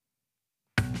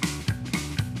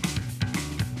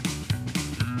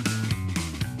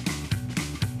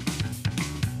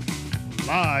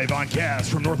Live on cast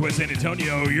from Northwest San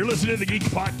Antonio, you're listening to the Geek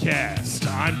Podcast.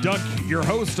 I'm Dunk, your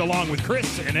host, along with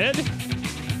Chris and Ed.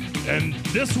 And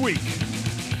this week,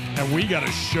 we got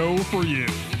a show for you.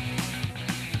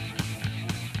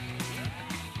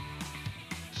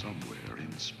 Somewhere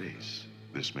in space,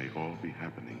 this may all be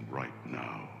happening right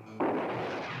now.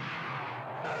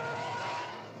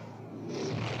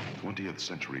 20th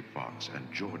Century Fox and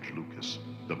George Lucas,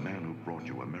 the man who brought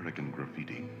you American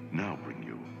Graffiti, now bring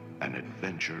you an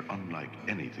adventure unlike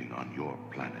anything on your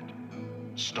planet.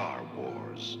 Star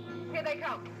Wars. Here they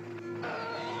come.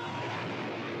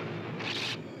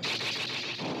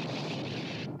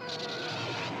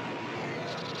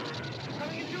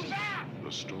 Coming in too fast.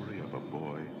 The story of a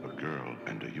boy, a girl,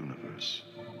 and a universe.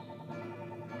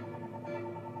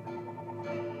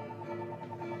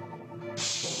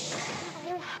 It's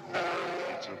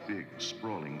a big,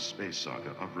 sprawling space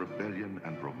saga of rebellion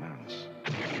and romance.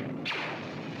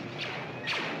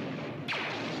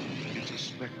 It's a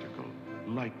spectacle,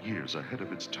 light years ahead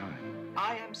of its time.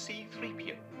 I am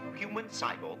C-3PO, human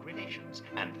cyborg relations,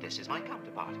 and this is my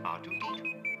counterpart,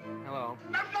 R2-D2. Hello.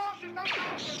 No sauces, no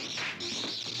sauces.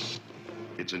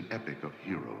 It's an epic of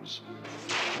heroes.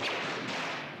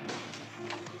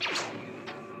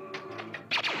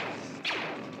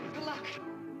 Good luck.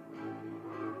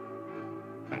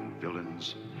 And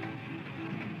villains.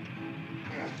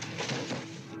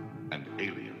 And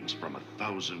aliens from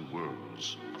 1,000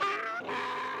 worlds.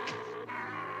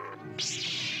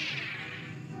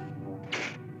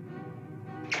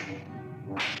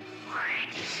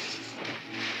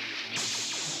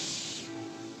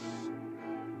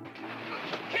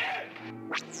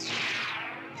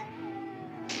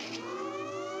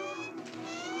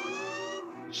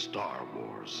 Star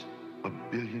Wars, 1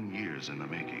 billion years in the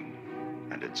making,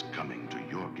 and it's coming to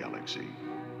your galaxy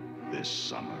this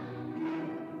summer.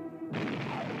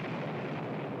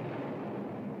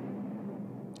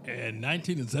 And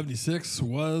 1976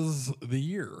 was the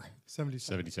year.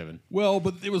 77. Well,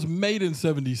 but it was made in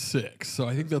 76, so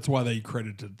I think that's why they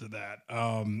credited to that.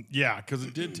 Yeah, because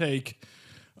it did take,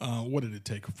 what did it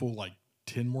take? A full,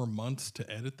 10 more months to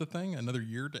edit the thing? Another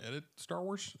year to edit Star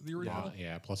Wars, the original?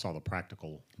 Yeah, plus all the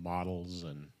practical models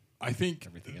and I think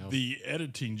everything else. The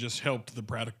editing just helped the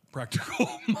practical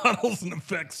models and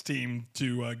effects team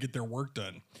to get their work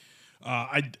done.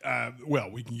 Well,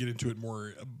 we can get into it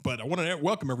more, but I want to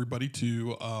welcome everybody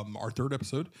to our third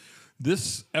episode.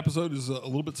 This episode is a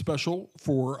little bit special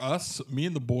for us. Me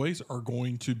and the boys are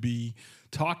going to be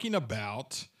talking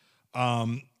about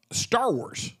Star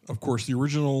Wars. Of course, the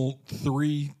original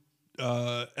 3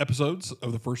 episodes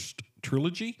of the first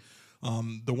trilogy,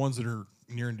 the ones that are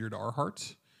near and dear to our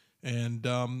hearts. And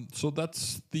so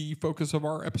that's the focus of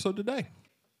our episode today.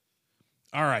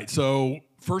 All right, so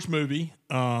first movie.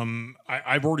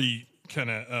 I've already kind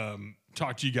of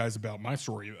talked to you guys about my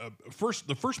story.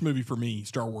 The first movie for me,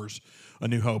 Star Wars: A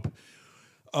New Hope.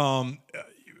 I'm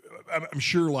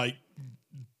sure,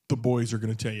 the boys are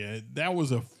going to tell you that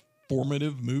was a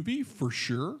formative movie for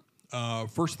sure.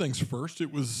 First things first,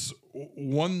 it was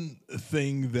one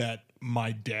thing that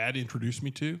my dad introduced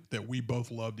me to that we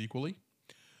both loved equally.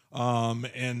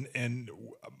 And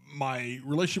my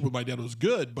relationship with my dad was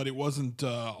good, but it wasn't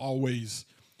always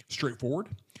straightforward.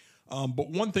 But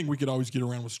one thing we could always get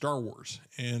around was Star Wars.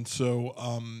 And so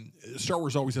Star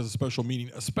Wars always has a special meaning,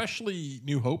 especially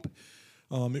New Hope.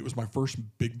 It was my first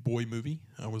big boy movie.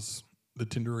 I was the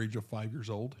tender age of 5 years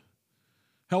old.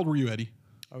 How old were you, Eddie?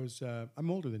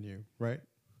 I'm older than you, right?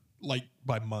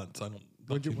 By months. I don't.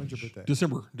 When's your birthday?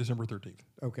 December 13th.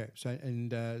 Okay,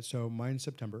 so mine's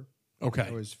September. Okay.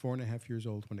 I was 4.5 years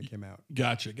old when it came out.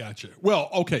 Gotcha. Well,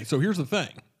 okay, so here's the thing.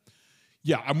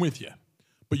 Yeah, I'm with you.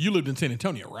 But you lived in San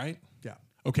Antonio, right? Yeah.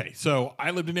 Okay, so I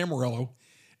lived in Amarillo,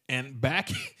 and back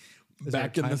in the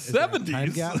 70s. Is there a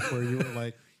time gap where you were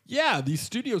like... Yeah, these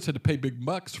studios had to pay big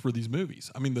bucks for these movies.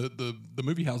 I mean, the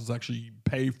movie houses actually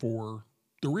pay for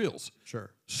the reels. Sure.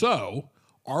 So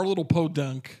our little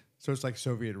podunk... So it's like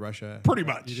Soviet Russia. Pretty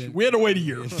much. We had to wait a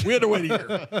year.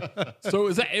 So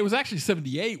it was actually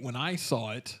 78 when I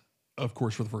saw it, of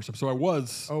course, for the first time. So I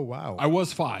was... Oh, wow. I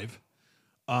was 5.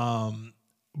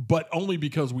 But only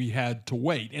because we had to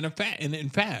wait. And in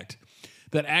fact,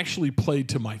 that actually played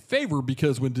to my favor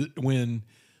because when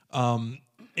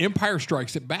Empire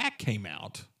Strikes Back came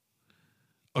out,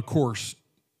 of course,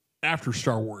 after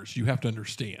Star Wars, you have to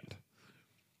understand.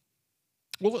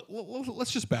 Well, let's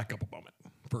just back up a moment.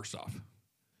 First off,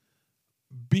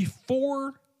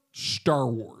 before Star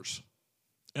Wars,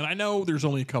 and I know there's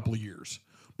only a couple of years,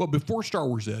 but before Star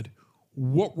Wars, Ed,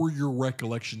 what were your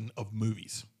recollection of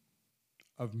movies?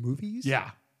 Of movies? Yeah.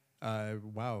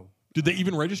 Wow. Did they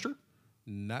even register?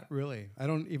 Not really. I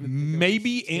don't even think it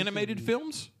Maybe was taken- animated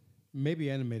films. Maybe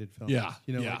animated films. Yeah,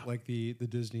 You know, yeah. like the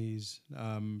Disney's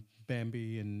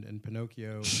Bambi and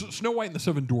Pinocchio. Snow White and the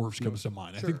Seven Dwarfs comes to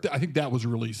mind. sure. I think that was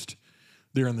released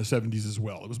there in the 70s as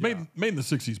well. It was made in the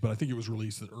 60s, but I think it was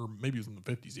released, or maybe it was in the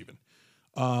 50s even.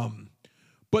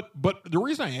 But the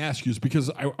reason I ask you is because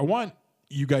I want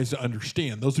you guys to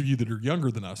understand, those of you that are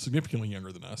younger than us, significantly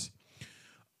younger than us,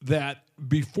 that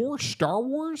before Star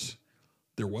Wars,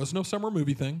 there was no summer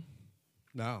movie thing.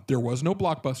 No. There was no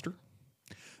blockbuster.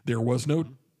 There was no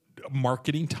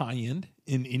marketing tie-in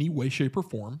in any way, shape, or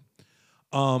form.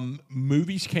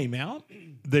 Movies came out.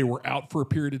 They were out for a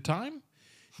period of time.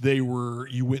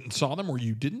 You went and saw them or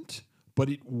you didn't, but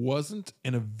it wasn't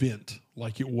an event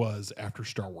like it was after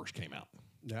Star Wars came out.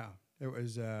 Yeah. It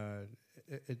was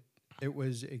it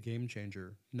was a game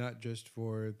changer, not just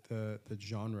for the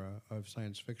genre of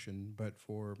science fiction, but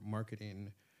for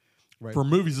marketing, right? For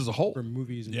movies as a whole. For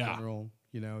movies in Yeah. general.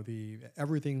 You know,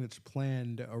 everything that's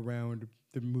planned around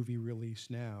the movie release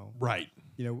now. Right.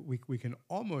 You know, we can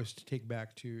almost take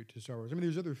back to Star Wars. I mean,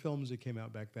 there's other films that came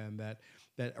out back then that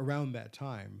around that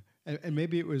time, and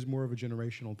maybe it was more of a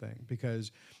generational thing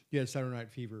because you had Saturday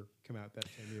Night Fever come out that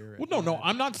same year. Well, no,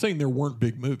 I'm not saying there weren't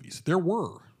big movies. There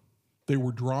were. They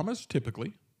were dramas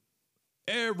typically.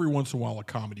 Every once in a while, a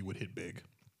comedy would hit big.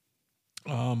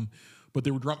 But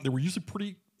they were usually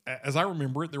pretty, as I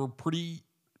remember it, they were pretty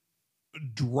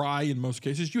dry in most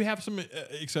cases. You have some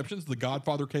exceptions. The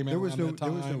Godfather came out around that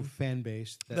time. There was no fan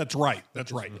base. That's right.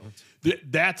 That's right.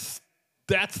 That's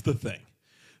the thing.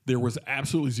 There was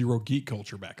absolutely zero geek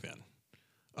culture back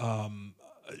then,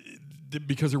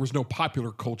 because there was no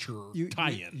popular culture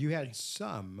tie-in. You had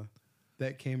some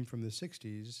that came from the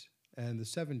 '60s and the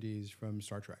 '70s from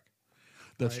Star Trek.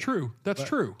 That's true. That's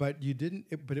true. But you didn't.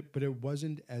 But it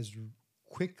wasn't as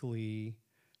quickly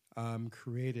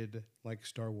created like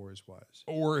Star Wars was.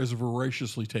 Or as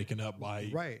voraciously taken up by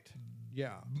Right.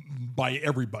 Yeah. by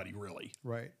everybody, really.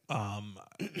 Right.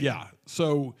 Yeah.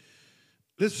 So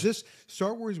This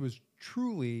Star Wars was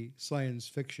truly science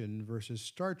fiction versus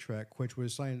Star Trek, which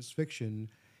was science fiction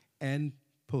and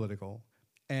political,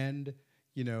 and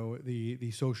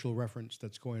the social reference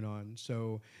that's going on.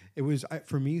 So it was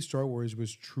for me, Star Wars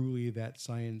was truly that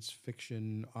science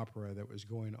fiction opera that was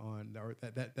going on, or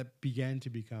that began to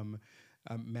become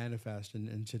manifest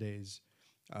in today's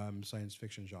science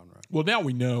fiction genre. well, now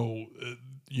we know.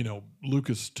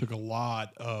 Lucas took a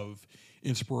lot of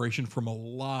inspiration from a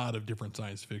lot of different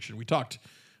science fiction. We talked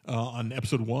on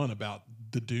episode 1 about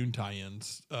the Dune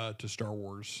tie-ins to Star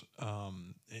Wars,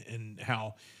 and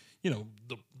how the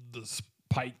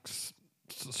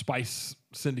Spice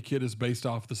Syndicate is based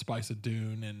off the Spice of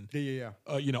Dune, and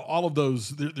all of those.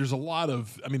 There's a lot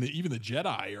of. I mean, even the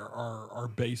Jedi are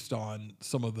based on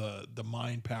some of the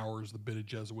mind powers, the Bene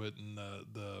Gesserit, and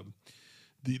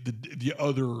the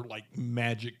other like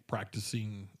magic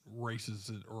practicing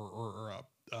races or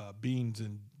beings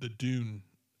in the Dune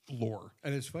lore.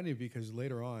 And it's funny because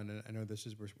later on, and I know this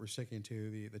is we're sticking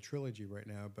to the trilogy right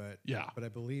now, but I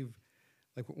believe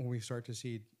like when we start to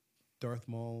see Darth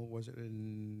Maul, was it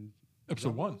in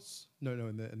Episode 1? No,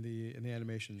 in the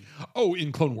animation. Oh,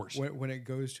 in Clone Wars. When it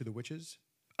goes to the witches.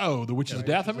 Oh, the Witches of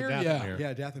Dathomir? Yeah.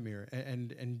 Yeah, Dathomir.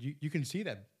 And you can see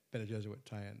that Bene Gesserit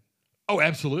tie-in. Oh,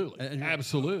 absolutely. And you're like,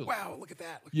 absolutely. wow, look at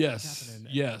that. Look Yes. what's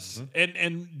happening. Yes.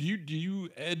 And do you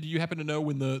Ed, do you happen to know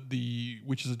when the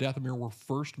Witches of Dathomir were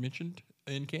first mentioned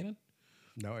in canon?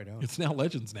 No, I don't. It's now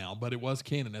Legends now, but it was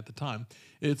canon at the time.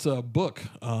 It's a book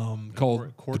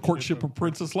called The Courtship of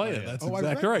Princess Leia. That's I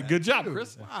exactly read right. that Good job, too.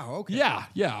 Chris. Wow, okay.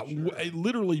 Yeah.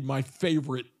 Literally my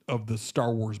favorite of the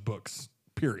Star Wars books,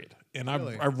 period. And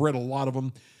Really? I've read a lot of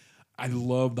them. I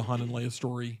love the Han and Leia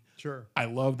story. Sure. I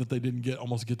love that they didn't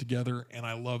almost get together, and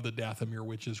I love the Dathomir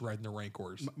witches riding the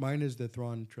Rancors. Mine is the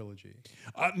Thrawn trilogy.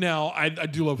 Now, I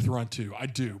do love Thrawn too. I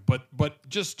do, but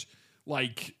just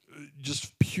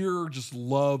pure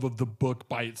love of the book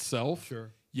by itself.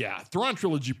 Sure. Yeah, Thrawn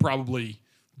trilogy probably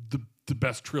the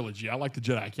best trilogy. I like the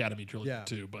Jedi Academy trilogy Yeah,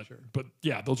 too, but sure. but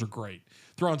yeah, those are great.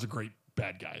 Thrawn's a great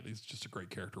bad guy. He's just a great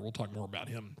character. We'll talk more about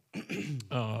him.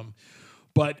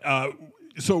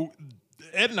 So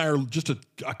Ed and I are just a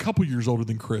couple years older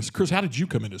than Chris. Chris, how did you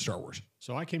come into Star Wars?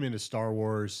 So I came into Star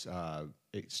Wars.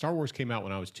 Star Wars came out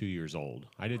when I was 2 years old.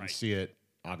 I didn't see it,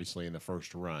 obviously, in the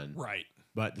first run. Right.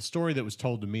 But the story that was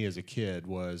told to me as a kid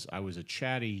was I was a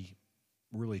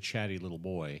really chatty little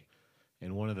boy.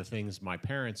 And one of the things my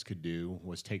parents could do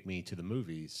was take me to the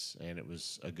movies. And it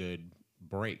was a good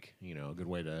break, a good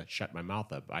way to shut my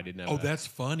mouth up. I didn't have That's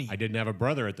funny. I didn't have a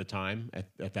brother at the time,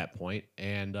 at that point.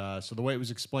 And so the way it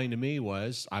was explained to me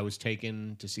was I was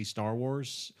taken to see Star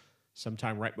Wars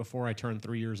sometime right before I turned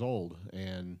 3 years old.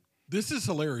 And This is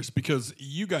hilarious because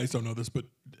you guys don't know this, but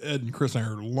Ed and Chris and I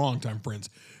are longtime friends.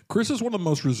 Chris is one of the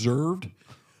most reserved,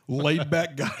 laid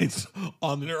back guys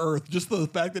on the earth. Just the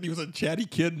fact that he was a chatty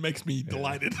kid makes me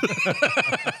delighted.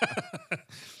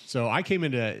 so I came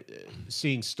into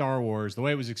seeing Star Wars. The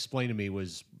way it was explained to me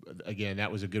was, again,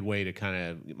 that was a good way to kind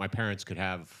of, my parents could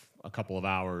have a couple of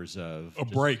hours of A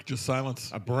break, just silence.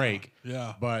 a break.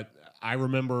 Yeah. But I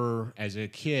remember as a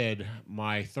kid,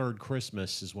 my third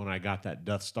Christmas is when I got that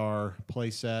Death Star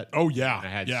playset. Oh, yeah. I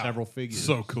had yeah. several figures.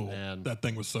 So cool. And That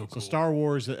thing was so so cool. Star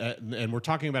Wars, and we're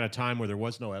talking about a time where there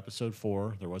was no Episode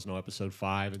 4, there was no Episode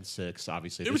 5 and 6.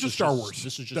 Obviously, It was This just is Star Wars.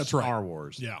 This is just That's Star right.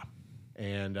 Wars. Yeah.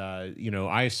 And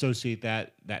I associate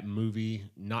that movie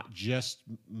not just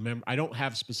I don't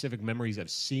have specific memories of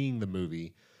seeing the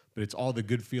movie, but it's all the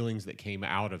good feelings that came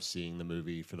out of seeing the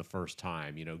movie for the first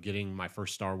time. Getting my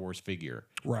first Star Wars figure,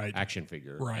 Right. action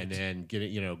figure, Right. and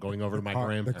then going over to my The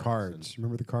grandparents. cards.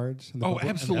 Remember the cards? And the Oh, bubble- and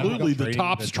absolutely. The trading-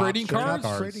 Topps the trading Topps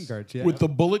cards Trading cards, yeah. with the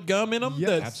bullet gum in them Yeah,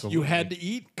 that absolutely. you had to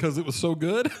eat because it was so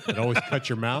good. It always cut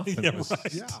your mouth. and Yeah, it was-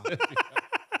 right. Yeah.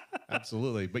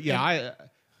 absolutely. But yeah, I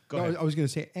go No, ahead. I was going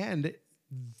to say, and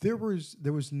there was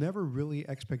never really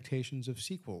expectations of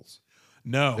sequels.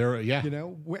 No. Yeah. You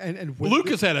know, and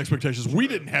Lucas had expectations. We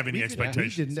didn't have any we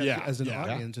expectations. didn't yeah. as an yeah.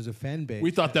 audience, as a fan base. We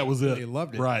thought that was it. They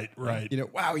loved it. Right, right. You know,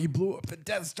 wow, you blew up the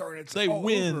Death Star. And it's They all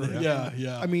win. over. Yeah,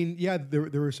 yeah. I mean, yeah, there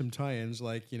were some tie-ins,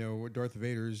 like Darth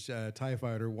Vader's TIE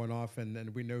fighter went off, and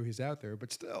we know he's out there.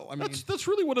 But still, I mean, That's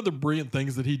really one of the brilliant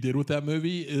things that he did with that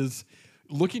movie is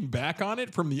looking back on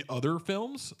it from the other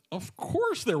films. Of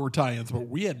course, there were tie-ins, but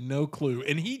we had no clue,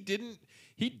 and he didn't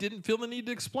feel the need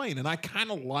to explain, and I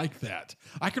kind of like that.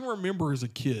 I can remember as a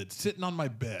kid sitting on my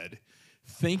bed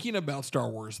thinking about Star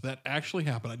Wars. That actually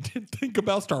happened. I did think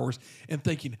about Star Wars and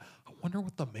thinking, I wonder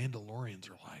what the Mandalorians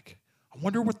are like. I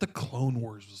wonder what the Clone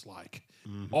Wars was like.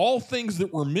 All things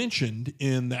that were mentioned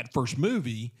in that first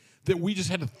movie that we just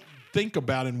had to think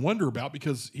about and wonder about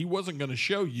because he wasn't going to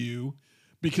show you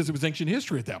because it was ancient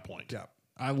history at that point. Yeah.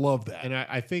 I love that. And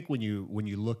I think when you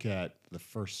look at the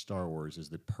first Star Wars is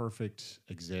the perfect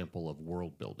example of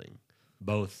world building,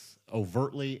 both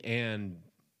overtly and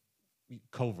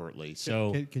covertly.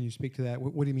 So can you speak to that?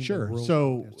 What do you mean? by sure. world-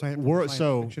 So science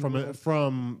fiction from world?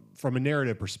 from a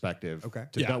narrative perspective, Okay.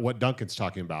 to Yeah. what Duncan's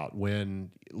talking about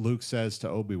when Luke says to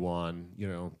Obi-Wan,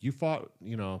 you fought,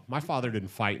 my father didn't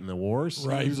fight in the wars.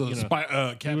 Right, he was a spy, He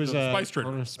captain was of a spice trader.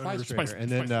 on a Or spice spice- trader.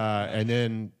 spice- And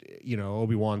then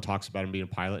Obi-Wan talks about him being a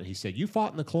pilot, and he said, "You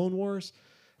fought in the Clone Wars."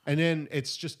 And then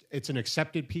it's an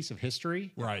accepted piece of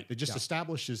history, Right. That just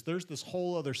establishes there's this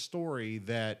whole other story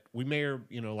that we may or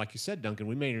like you said, Duncan,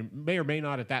 we may or may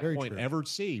not at that Very point true. ever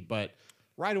see, but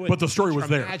right away, But the story our was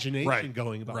there. Imagination Right.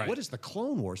 going about Right. what is the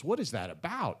Clone Wars? What is that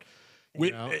about?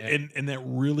 And that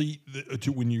really,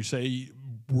 when you say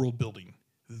world building,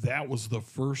 that was the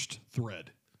first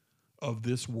thread of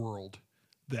this world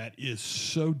that is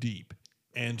so deep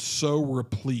and so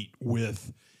replete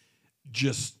with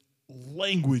just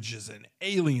languages and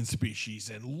alien species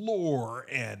and lore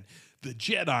and the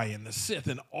Jedi and the Sith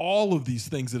and all of these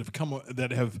things that have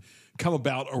come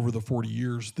about over the 40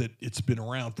 years that it's been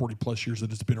around, 40 plus years that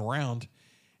it's been around,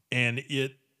 and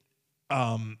it.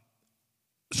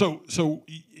 So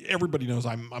everybody knows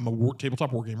I'm a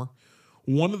tabletop war gamer.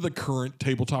 One of the current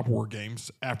tabletop war games,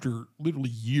 after literally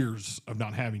years of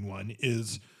not having one,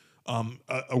 is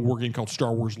a war game called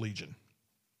Star Wars Legion.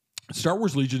 Star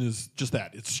Wars Legion is just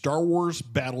that. It's Star Wars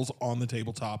battles on the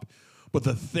tabletop. But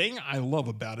the thing I love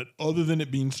about it, other than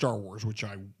it being Star Wars, which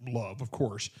I love, of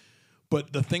course,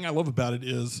 but the thing I love about it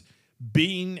is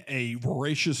being a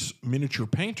voracious miniature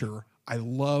painter, I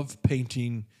love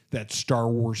painting that Star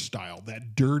Wars style,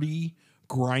 that dirty,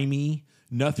 grimy,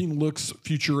 nothing looks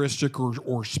futuristic or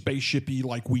spaceshipy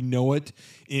like we know it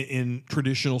in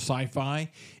traditional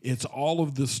sci-fi. It's all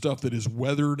of this stuff that is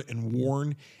weathered and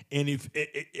worn, and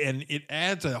it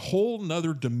adds a whole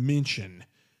nother dimension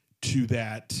to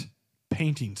that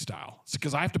painting style. It's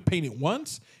because I have to paint it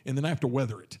once and then I have to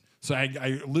weather it. So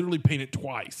I literally paint it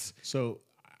twice. So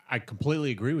I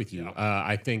completely agree with you.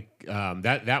 I think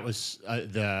that was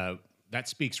that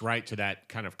speaks right to that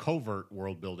kind of covert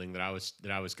world building that I was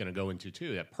going to go into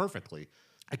too. That perfectly.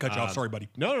 I cut you off. Sorry, buddy.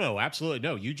 No, absolutely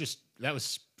no. That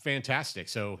was fantastic.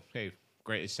 So hey,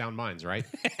 great, sound minds, right?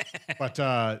 But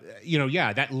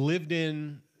that lived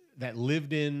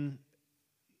in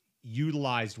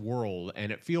utilized world,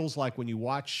 and it feels like when you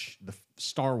watch the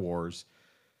Star Wars,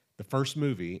 the first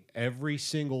movie, every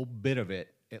single bit of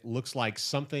it looks like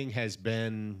something has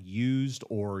been used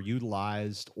or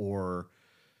utilized or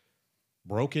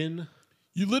broken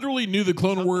You literally knew the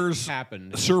Clone Wars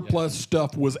happened. surplus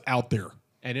stuff was out there.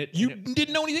 And You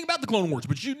didn't know anything about the Clone Wars,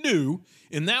 but you knew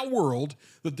in that world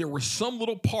that there were some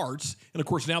little parts. And of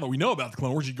course, now that we know about the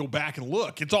Clone Wars, you go back and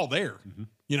look; it's all there.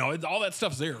 You know, all that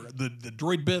stuff's there. The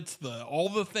droid bits, all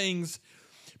the things,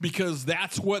 because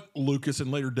that's what Lucas and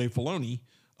later Dave Filoni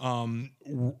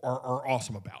are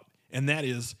awesome about, and that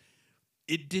is,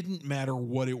 it didn't matter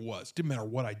what it was, didn't matter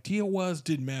what idea it was,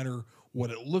 didn't matter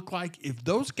what it looked like. If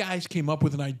those guys came up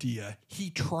with an idea, he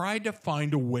tried to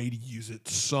find a way to use it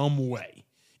some way.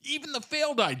 Even the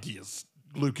failed ideas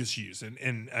Lucas used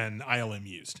and ILM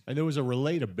used. And there was a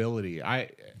relatability.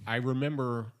 I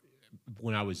remember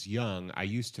when I was young, I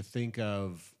used to think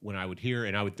of, when I would hear,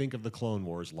 and I would think of the Clone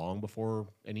Wars long before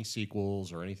any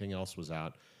sequels or anything else was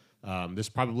out. This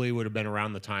probably would have been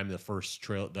around the time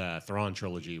the Thrawn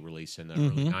trilogy released in the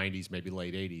early 90s, maybe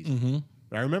late 80s.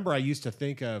 But I remember I used to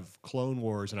think of Clone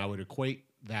Wars, and I would equate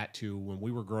that to when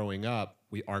we were growing up,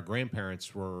 our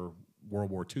grandparents were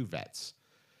World War II vets.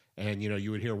 And, you know,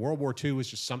 you would hear World War II was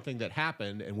just something that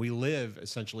happened, and we live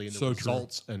essentially in the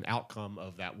results and outcome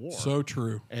of that war. So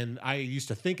true. And I used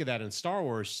to think of that in Star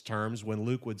Wars terms when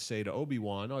Luke would say to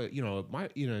Obi-Wan, "Oh,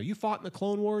 you fought in the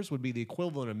Clone Wars," would be the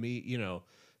equivalent of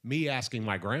me asking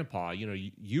my grandpa,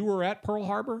 you were at Pearl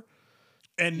Harbor?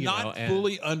 And not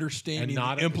fully understanding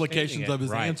the implications of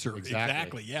his answer.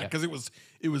 Exactly. Yeah, because it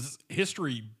was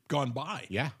history gone by.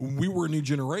 Yeah. We were a new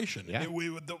generation. Yeah.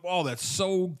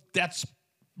 That's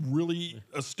really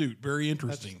astute, very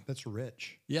interesting. That's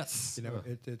rich. Yes. You know,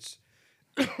 it's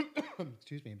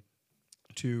excuse me,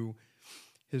 to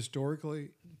historically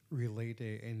relate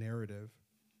a narrative,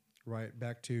 right,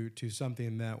 back to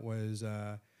something that was,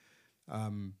 I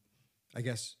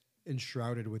guess,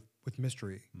 enshrouded with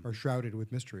mystery, or shrouded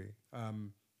with mystery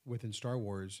within Star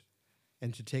Wars,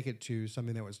 and to take it to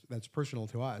something that's personal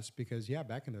to us, because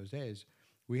back in those days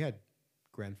we had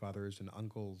grandfathers and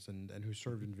uncles and who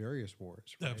served in various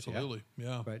wars. Right? Absolutely,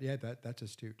 yeah. But that's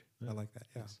astute. I like that.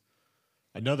 Yeah.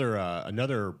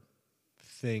 Another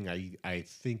thing I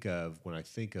think of when I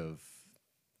think of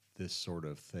this sort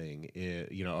of thing,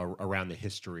 around the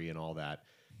history and all that,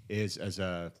 is as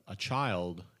a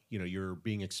child, you're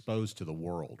being exposed to the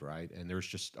world, right? And there's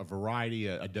just a variety,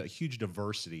 a huge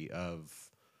diversity of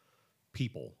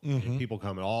people. And people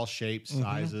come in all shapes,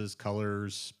 sizes,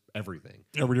 colors, everything.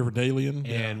 Every different alien.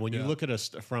 And when you look at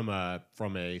us from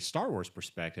a Star Wars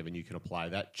perspective, and you can apply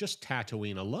that, just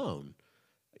Tatooine alone,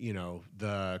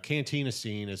 the cantina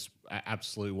scene is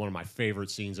absolutely one of my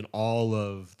favorite scenes in all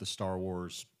of the Star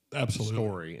Wars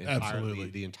story.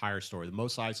 The entire story. The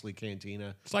Mos Eisley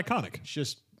Cantina. It's iconic. It's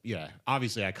just,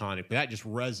 obviously iconic, but that just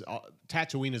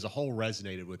Tatooine as a whole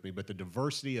resonated with me. But the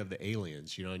diversity of the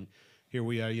aliens, and here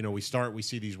we are, we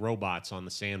see these robots on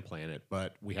the sand planet,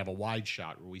 but we have a wide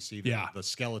shot where we see the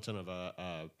skeleton of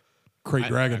a Krayt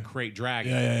Dragon. Krayt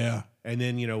Dragon. Yeah. And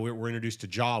then, we're introduced to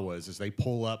Jawas as they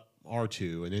pull up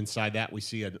R2, and inside that we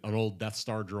see an old Death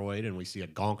Star droid, and we see a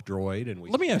Gonk droid. And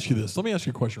let me ask you this. Let me ask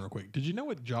you a question real quick. Did you know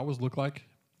what Jawas look like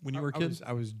when you were a kid?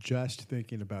 I was just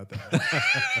thinking about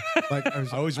that.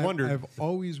 I always wondered. I've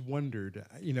always wondered.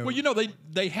 Well,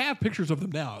 they have pictures of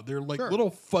them now. They're like little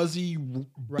fuzzy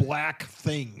black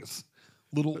things,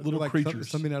 little like creatures,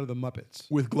 something out of the Muppets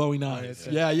with glowing eyes.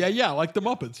 Yeah, like the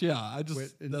Muppets. Yeah,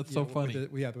 that's so funny.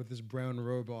 With this brown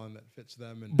robe on that fits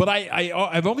them. But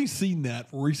I've only seen that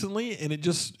recently, and it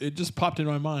just popped in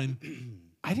my mind.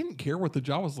 I didn't care what the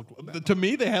Jawas looked like. To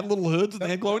me, they had little hoods and they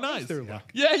had glowing eyes.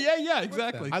 Yeah,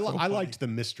 exactly. I liked the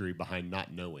mystery behind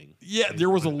not knowing. Yeah, there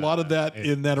was a lot of that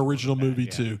in that original movie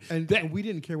too. And we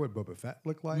didn't care what Boba Fett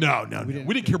looked like. No.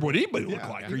 We didn't care what anybody looked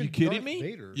like. Are you kidding Darth me?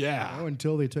 Vader, Yeah.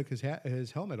 Until they took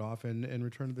his helmet off in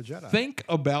Return of the Jedi. Think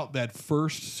about that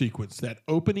first sequence, that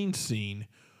opening scene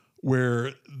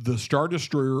where the Star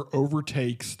Destroyer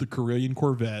overtakes the Corellian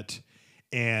Corvette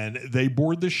and they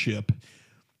board the ship.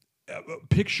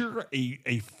 Picture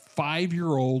a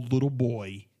 5-year-old little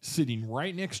boy sitting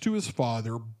right next to his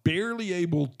father, barely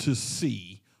able to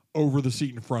see over the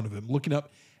seat in front of him, looking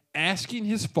up, asking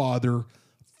his father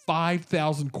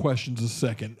 5,000 questions a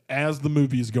second as the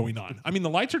movie is going on. I mean, the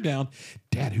lights are down.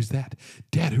 Dad, who's that?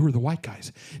 Dad, who are the white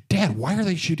guys? Dad, why are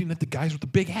they shooting at the guys with the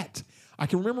big hats? I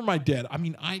can remember my dad. I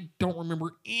mean, I don't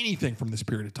remember anything from this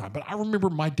period of time, but I remember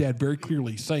my dad very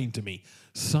clearly saying to me,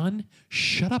 "Son,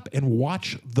 shut up and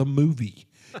watch the movie.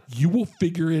 You will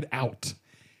figure it out."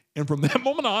 And from that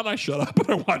moment on, I shut up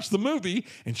and I watched the movie,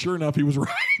 and sure enough, he was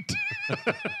right.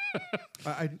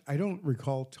 I don't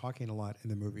recall talking a lot in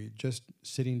the movie, just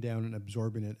sitting down and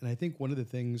absorbing it. And I think one of the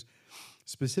things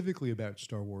specifically about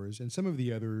Star Wars and some of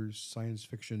the other science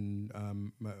fiction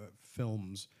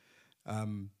films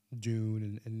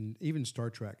Dune, and even Star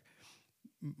Trek,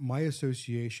 my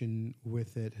association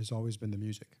with it has always been the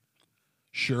music.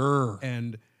 Sure.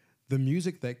 And the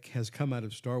music that has come out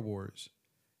of Star Wars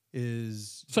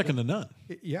is Second to none.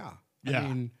 yeah. Yeah. I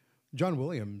mean, John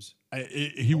Williams.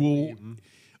 He will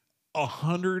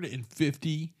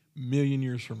 150 million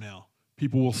years from now,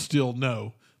 people will still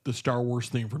know the Star Wars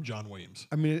theme from John Williams.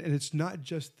 I mean, and it's not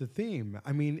just the theme.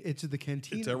 I mean, it's the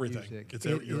cantina. It's everything. Music.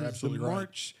 You're absolutely the right.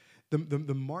 march,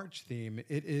 the march theme.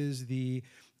 It is the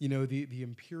the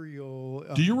imperial.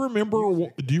 Do you remember?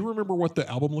 music. Do you remember what the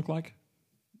album looked like?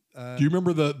 Do you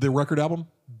remember the record album?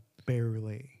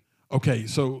 Barely. Okay,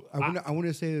 so I want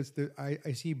to say it's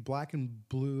I see black and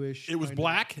bluish. it was kind of-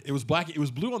 black. It was black. It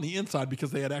was blue on the inside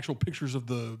because they had actual pictures of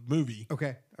the movie. Okay.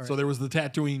 All right. So there was the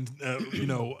tattooing,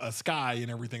 a sky and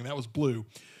everything. That was blue.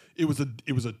 It was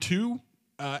a two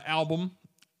album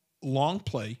long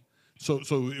play. So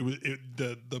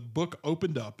the book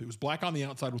opened up. It was black on the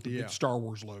outside with the Yeah. big Star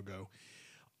Wars logo.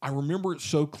 I remember it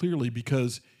so clearly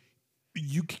because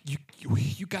you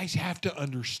guys have to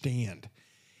understand.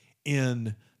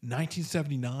 In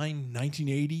 1979,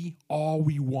 1980, all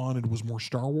we wanted was more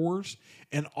Star Wars,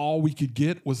 and all we could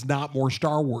get was not more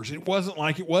Star Wars. It wasn't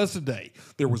like it was today.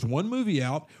 There was one movie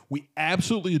out. We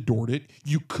absolutely adored it.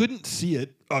 You couldn't see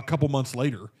it a couple months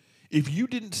later. If you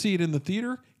didn't see it in the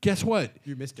theater, guess what?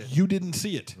 You missed it. You didn't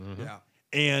see it. Yeah.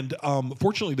 And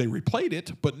fortunately, they replayed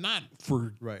it, but not for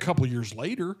a Right. couple of years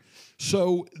later.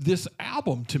 So this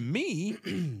album, to me,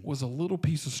 was a little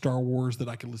piece of Star Wars that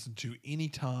I could listen to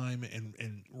anytime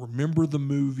and remember the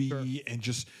movie and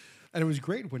just. And it was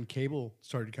great when cable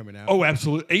started coming out. Oh,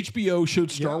 absolutely! HBO showed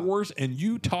Star Yeah. Wars, and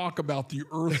you talk about the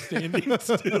Earth standing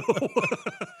still.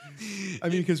 I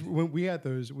mean, because when we had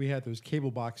those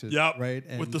cable boxes, Yep, right,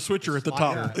 with the switcher at the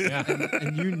top.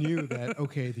 and you knew that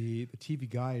okay, the TV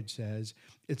guide says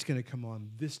it's going to come on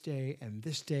this day and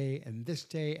this day and this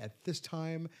day at this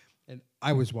time, and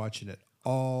I was watching it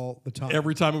all the time.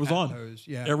 Every time it was at on. those,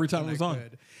 yeah, Every time when it was I on.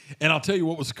 could. And I'll tell you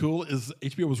what was cool is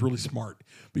HBO was really smart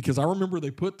because I remember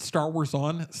they put Star Wars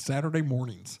on Saturday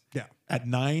mornings. Yeah. At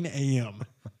 9 a.m.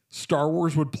 Star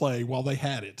Wars would play while they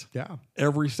had it. Yeah.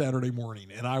 Every Saturday morning.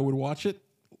 And I would watch it.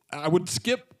 I would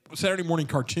skip Saturday morning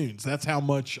cartoons. That's how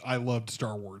much I loved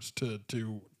Star Wars to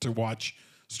watch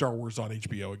Star Wars on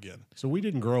HBO again. So we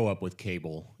didn't grow up with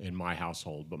cable in my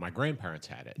household, but my grandparents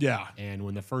had it. Yeah. And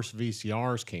when the first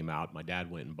VCRs came out, my dad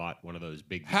went and bought one of those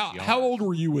big VCRs. How old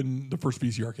were you when the first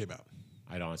VCR came out?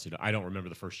 I don't remember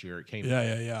the first year it came Yeah,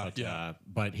 out. yeah, But, yeah.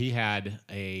 but he had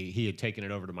taken it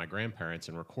over to my grandparents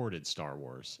and recorded Star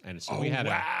Wars, and so we had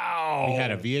wow. we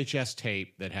had a VHS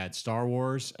tape that had Star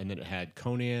Wars, and then it had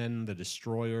Conan the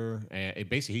Destroyer, and it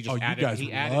basically he just you added guys he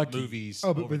were added lucky. movies.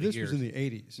 Oh, but over the this years. was in the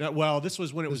 80s. No, well, this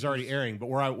was when it was already airing, but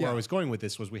where I Yeah. was going with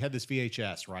this was we had this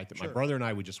VHS, right, that my brother and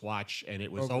I would just watch, and it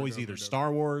was Over and always over either and over.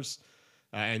 Star Wars,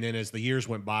 and then as the years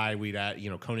went by, we'd add,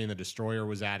 Conan the Destroyer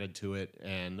was added to it,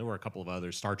 and there were a couple of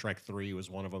others. Star Trek 3 was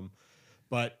one of them.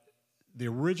 But the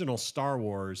original Star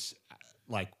Wars,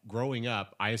 like growing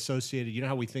up, I associated, you know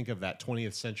how we think of that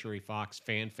 20th Century Fox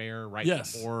fanfare right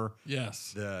Yes. before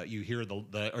Yes. you hear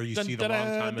the or you see the long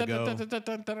time ago,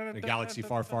 the galaxy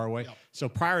far, far away. So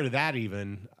prior to that,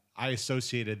 even I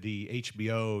associated the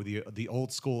HBO, the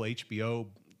old school HBO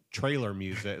trailer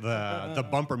music, the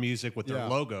bumper music with their Yeah.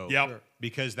 logo. Yep.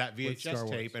 Because that Star VHS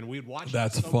Wars. tape, and we'd watch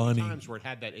That's it so funny. many times where it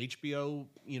had that HBO,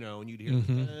 and you'd hear,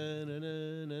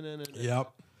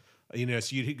 Yep.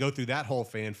 so you'd go through that whole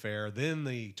fanfare, then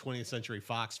the 20th Century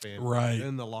Fox fanfare, Right.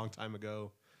 then the long time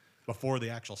ago, before the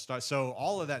actual start. So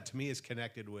all of that to me is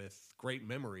connected with great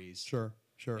memories. Sure.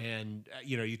 And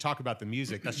you talk about the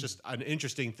music. That's just an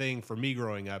interesting thing for me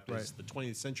growing up. Is Right. the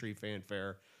 20th Century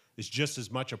fanfare is just as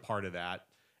much a part of that,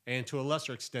 and to a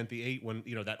lesser extent,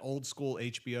 that old school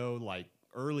HBO like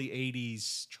early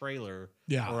 '80s trailer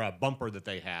or a bumper that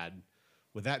they had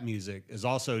with that music is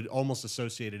also almost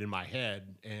associated in my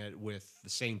head and with the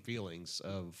same feelings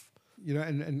of.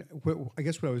 And I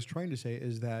guess what I was trying to say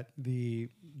is that the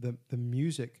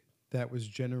music that was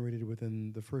generated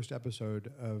within the first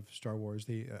episode of Star Wars,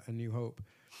 A New Hope,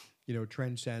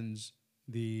 transcends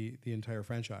the entire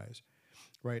franchise,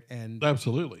 right? And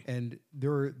Absolutely. and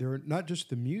there are not just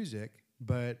the music,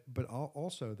 but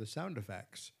also the sound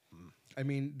effects. I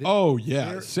mean, Oh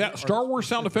yeah, there Star are Wars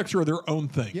sound effects are their own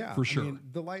thing, yeah, for sure. I mean,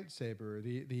 the lightsaber,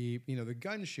 the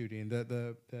gun shooting,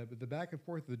 the back and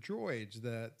forth of the droids,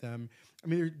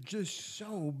 they're just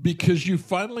so Because you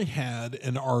finally had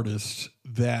an artist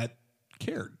that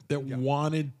cared, that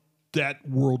wanted that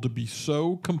world to be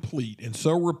so complete and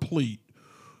so replete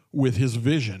with his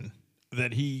vision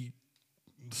that he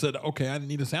said, okay, I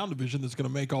need a sound division that's going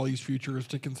to make all these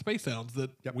futuristic and space sounds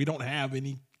that we don't have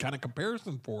any kind of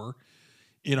comparison for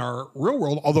in our real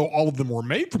world, although all of them were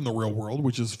made from the real world,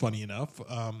 which is funny enough.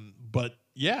 But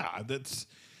yeah,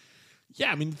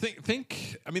 I mean,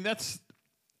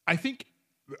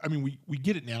 we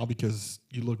get it now because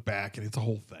you look back and it's a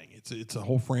whole thing. It's a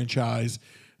whole franchise.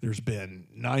 There's been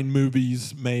 9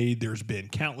 movies made. There's been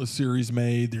countless series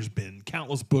made. There's been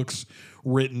countless books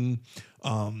written.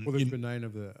 Well, there's been 9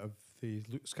 of the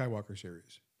Luke Skywalker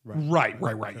series. Right.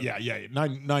 Yeah.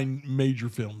 9 major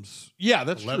films. Yeah,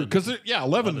 that's 11, true. Because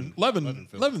 11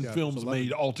 films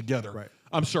made altogether. Right.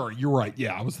 I'm sorry, you're right.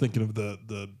 Yeah, I was thinking of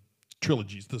the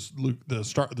trilogies, the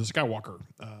Skywalker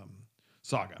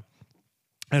saga,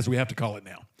 as we have to call it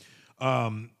now.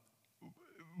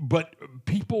 But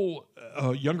people,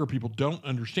 younger people, don't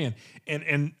understand.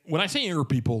 And when I say younger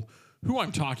people, who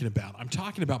I'm talking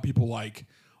about people like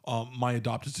my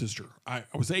adopted sister. I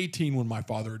was 18 when my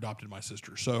father adopted my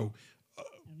sister. So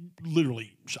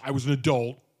literally, I was an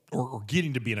adult or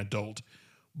getting to be an adult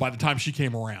by the time she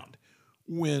came around.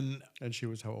 And she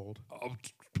was how old?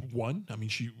 1. I mean,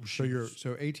 she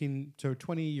so 18, so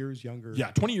 20 years younger.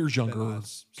 Yeah, 20 years younger. Than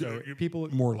us. So people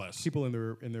more or less. People in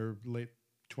their late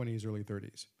 20s, early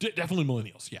 30s. Definitely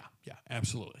millennials. Yeah,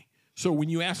 absolutely. So when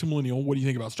you ask a millennial, what do you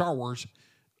think about Star Wars?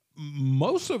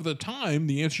 Most of the time,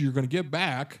 the answer you're going to get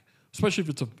back, especially if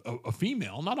it's a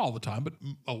female, not all the time, but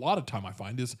a lot of time I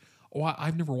find is,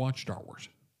 I've never watched Star Wars.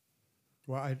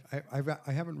 Well,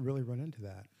 I haven't really run into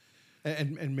that.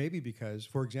 And maybe because,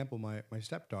 for example, my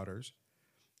stepdaughters,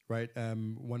 right,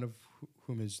 one of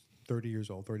whom is 30 years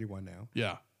old, 31 now.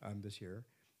 Yeah. This year.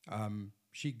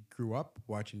 She grew up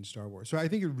watching Star Wars. So I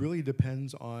think it really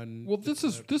depends on... Well, this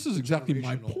is exactly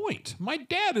my point. My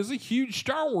dad is a huge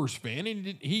Star Wars fan, and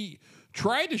he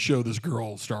tried to show this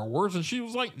girl Star Wars, and she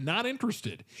was like, not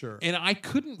interested. Sure. And I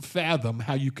couldn't fathom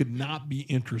how you could not be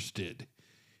interested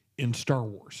in Star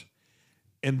Wars.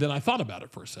 And then I thought about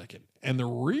it for a second. And the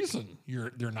reason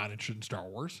they're not interested in Star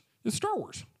Wars is Star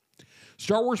Wars.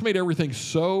 Star Wars made everything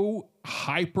so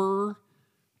hyper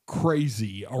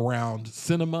crazy around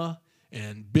cinema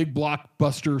and big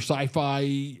blockbuster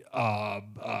sci-fi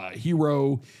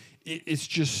hero. It's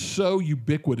just so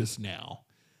ubiquitous now.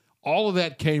 All of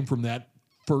that came from that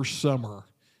first summer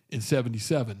in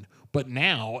 77. But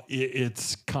now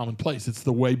it's commonplace. It's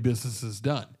the way business is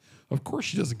done. Of course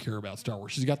she doesn't care about Star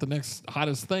Wars. She's got the next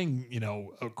hottest thing,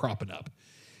 cropping up.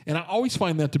 And I always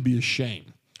find that to be a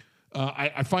shame.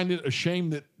 I find it a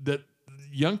shame that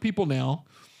young people now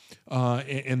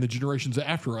and the generations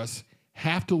after us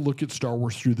have to look at Star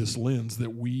Wars through this lens that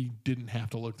we didn't have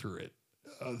to look through it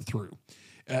through.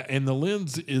 And the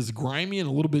lens is grimy and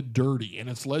a little bit dirty, and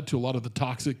it's led to a lot of the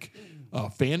toxic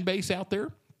fan base out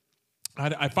there.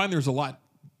 I find there's a lot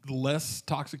less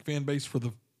toxic fan base for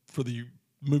the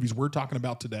movies we're talking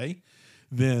about today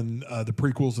than the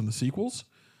prequels and the sequels.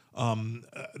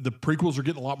 The prequels are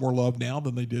getting a lot more love now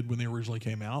than they did when they originally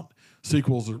came out.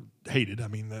 Sequels are hated. I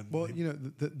mean, the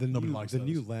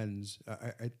new lens,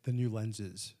 the new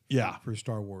lenses, for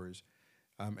Star Wars,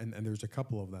 and there's a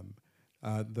couple of them.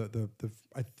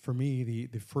 For me,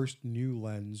 the first new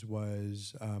lens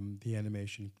was the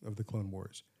animation of the Clone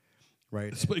Wars,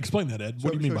 right? Explain that, Ed.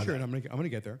 What do you mean by that? And I'm gonna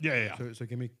get there. Yeah. So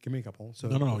give me a couple. So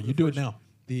no, you do it now.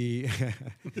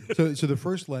 So the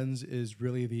first lens is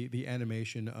really the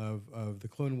animation of the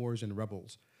Clone Wars and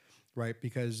Rebels, right?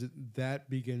 Because that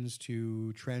begins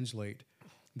to translate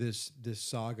this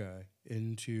saga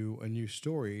into a new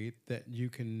story that you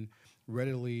can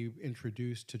readily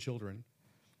introduce to children,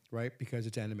 right? Because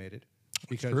it's animated,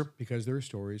 because there are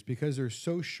stories, because they're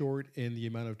so short in the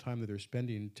amount of time that they're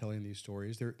spending telling these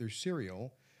stories. They're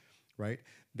serial, right?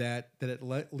 That it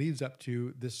leads up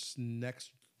to this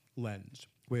next lens,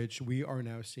 which we are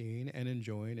now seeing and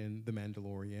enjoying in The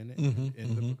Mandalorian,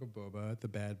 in the Book of Boba, The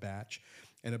Bad Batch,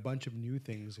 and a bunch of new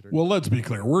things that are... Well, let's be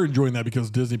clear. We're enjoying that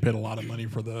because Disney paid a lot of money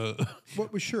for the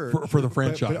for the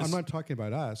franchise. But I'm not talking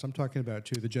about us. I'm talking about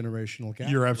the generational gap.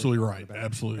 You're absolutely right.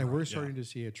 Absolutely. And we're starting to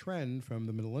see a trend from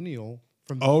the millennial...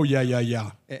 And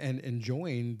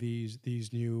enjoying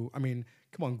these new... I mean,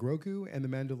 come on, Grogu and The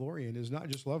Mandalorian is not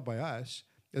just loved by us.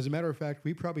 As a matter of fact,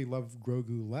 we probably love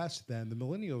Grogu less than the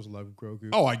millennials love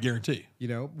Grogu. Oh, I guarantee.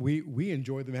 We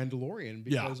enjoy The Mandalorian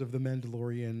because of the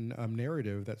Mandalorian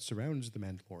narrative that surrounds The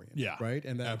Mandalorian. Yeah, right?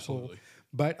 And that absolutely.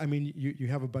 But, I mean, you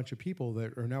have a bunch of people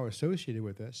that are now associated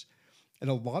with this, and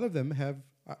a lot of them have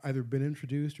either been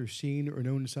introduced or seen or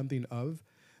known something of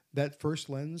that first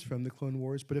lens from the Clone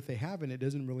Wars. But if they haven't, it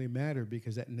doesn't really matter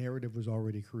because that narrative was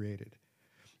already created.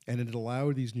 And it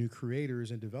allowed these new creators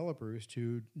and developers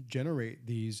to generate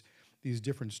these these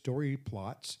different story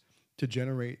plots to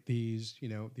generate these,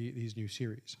 these new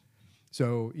series.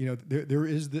 So,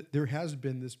 there has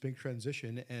been this big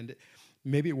transition, and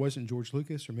maybe it wasn't George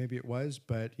Lucas, or maybe it was,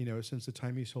 but since the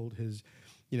time he sold his,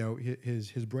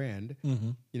 his brand,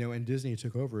 and Disney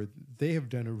took over, they have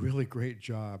done a really great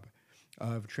job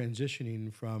of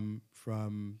transitioning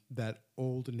from that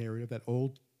old narrative, that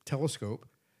old telescope,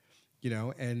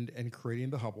 and creating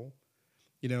the Hubble,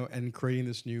 and creating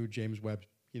this new James Webb,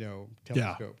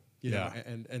 telescope.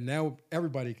 And now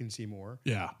everybody can see more.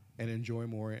 Yeah. And enjoy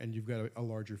more, and you've got a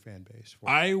larger fan base.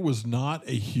 I was not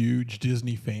a huge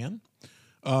Disney fan.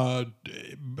 I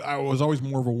was always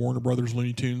more of a Warner Brothers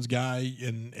Looney Tunes guy,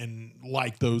 and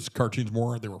liked those cartoons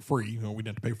more. They were free, we didn't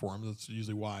have to pay for them. That's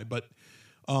usually why. But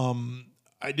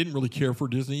I didn't really care for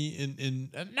Disney,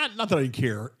 and not that I didn't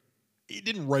care. It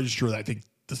didn't register, I think,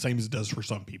 the same as it does for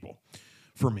some people.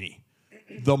 For me,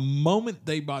 the moment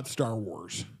they bought Star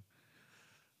Wars,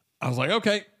 I was like,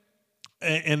 okay.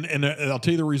 And I'll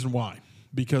tell you the reason why.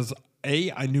 Because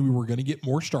I knew we were going to get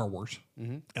more Star Wars,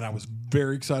 and I was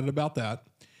very excited about that.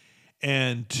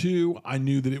 And two, I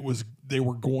knew that they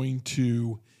were going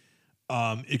to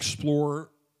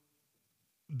explore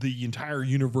the entire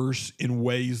universe in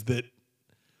ways that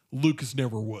Lucas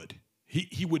never would.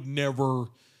 He would never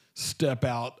step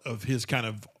out of his kind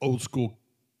of old school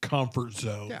comfort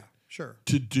zone. Yeah, sure.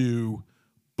 To do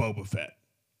Boba Fett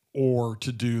or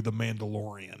to do The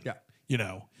Mandalorian. Yeah.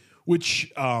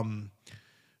 Which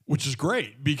is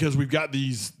great because we've got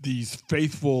these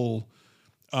faithful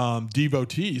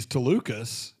devotees to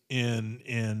Lucas in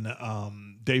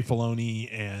Dave Filoni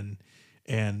and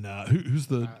who's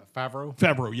the Favreau.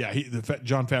 Favreau, yeah,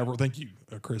 John Favreau. Thank you,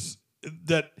 Chris.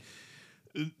 That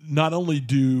not only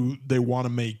do they want to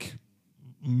make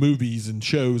movies and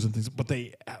shows and things, but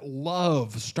they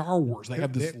love Star Wars. They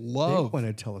have this love. They want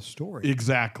to tell a story.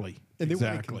 Exactly. And they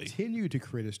want to continue to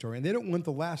create a story. And they don't want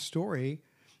the last story,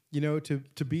 to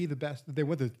be the best. They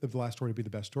want the last story to be the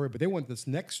best story, but they want this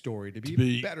next story to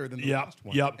be better than the last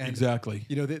one. Yep, and, exactly.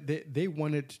 They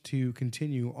want it to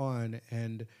continue on.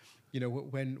 And,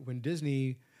 when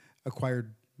Disney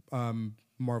acquired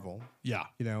Marvel,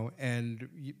 and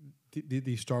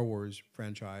the Star Wars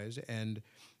franchise, and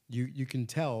you can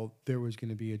tell there was going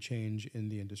to be a change in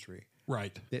the industry.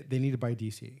 Right. They need to buy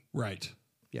DC. Right.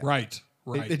 Yeah. Right.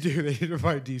 They do. They need to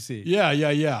buy DC. Yeah.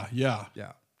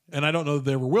 And I don't know that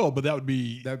they ever will, but that would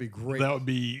be great. It would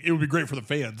be great for the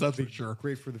fans. That's for sure.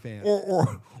 Great for the fans.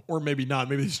 Or maybe not.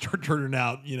 Maybe they start turning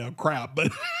out crap.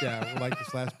 But yeah, like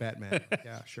this last Batman.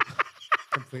 Yeah, sure.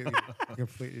 completely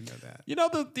know that.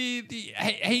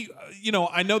 Hey,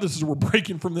 I know this is we're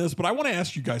breaking from this, but I want to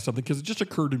ask you guys something because it just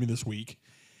occurred to me this week,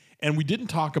 and we didn't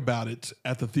talk about it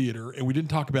at the theater, and we didn't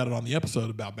talk about it on the episode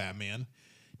about Batman.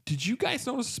 Did you guys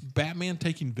notice Batman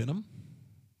taking venom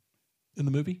in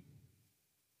the movie?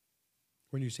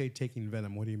 When you say taking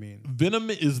venom, what do you mean? Venom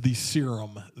is the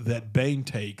serum that Bane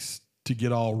takes to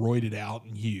get all roided out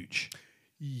and huge.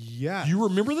 Yeah. You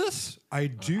remember this? I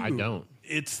do. I don't.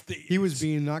 He was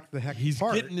being knocked the heck He's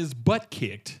apart. getting his butt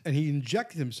kicked. And he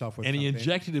injected himself with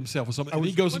something. And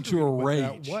he goes into a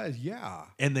rage. That was, yeah.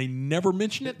 And they never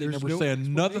mention it. They never say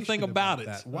another thing about it.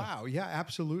 That. Wow. Yeah,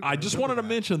 absolutely. I just wanted to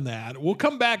mention that. We'll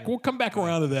come back. We'll come back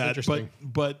around to that.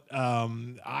 But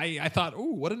I thought,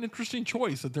 ooh, what an interesting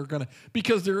choice that they're gonna,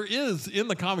 because there is in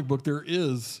the comic book there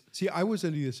is. See, I was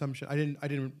under the assumption I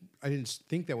didn't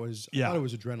think that was. I thought it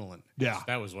was adrenaline. Yeah,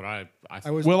 that was what I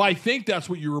was. Well, I think that's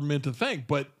what you were meant to think,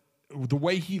 but the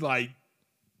way he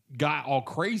got all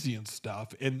crazy and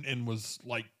stuff and was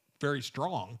very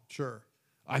strong. Sure.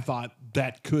 I thought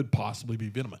that could possibly be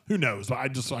venom. Who knows? I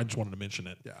just wanted to mention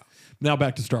it. Yeah. Now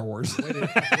back to Star Wars. Way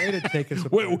to take us.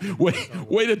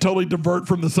 Way to totally divert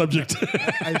from the subject.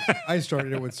 I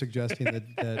started it with suggesting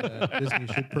that Disney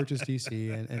should purchase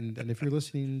DC, and if you're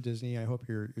listening, Disney, I hope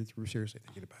you're seriously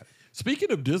thinking about it.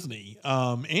 Speaking of Disney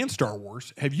and Star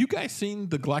Wars, have you guys seen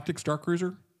the Galactic Star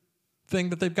Cruiser thing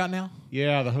that they've got now?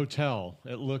 Yeah, the hotel.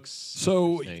 It looks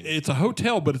so it's a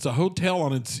hotel, but it's a hotel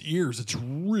on its ears. It's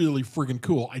really friggin'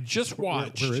 cool. I just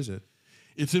watched. Where is it?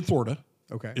 It's in Florida.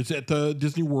 Okay. It's at the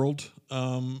Disney World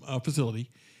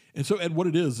facility. And so, Ed, what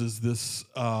it is this,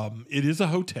 it is a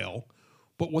hotel,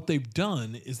 but what they've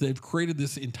done is they've created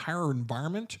this entire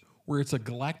environment where it's a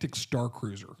galactic star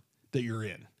cruiser that you're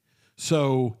in.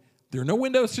 So there are no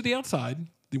windows to the outside.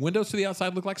 The windows to the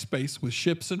outside look like space with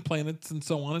ships and planets and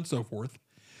so on and so forth.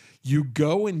 You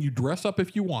go and you dress up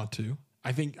if you want to.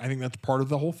 I think that's part of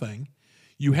the whole thing.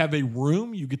 You have a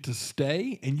room, you get to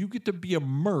stay, and you get to be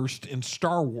immersed in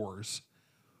Star Wars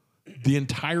the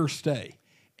entire stay.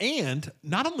 And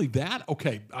not only that,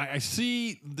 okay, I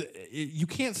see you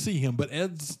can't see him, but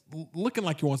Ed's looking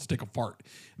like he wants to take a fart.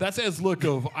 That's Ed's look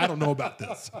of I don't know about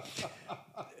this.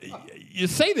 You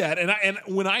say that, and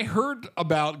when I heard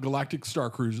about Galactic Star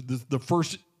Cruiser, the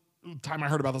first time I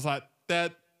heard about this, I thought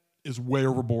that is way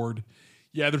overboard.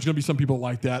 Yeah, there's going to be some people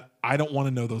like that. I don't want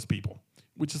to know those people,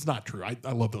 which is not true. I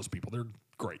love those people; they're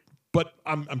great. But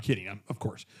I'm kidding, of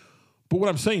course. But what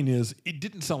I'm saying is, it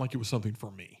didn't sound like it was something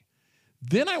for me.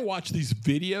 Then I watched these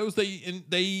videos.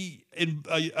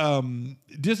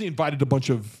 Disney invited a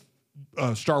bunch of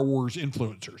Star Wars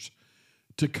influencers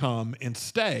to come and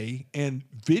stay and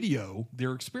video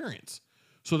their experience,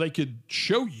 so they could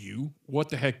show you what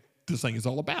the heck this thing is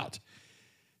all about.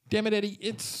 Damn it, Eddie!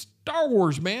 It's Star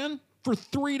Wars, man. For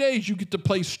 3 days, you get to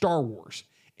play Star Wars,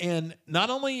 and not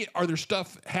only are there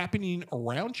stuff happening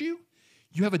around you,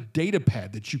 you have a data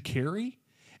pad that you carry,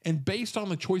 and based on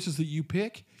the choices that you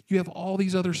pick, you have all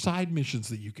these other side missions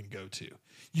that you can go to.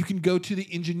 You can go to the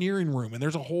engineering room, and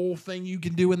there's a whole thing you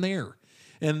can do in there.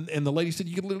 And the lady said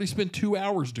you could literally spend 2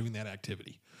 hours doing that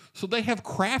activity. So they have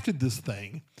crafted this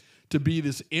thing to be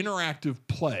this interactive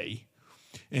play.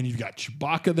 And you've got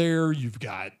Chewbacca there. You've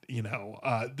got,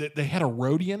 they had a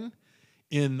Rhodian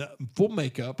in full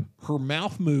makeup. Her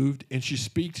mouth moved, and she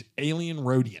speaks alien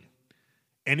Rhodian.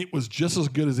 And it was just as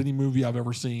good as any movie I've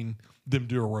ever seen them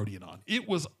do a Rhodian on. It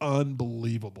was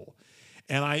unbelievable.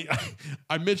 And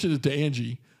I mentioned it to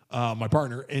Angie, my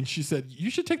partner, and she said,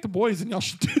 you should take the boys and y'all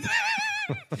should do that.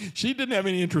 She didn't have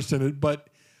any interest in it, but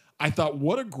I thought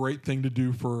what a great thing to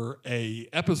do for a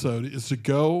episode is to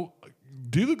go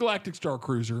do the Galactic Star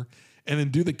Cruiser and then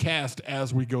do the cast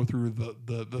as we go through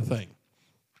the thing.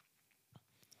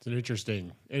 It's an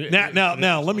interesting.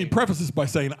 Now, let me preface this by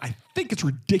saying I think it's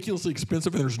ridiculously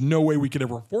expensive and there's no way we could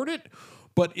ever afford it.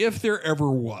 But if there ever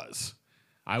was,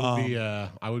 I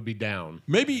would be down.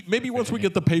 Maybe once we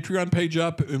get the Patreon page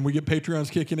up and we get Patreons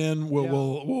kicking in,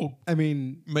 we'll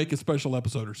make a special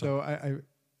episode or something. So I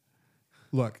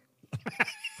look.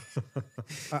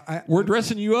 We're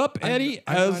dressing you up, Eddie,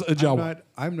 as a Jawa.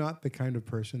 I'm not the kind of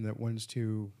person that wants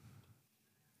to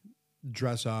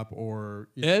dress up or.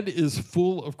 Ed is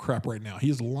full of crap right now. He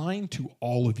is lying to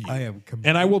all of you. I am completely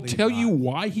and I will tell you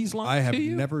why he's lying to you. I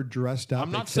have never dressed up.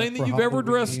 I'm not saying that you've ever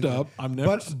dressed up. I'm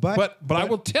never. But I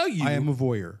will tell you. I am a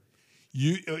voyeur.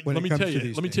 Let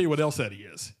me tell you what else Eddie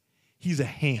is. He's a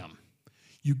ham.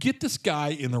 You get this guy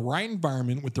in the right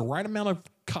environment with the right amount of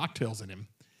cocktails in him,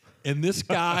 and this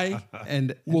guy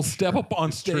will step up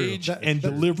on stage and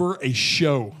deliver a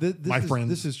show, my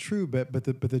friend. This is true, but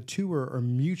the two are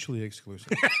mutually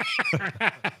exclusive.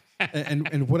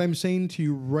 and what I'm saying to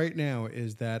you right now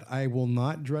is that I will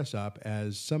not dress up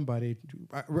as somebody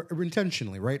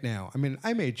intentionally right now. I mean,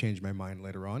 I may change my mind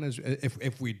later on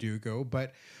if we do go,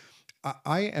 but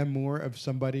I am more of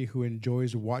somebody who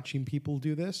enjoys watching people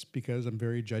do this because I'm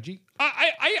very judgy.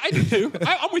 I do too.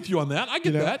 I'm with you on that. I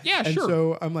get that. Yeah, and sure.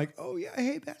 So I'm like, oh yeah,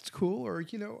 hey, that's cool, or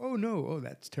oh no, oh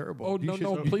that's terrible. Oh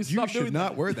no, please stop doing that. You should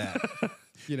not wear that.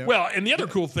 Well, and the other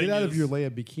cool thing get out is, of your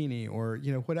Leia bikini or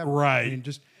whatever. Right. I mean,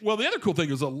 well, the other cool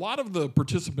thing is a lot of the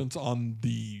participants on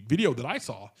the video that I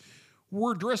saw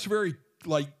were dressed very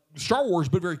like Star Wars,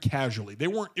 but very casually. They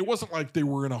weren't. It wasn't like they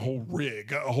were in a whole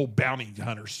rig, a whole bounty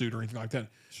hunter suit or anything like that.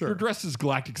 Sure. They're dressed as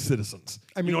galactic citizens.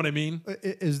 You know what I mean?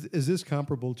 Is this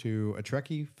comparable to a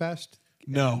Trekkie fest?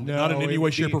 No, not in any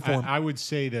way, shape, or form. I would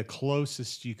say the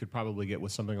closest you could probably get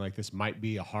with something like this might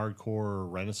be a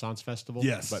hardcore Renaissance festival.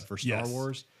 Yes, but for Star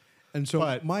Wars. And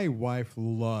so my wife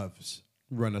loves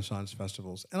Renaissance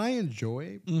festivals, and I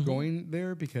enjoy going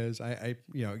there because I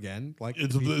again, like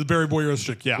it's very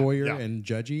voyeuristic, voyeur and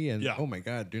judgy, and oh my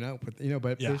god, do not put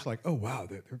but there's like, oh wow,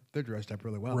 they're dressed up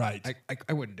really well, right?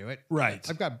 I wouldn't do it, right?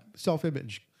 I've got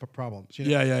self-image problems,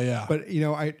 yeah. But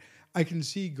I can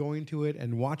see going to it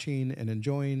and watching and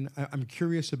enjoying. I'm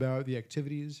curious about the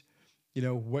activities,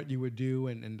 what you would do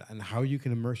and how you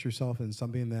can immerse yourself in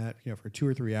something that for 2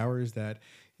 or 3 hours that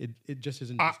it just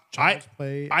isn't just child's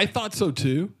play. I thought so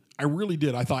too. I really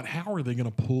did. I thought, how are they going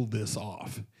to pull this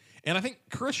off? And I think,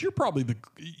 Chris, you're probably the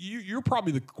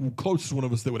closest one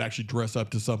of us that would actually dress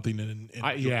up to something.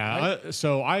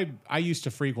 So I used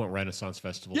to frequent Renaissance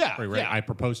festivals. Yeah. I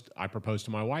proposed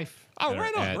to my wife. Oh,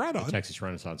 right on. The Texas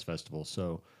Renaissance Festival.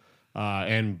 So,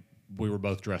 and we were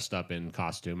both dressed up in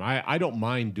costume. I don't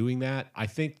mind doing that. I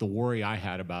think the worry I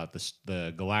had about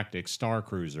the Galactic Star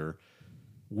Cruiser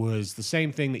was the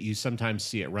same thing that you sometimes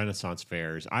see at Renaissance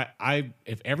fairs.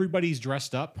 If everybody's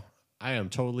dressed up, I am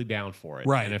totally down for it.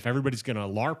 Right. And if everybody's going to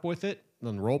LARP with it,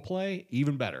 then role play,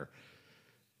 even better.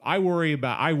 I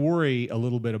worry a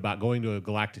little bit about going to a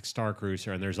Galactic Star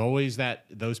Cruiser, and there's always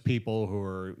those people who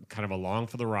are kind of along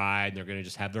for the ride. And they're going to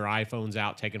just have their iPhones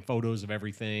out taking photos of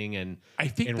everything, and I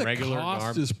think in the regular cost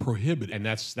garb. is prohibitive. And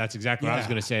that's exactly what I was Yeah.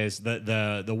 going to say. Is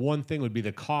the one thing would be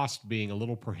the cost being a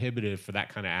little prohibitive for that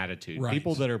kind of attitude. Right.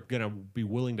 People that are going to be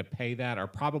willing to pay that are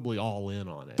probably all in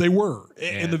on it. They were.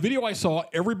 Yeah. In the video I saw,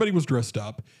 everybody was dressed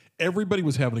up. Everybody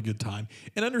was having a good time.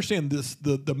 And understand this,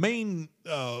 the main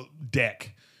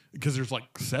deck, because there's like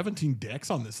 17 decks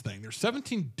on this thing. There's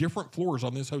 17 different floors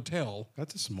on this hotel.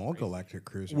 That's a small galactic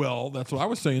cruiser. Well, that's what I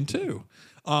was saying too.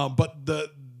 But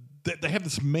they have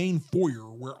this main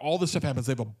foyer where all this stuff happens.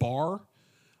 They have a bar.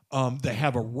 They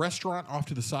have a restaurant off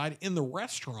to the side. In the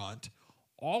restaurant,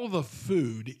 all of the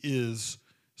food is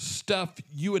stuff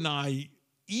you and I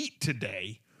eat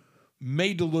today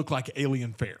made to look like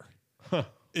alien fare.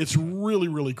 It's really,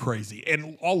 really crazy,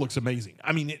 and all looks amazing.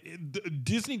 I mean,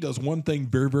 Disney does one thing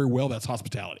very, very well. That's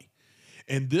hospitality.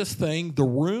 And this thing, the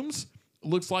rooms,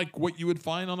 looks like what you would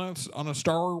find on a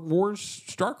Star Wars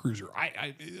Star Cruiser.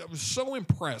 I was so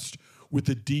impressed with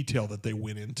the detail that they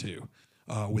went into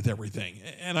with everything.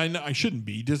 And I know I shouldn't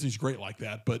be. Disney's great like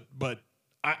that, but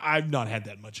I've not had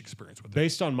that much experience with it.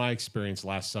 Based on my experience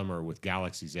last summer with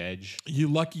Galaxy's Edge, You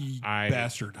lucky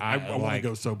bastard! I want to like-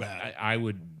 go so bad.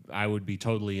 I would be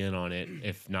totally in on it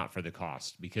if not for the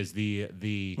cost, because the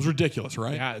It was ridiculous,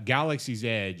 right? Galaxy's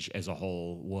Edge as a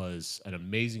whole was an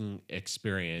amazing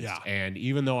experience. Yeah. And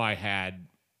even though I had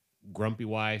grumpy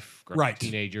wife, grumpy Right,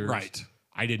 teenagers, right.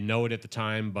 I didn't know it at the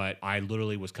time, but I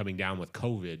literally was coming down with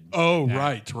COVID. Oh, that-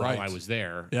 right. While I was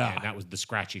there. Yeah. And that was the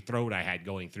scratchy throat I had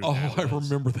going through. Oh, that I was-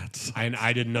 remember that. And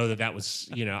I didn't know that was,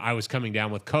 I was coming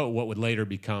down with what would later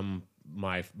become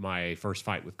my first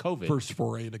fight with COVID. First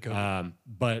foray into COVID.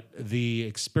 But the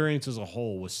experience as a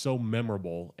whole was so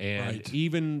memorable. And Right.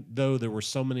 even though there were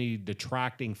so many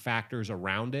detracting factors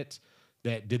around it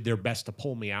that did their best to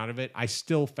pull me out of it, I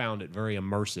still found it very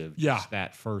immersive. Yeah. Just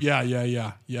that first Yeah.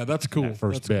 That's cool. that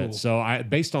first That's bit. cool. So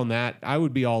based on that, I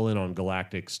would be all in on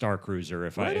Galactic Star Cruiser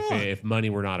if Right on. if money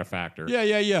were not a factor.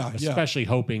 Yeah. Especially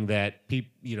hoping that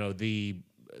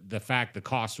the fact the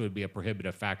cost would be a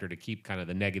prohibitive factor to keep kind of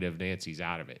the negative Nancy's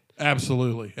out of it.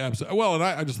 Absolutely. Well, and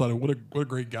I just thought, what a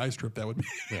great guys trip that would be.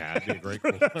 Yeah, it'd be a great,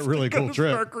 a really Go cool to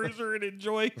Star trip. Cruiser and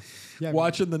enjoy Yeah, I mean,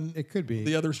 watching it could be.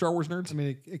 the other Star Wars nerds. I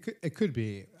mean, it could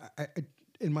be. I,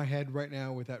 in my head right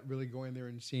now, without really going there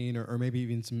and seeing, or maybe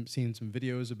even seeing some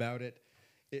videos about it,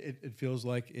 it feels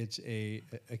like it's a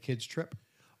kid's trip.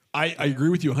 I agree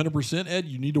with you 100%, Ed.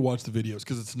 You need to watch the videos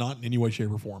because it's not in any way,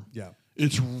 shape, or form. Yeah.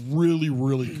 It's really,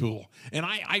 really cool. And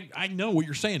I know what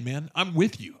you're saying, man. I'm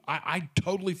with you. I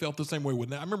totally felt the same way with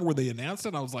that. I remember when they announced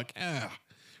it, I was like,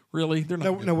 really? They're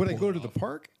not. Now, would I pull go it to the off.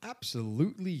 park?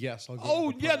 Absolutely, yes. I'll go.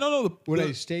 Oh, to the yeah. park. No. Would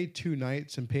I stay 2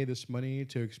 nights and pay this money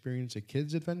to experience a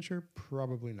kid's adventure?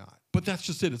 Probably not. But that's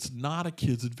just it. It's not a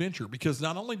kid's adventure because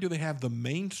not only do they have the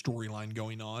main storyline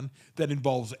going on that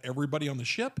involves everybody on the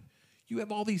ship, you have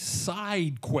all these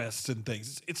side quests and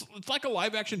things. It's like a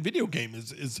live action video game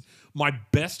is my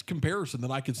best comparison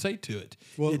that I could say to it.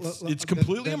 Well, It's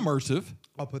completely then- immersive.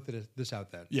 I'll put this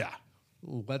out then. Yeah.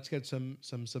 Let's get some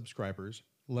subscribers.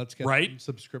 Let's get Right.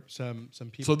 some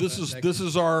people. So this that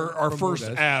is can our promote first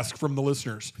us. ask from the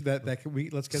listeners. That can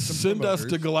let's get some Send us to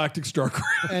promoters. Galactic Star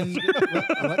Cruiser. And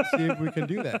let's see if we can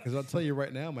do that. Because I'll tell you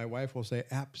right now, my wife will say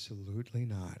absolutely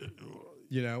not.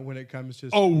 When it comes to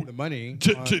spending the money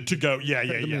to go. Yeah. I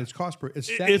mean, it's cost per.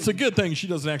 It's a good thing she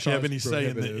doesn't actually have any Cost say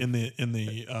in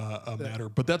the matter.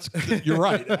 But that's you're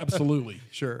right. Absolutely.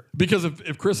 Sure. Because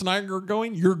if Chris and I are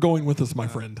going, you're going with us, my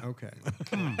friend. Okay.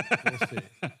 We'll see.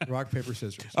 Rock, paper,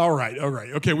 scissors. All right.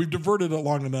 Okay, we've diverted it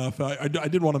long enough. I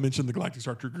did want to mention the Galactic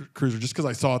Star Cruiser just because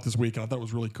I saw it this week and I thought it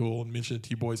was really cool and mention it to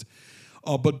you boys.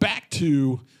 But back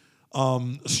to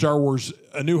Star Wars: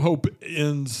 A New Hope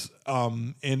ends,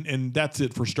 and that's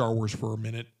it for Star Wars for a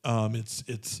minute. It's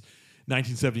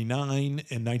 1979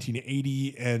 and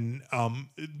 1980, and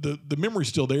the memory's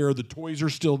still there. The toys are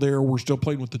still there. We're still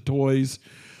playing with the toys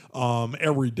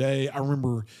every day. I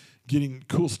remember getting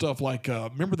cool stuff like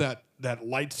remember that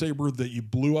lightsaber that you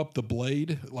blew up the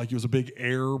blade like it was a big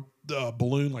air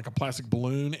balloon, like a plastic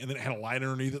balloon, and then it had a light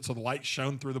underneath it, so the light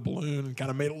shone through the balloon and kind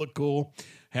of made it look cool.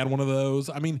 Had one of those.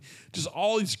 I mean, just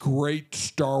all these great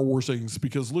Star Wars things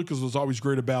because Lucas was always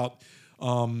great about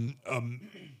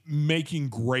making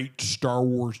great Star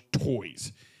Wars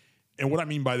toys. And what I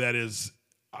mean by that is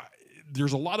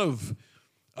there's a lot of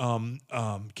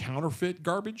counterfeit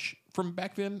garbage from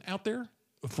back then out there,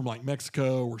 from like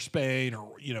Mexico or Spain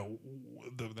or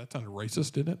that sounded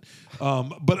racist, didn't it?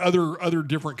 But other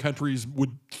different countries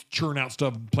would churn out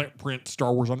stuff and print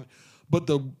Star Wars on it. But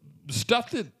the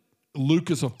stuff that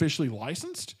Lucas officially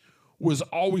licensed was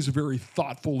always very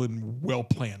thoughtful and well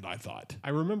planned, I thought. I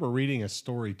remember reading a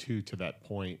story too to that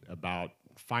point about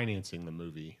financing the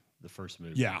movie, the first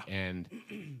movie, Yeah. and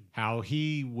how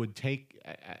he would take.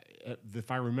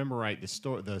 If I remember right,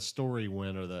 the story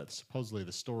went, or supposedly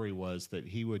the story was that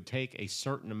he would take a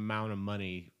certain amount of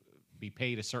money, be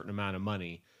paid a certain amount of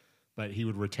money, but he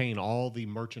would retain all the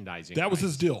merchandising. That was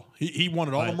his rights. deal. He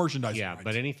wanted all the But- merchandising Yeah,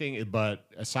 rights. but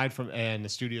aside from, and the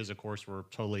studios, of course, were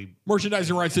totally.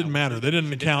 Merchandising rights didn't matter. They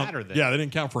didn't count. matter then. Yeah, they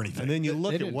didn't count for anything. And then you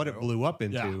look at didn't what it know. blew up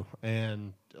into, Yeah.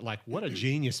 and like what a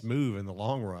genius move in the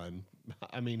long run.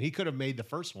 I mean, he could have made the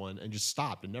first one and just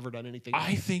stopped and never done anything.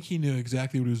 I think he knew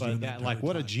exactly what he was doing. But that that, like, entire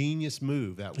what a time. genius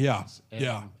move that was. Yeah, And,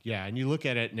 yeah. yeah. And you look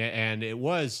at it, and it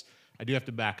was. I do have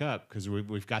to back up because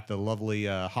we've got the lovely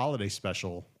holiday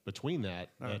special between that.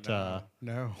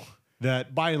 No.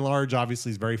 That by and large, obviously,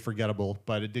 is very forgettable,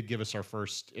 but it did give us our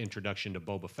first introduction to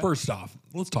Boba Fett. First off,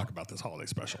 let's talk about this holiday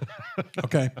special.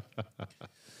 Okay.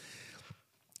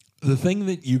 The thing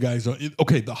that you guys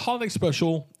okay, the holiday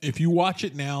special, if you watch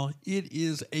it now, it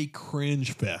is a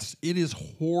cringe fest. It is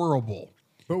horrible.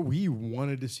 But we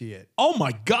wanted to see it. Oh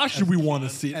my gosh, do we want to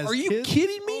see it? As Are you kids,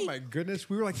 kidding me? Oh my goodness.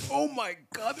 We were like, oh my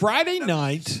God. Friday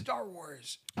night. Star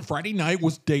Wars. Friday night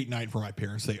was date night for my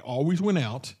parents. They always went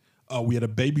out. We had a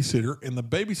babysitter, and the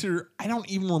babysitter, I don't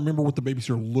even remember what the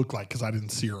babysitter looked like because I didn't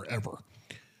see her ever.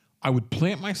 I would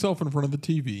plant myself in front of the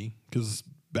TV because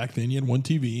back then you had one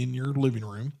TV in your living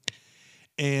room,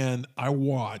 and I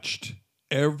watched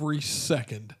every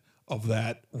second of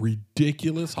that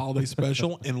ridiculous holiday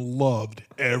special and loved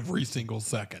every single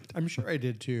second. I'm sure I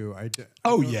did too. I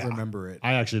Oh, don't yeah. remember it.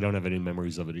 I actually don't have any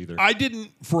memories of it either. I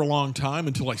didn't for a long time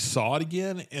until I saw it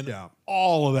again, and Yeah.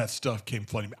 all of that stuff came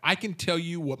flooding me. I can tell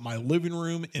you what my living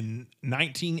room in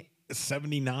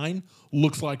 1979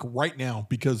 looks like right now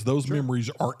because those memories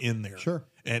are in there, Sure.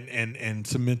 and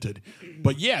cemented.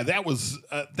 But yeah, that was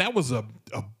a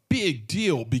big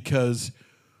deal because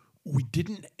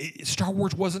Star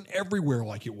Wars wasn't everywhere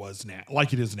like it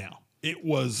is now.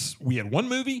 We had one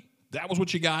movie, that was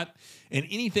what you got, and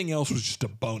anything else was just a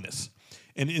bonus.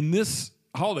 And in this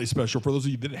holiday special, for those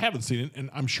of you that haven't seen it, and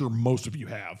I'm sure most of you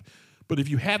have, but if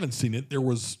you haven't seen it, there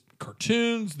was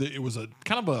cartoons. It was a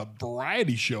kind of a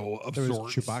variety show of There was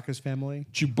sorts. Chewbacca's family.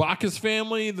 Chewbacca's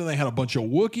family. Then they had a bunch of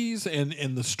Wookiees,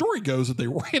 and the story goes that they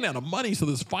ran out of money. So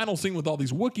this final scene with all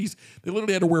these Wookiees, they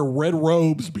literally had to wear red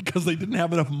robes because they didn't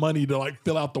have enough money to like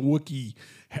fill out the Wookiee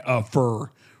fur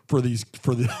for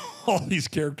all these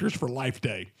characters for Life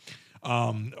Day.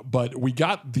 But we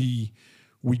got the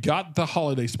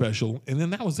holiday special, and then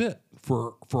that was it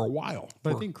for a while.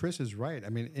 But I think Chris is right. I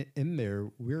mean, in there,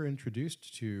 we're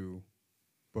introduced to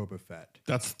Boba Fett.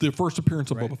 That's the first appearance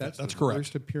of Right? Boba Fett. That's the correct.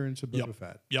 First appearance of Boba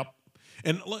Fett. Yep.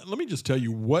 And let me just tell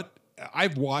you what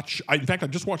I've watched. In fact, I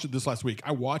just watched it this last week.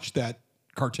 I watched that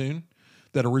cartoon,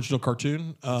 that original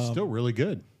cartoon. Still really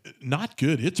good. Not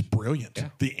good. It's brilliant.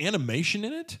 The animation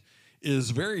in it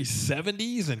is very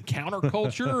 70s and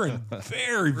counterculture and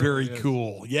very, very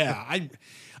cool. Yeah.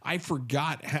 I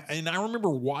forgot. And I remember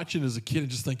watching as a kid and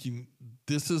just thinking,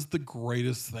 this is the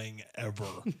greatest thing ever.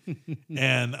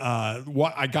 And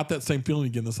I got that same feeling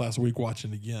again this last week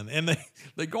watching it again. And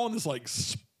they go on this like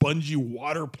spongy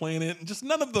water planet and just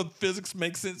none of the physics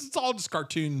makes sense. It's all just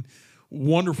cartoon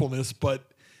wonderfulness. But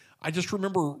I just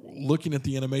remember looking at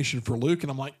the animation for Luke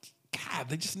and I'm like, God,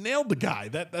 they just nailed the guy.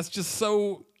 That's just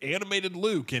so animated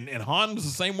Luke. And Han was the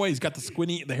same way. He's got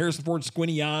the Harrison Ford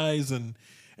squinty eyes and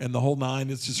the whole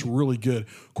nine. It's just really good.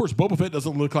 Of course, Boba Fett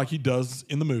doesn't look like he does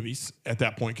in the movies at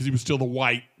that point because he was still the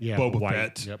white Boba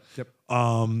Fett. Yep.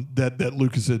 That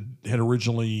Lucas had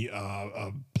originally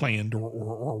planned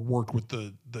or worked with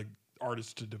the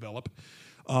artist to develop.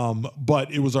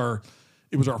 But it was our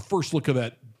first look of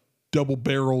that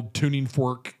double-barreled tuning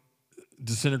fork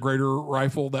disintegrator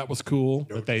rifle. That was cool.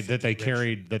 That they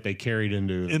carried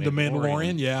into In the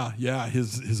Mandalorian, yeah,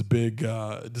 his big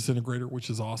disintegrator, which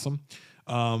is awesome.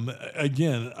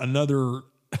 Again, another.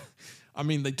 I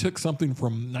mean, they took something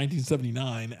from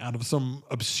 1979 out of some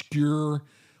obscure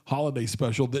holiday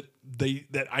special that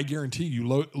I guarantee you,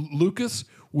 Lucas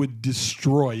would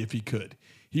destroy if he could.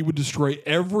 He would destroy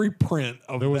every print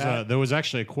of that. There was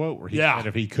actually a quote where he said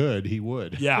if he could, he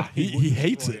would. Yeah, he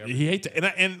hates it. He hates it.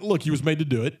 And look, he was made to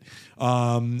do it,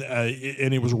 and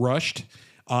it was rushed,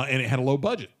 and it had a low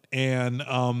budget. And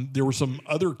there were some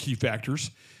other key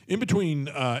factors in between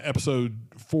episode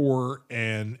 4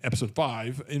 and episode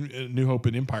 5, in New Hope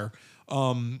and Empire.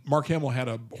 Mark Hamill had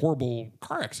a horrible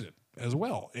car accident as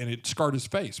well, and it scarred his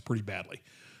face pretty badly.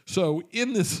 So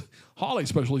in this holiday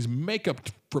special, he's makeup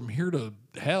from here to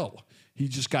hell. He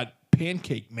just got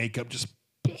pancake makeup just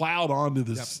plowed onto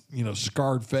this,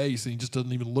 scarred face, and he just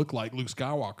doesn't even look like Luke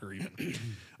Skywalker even.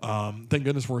 Thank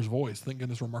goodness for his voice. Thank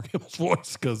goodness for Mark Hamill's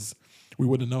voice, because we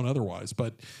wouldn't have known otherwise.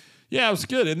 But yeah, it was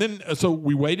good. And then so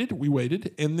we waited,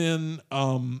 and then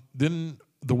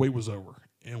the wait was over,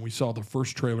 and we saw the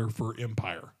first trailer for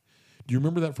Empire. Do you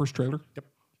remember that first trailer? Yep,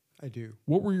 I do.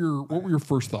 What were your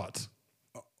first thoughts?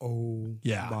 Oh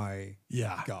Yeah. my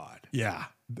Yeah. God. Yeah.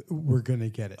 We're going to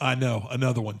get it. I know.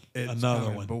 Another one. It's Another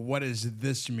coming, one. But what does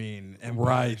this mean? Empire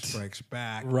Right. Strikes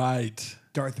Back. Right.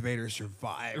 Darth Vader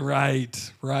survived.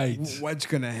 Right. Right. What's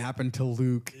going to happen to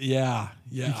Luke? Yeah.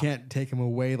 Yeah. You can't take him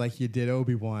away like you did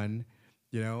Obi-Wan,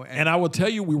 And I will tell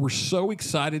you, we were so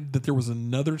excited that there was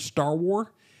another Star Wars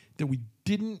that we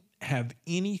didn't have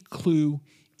any clue,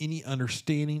 any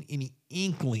understanding, any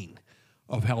inkling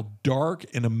of how dark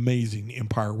and amazing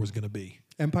Empire was going to be.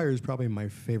 Empire is probably my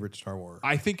favorite Star Wars.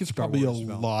 I think it's Star probably Wars a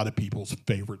film. lot of people's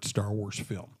favorite Star Wars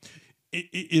film.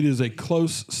 It is a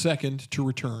close second to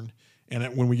Return.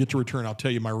 And when we get to Return, I'll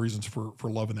tell you my reasons for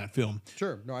loving that film.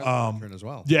 Sure. No, I like Return as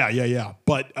well. Yeah.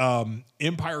 But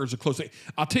Empire is a close second.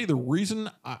 I'll tell you the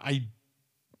reason I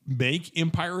make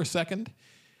Empire a second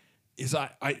is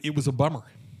it was a bummer.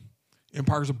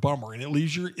 Empire's a bummer, and it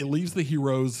leaves the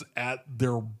heroes at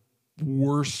their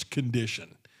worst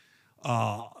condition.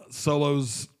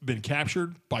 Solo's been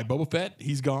captured by Boba Fett.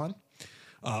 He's gone.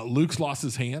 Luke's lost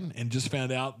his hand and just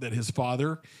found out that his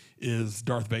father is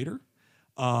Darth Vader.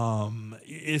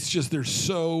 It's just there's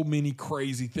so many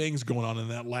crazy things going on in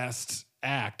that last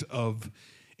act of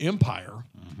Empire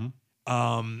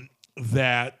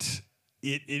that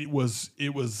it was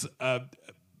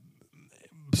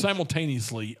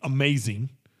simultaneously amazing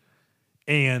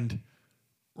and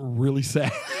really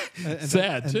sad.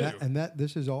 Sad too.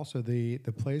 This is also the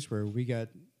place where we got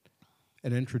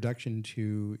an introduction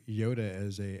to Yoda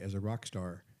as a rock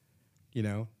star.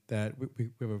 That we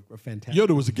have a fantastic.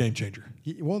 Yoda was a game changer.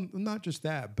 Well, not just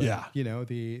that, but Yeah.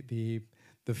 the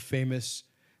famous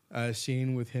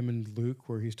scene with him and Luke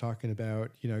where he's talking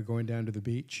about going down to the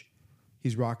beach.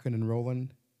 He's rocking and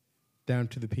rolling down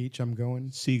to the beach. I'm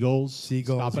going. Seagulls.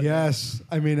 Seagulls. Yes.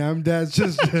 I mean, that's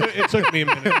just. It took me a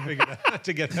minute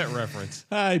to get that reference.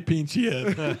 Hi, Pinchy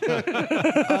Head.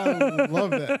 I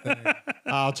love that thing.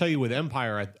 I'll tell you, with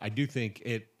Empire, I do think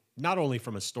it, not only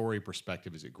from a story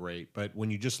perspective is it great, but when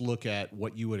you just look at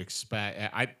what you would expect,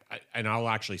 and I'll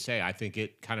actually say, I think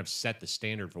it kind of set the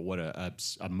standard for what a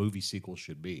movie sequel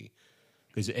should be.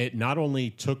 Because it not only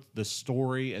took the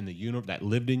story and the that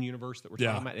lived-in universe that we're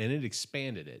talking about, and it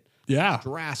expanded it. Yeah.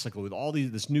 Drastically with all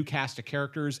this new cast of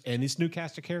characters, and this new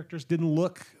cast of characters didn't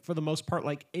look for the most part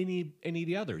like any of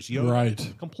the others.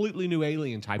 Right. Completely new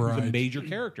alien type who's a Right. major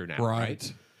character now,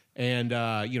 right? And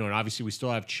and obviously we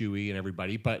still have Chewie and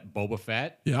everybody, but Boba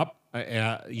Fett. Yep.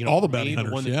 All the bounty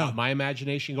hunters, one that yeah. got my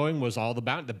imagination going was all the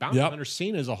bounty hunter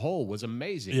scene as a whole was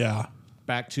amazing. Yeah.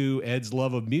 Back to Ed's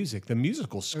love of music, the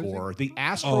musical score, the Oh,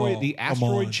 asteroid come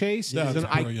on. chase That's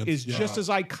brilliant. is just as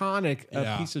iconic a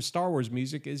Yeah. piece of Star Wars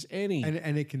music as any.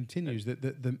 And it continues.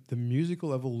 The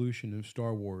musical evolution of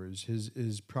Star Wars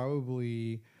is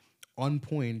probably on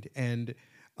point and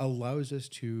allows us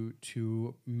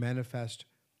to manifest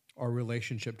our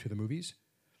relationship to the movies,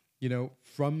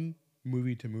 from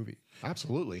movie to movie.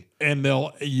 Absolutely. And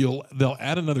they'll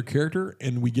add another character,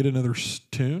 and we get another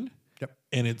tune. Yep.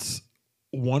 And it's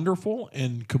wonderful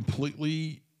and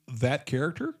completely that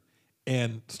character,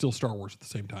 and still Star Wars at the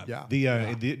same time. Yeah.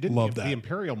 Love the that.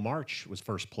 Imperial March was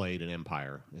first played in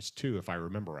Empire. It's 2, if I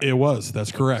remember right. It was.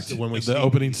 That's correct. So when we the see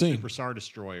opening the scene. Super Star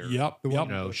Destroyer. Yep.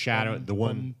 Yep. Shadow. The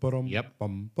one. Yep.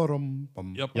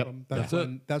 Yep.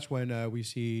 That's when we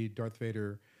see Darth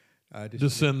Vader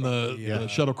Descend the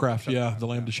shuttlecraft. Yeah. The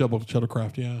Lamb to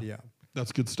shuttlecraft. Yeah. Yeah.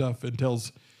 That's good stuff. And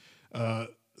tells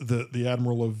the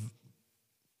Admiral of.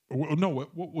 No,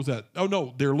 what was that? Oh,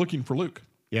 no. They're looking for Luke.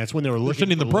 Yeah, it's when they were looking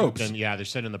sending for the Luke, probes. and they're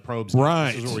sending the probes.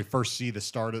 Right. This is where we first see the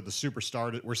Super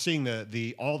Star. We're seeing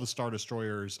all the Star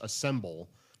Destroyers assemble,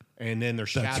 and then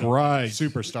there's That's Shadow, right.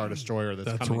 Super Star Destroyer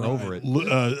that's coming right. over it.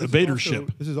 Vader's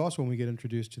ship. This is also when we get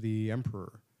introduced to the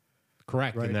Emperor.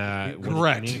 Correct. Right. And,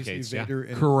 Correct. We see Communicates, yeah. Vader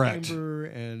in Correct. a chamber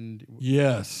and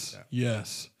Yes.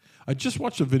 I just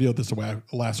watched a video this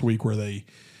last week where they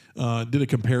did a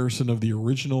comparison of the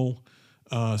original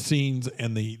scenes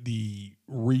and the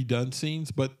redone scenes,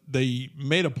 but they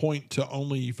made a point to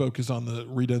only focus on the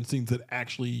redone scenes that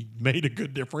actually made a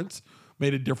difference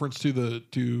to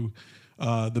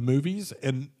the movies.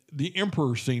 And the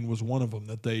Emperor scene was one of them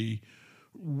that he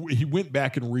went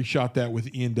back and reshot that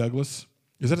with Ian Douglas.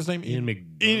 Is that his name? Ian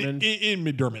McDiarmid. Ian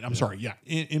McDiarmid. I'm sorry. Yeah,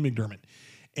 Ian McDiarmid.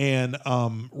 and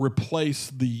replace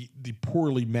the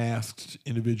poorly masked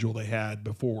individual they had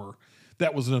before.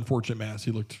 That was an unfortunate mask.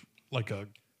 He looked like a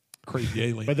crazy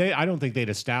alien. But I don't think they'd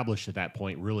established at that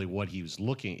point really what he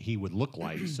would look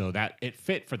like, so that it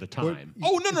fit for the time.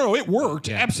 Oh no, it worked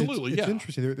absolutely. It's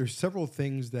interesting. There's several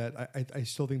things that I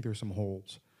still think there's some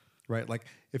holes, right? Like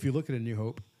if you look at A New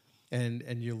Hope, and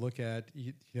you look at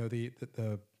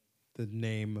the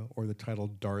name or the title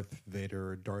Darth Vader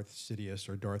or Darth Sidious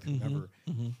or Darth whoever,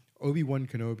 Obi-Wan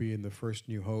Kenobi in the first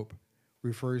New Hope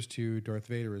refers to Darth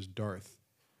Vader as Darth,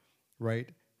 right?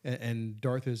 And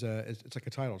Darth is it's like a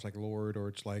title. It's like Lord, or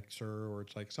it's like Sir, or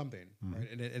it's like something, right?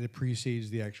 And it precedes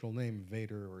the actual name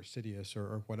Vader or Sidious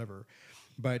or whatever.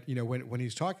 But when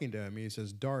he's talking to him, he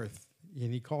says Darth,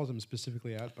 and he calls him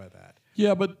specifically out by that.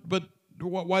 Yeah, but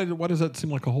why does that seem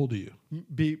like a hole to you?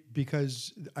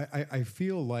 Because I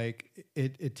feel like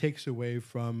it takes away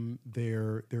from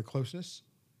their closeness,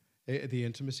 the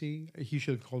intimacy. He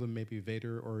should have called him maybe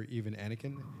Vader or even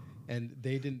Anakin, and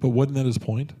they didn't. But wasn't that his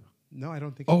point? No, I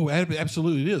don't think. Oh,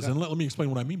 absolutely it is. And let me explain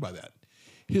what I mean by that.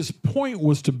 His point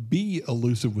was to be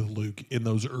elusive with Luke in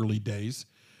those early days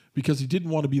because he didn't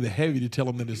want to be the heavy to tell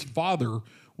him that his father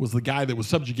was the guy that was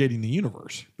subjugating the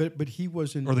universe. But he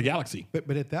wasn't. Or the galaxy. But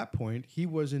at that point, he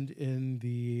wasn't in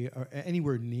the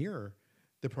anywhere near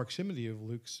the proximity of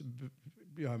Luke's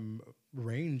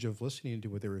range of listening to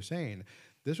what they were saying.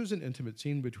 This was an intimate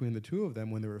scene between the two of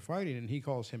them when they were fighting, and he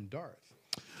calls him Darth.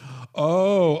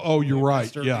 Oh, you're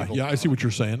right. Yeah, evil. I see what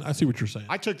you're saying.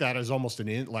 I took that as almost an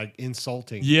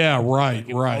insulting. Yeah, right, Like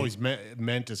it right. Always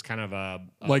meant as kind of a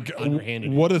Like,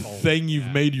 underhanded what a insult. thing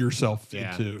you've made yourself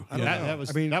Yeah. into. I don't Yeah. know. That was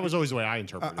I mean, that was always the way I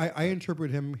interpreted it. I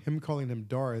interpret him calling him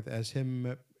Darth as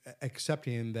him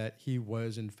accepting that he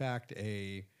was in fact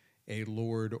a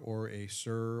lord or a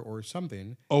sir or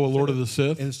something. Oh, a Lord of the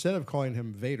Sith? Instead of calling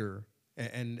him Vader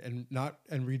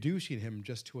and reducing him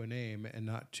just to a name and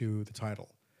not to the title,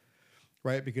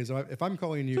 right? Because if I'm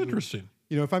calling you, It's interesting.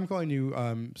 if I'm calling you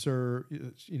Sir,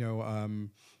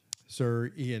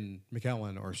 Sir Ian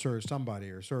McKellen or Sir somebody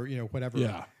or Sir, whatever,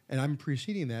 Yeah. and I'm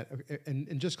preceding that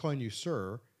and just calling you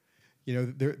Sir,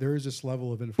 there is this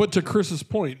level of But to Chris's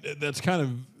point, that's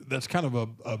kind of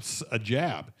a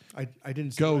jab. I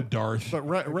didn't see Go, that. Darth. But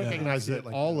recognize see it that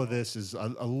like all of this is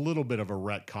a little bit of a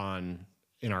retcon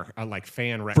in our like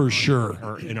fan retcon For sure.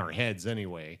 or in our heads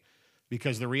anyway,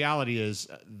 because the reality is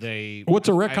What's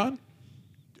a retcon?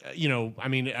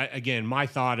 Again, my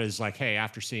thought is like, hey,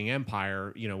 after seeing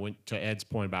Empire, went to Ed's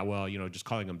point about, well, just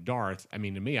calling him Darth. I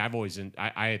mean, to me, I've always,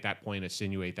 I at that point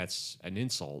insinuate that's an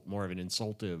insult, more of an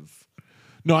insultive.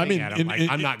 No, I thing mean, at him.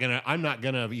 I'm not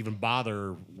gonna even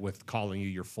bother with calling you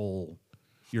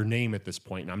your name at this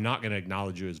point, and I'm not gonna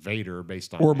acknowledge you as Vader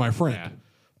based on Or my friend. Yeah.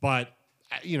 But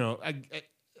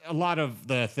a lot of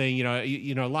the thing,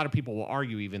 a lot of people will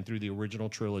argue even through the original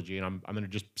trilogy, and I'm going to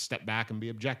just step back and be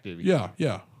objective.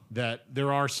 Yeah. That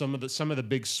there are some of the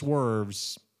big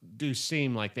swerves do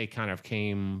seem like they kind of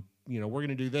came. We're going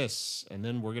to do this, and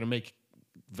then we're going to make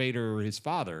Vader his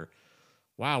father.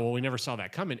 Wow, well, we never saw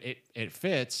that coming. It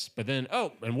fits, but then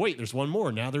and wait, there's one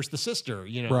more. Now there's the sister.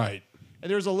 Right. And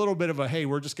there's a little bit of a, hey,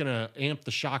 we're just going to amp the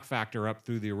shock factor up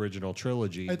through the original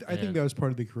trilogy. I think that was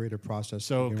part of the creative process.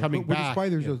 So coming which back, is why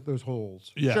there's those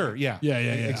holes. Yeah. Sure, yeah. Yeah.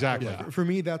 Exactly. Yeah. For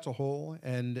me, that's a hole,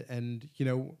 and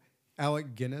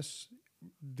Alec Guinness,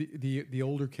 the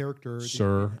older character,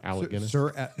 Sir Alec Guinness.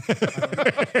 Sir.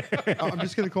 I'm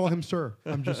just going to call him Sir.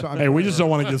 Hey, we just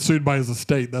don't want to get sued by his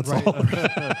estate. That's Right.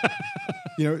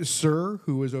 all. Sir,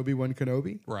 who was Obi-Wan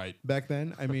Kenobi, Right. back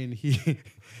then. I mean, he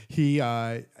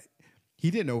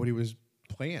didn't know what he was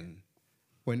playing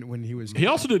when he was. He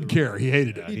also didn't care. He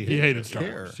hated it. He didn't hated Star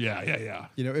care. Wars. Yeah.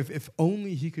 If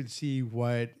only he could see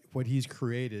what he's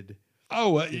created.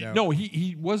 Oh, no,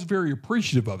 he was very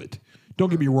appreciative of it. Don't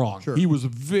get me wrong. Sure. He was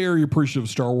very appreciative of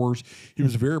Star Wars. He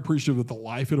was very appreciative of the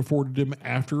life it afforded him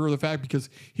after the fact because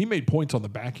he made points on the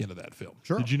back end of that film.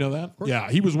 Sure. Did you know that?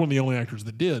 Yeah, he was one of the only actors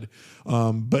that did.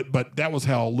 But that was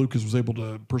how Lucas was able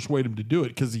to persuade him to do it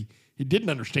because he didn't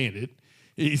understand it.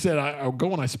 He said, I'll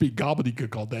go and I speak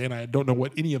gobbledygook all day and I don't know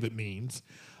what any of it means.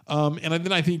 And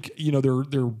then I think, there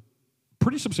are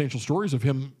pretty substantial stories of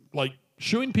him like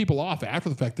shooing people off after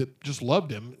the fact that just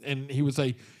loved him. And he would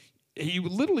say, he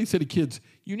literally said to kids,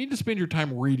 you need to spend your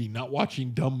time reading, not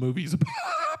watching dumb movies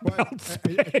about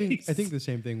space. I think the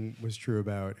same thing was true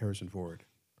about Harrison Ford,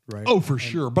 right? Oh, for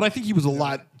sure. But I think he was a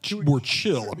lot more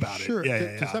chill about Sure, it.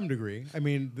 Yeah. to some degree. I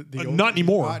mean, the older Not he's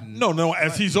anymore. gotten- No.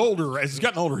 As he's older, as he's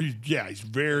gotten older, he's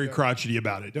very crotchety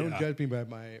about it. Don't yeah. judge me by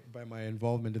my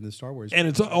involvement in the Star Wars. And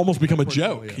it's almost become a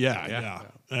Portfolio. joke. Yeah,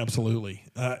 absolutely.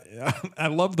 I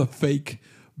love the fake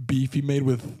beef he made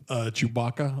with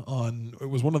Chewbacca on. It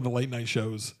was one of the late night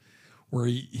shows where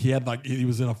he had like he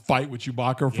was in a fight with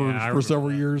Chewbacca for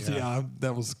several years. Yeah,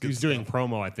 that was good. He was doing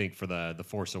promo, I think, for the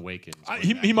Force Awakens.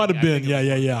 He might have been. Yeah.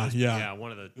 Yeah,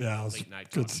 one of the late night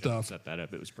good talk stuff. shows set that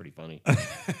up. It was pretty funny.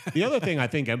 The other thing I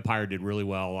think Empire did really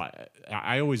well,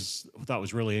 I always thought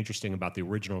was really interesting about the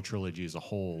original trilogy as a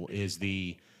whole, is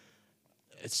the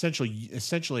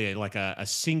essentially like a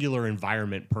singular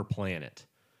environment per planet.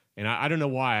 And I don't know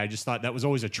why. I just thought that was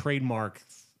always a trademark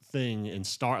thing in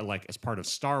as part of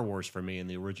Star Wars for me in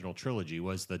the original trilogy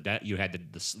was you had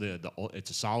the it's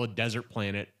a solid desert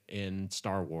planet in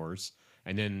Star Wars,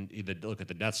 and then you look at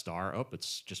the Death Star. Oh,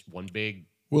 it's just one big.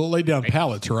 We'll lay down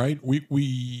pallets, right?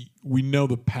 We know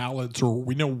the pallets, or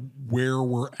we know where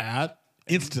we're at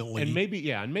instantly. And maybe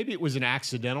it was an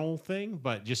accidental thing,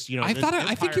 but just I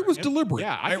think it was deliberate.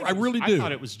 Yeah, I really do. I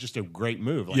thought it was just a great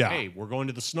move. Like, hey, we're going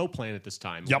to the snow planet this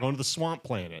time. Yep. We're going to the swamp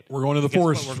planet. We're going to the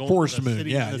forest moon.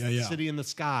 City in the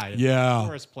sky. Yeah. The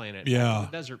forest planet. Yeah.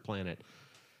 The desert planet.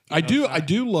 I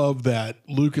do love that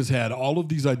Lucas had all of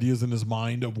these ideas in his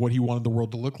mind of what he wanted the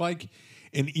world to look like,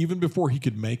 and even before he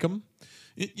could make them,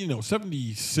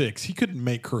 76, he couldn't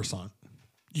make Coruscant.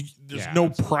 There's no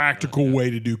practical way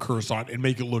to do Coruscant and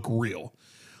make it look real.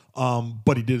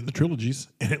 But he did it in the trilogies,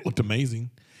 and it looked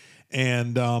amazing.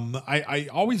 And I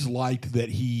always liked that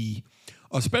he,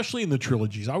 especially in the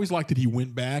trilogies, I always liked that he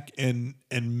went back and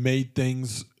made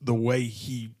things the way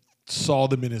he saw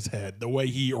them in his head, the way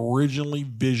he originally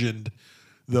visioned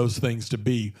those things to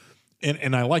be.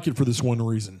 And I like it for this one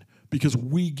reason, because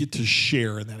we get to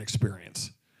share in that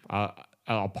experience.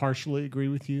 I'll partially agree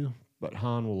with you, but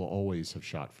Han will always have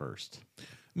shot first.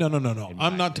 No.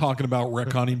 I'm not talking about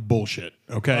retconning bullshit.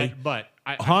 Okay, but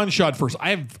Han shot first.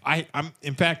 I'm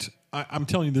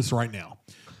telling you this right now.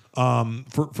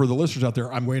 For the listeners out there,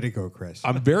 Way to go, Chris.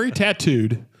 I'm very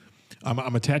tattooed.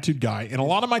 I'm a tattooed guy, and a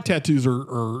lot of my tattoos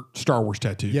are Star Wars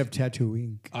tattoos. You have tattoo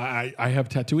ink. I have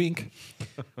tattoo ink,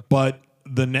 but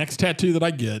the next tattoo that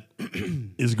I get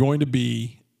is going to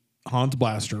be Han's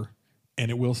blaster,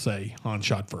 and it will say Han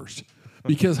shot first,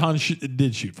 because Han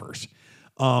did shoot first.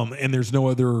 And there's no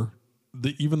other,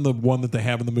 even the one that they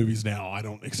have in the movies now, I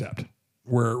don't accept.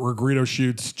 Where Greedo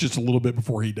shoots just a little bit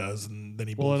before he does, and then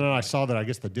he. Well, and then I saw that. I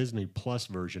guess the Disney Plus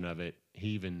version of it,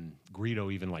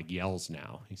 Greedo even like yells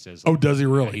now. He says, "Oh, does he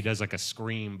really?" Yeah, he does like a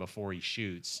scream before he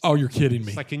shoots. Oh, you're kidding me!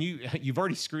 It's like, you've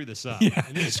already screwed this up. Yeah,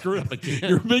 and you screw it up again.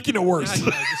 You're making it worse. Yeah,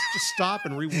 just stop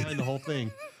and rewind the whole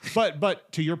thing.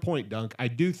 But to your point, Dunk, I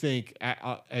do think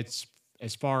it's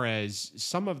as far as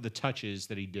some of the touches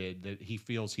that he did that he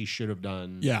feels he should have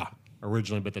done.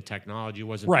 Originally, but the technology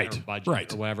wasn't right, there,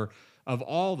 budget or whatever. Of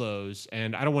all those,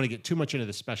 and I don't want to get too much into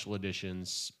the special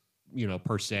editions,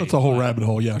 per se. That's a whole rabbit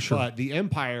hole, yeah, sure. But the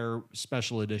Empire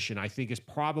Special Edition, I think, is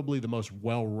probably the most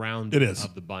well-rounded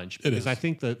of the bunch. Because I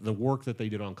think the work that they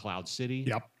did on Cloud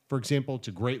City, for example,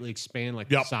 to greatly expand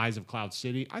the size of Cloud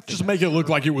City, I think just make it look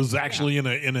like it was actually in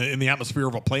the atmosphere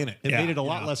of a planet. It made it a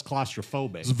lot less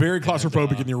claustrophobic. It's very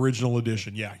claustrophobic in the original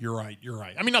edition. Yeah, you're right.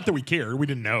 I mean, not that we cared, we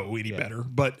didn't know any better,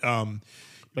 but.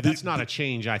 But that's not a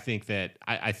change. I think that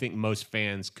I think most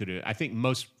fans could. I think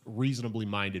most reasonably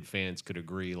minded fans could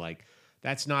agree. Like,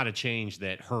 that's not a change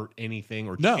that hurt anything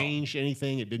or changed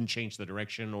anything. It didn't change the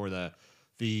direction or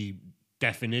the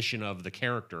definition of the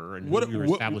character and who you're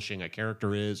establishing a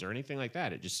character is or anything like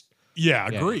that. It just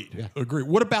agreed. Yeah. Agreed.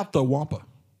 What about the Wampa?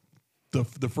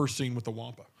 The first scene with the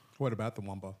Wampa. What about the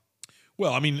Wampa?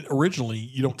 Well, I mean, originally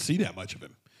you don't see that much of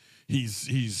him.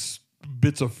 He's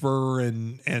bits of fur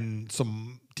and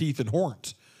some teeth and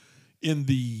horns. In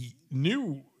the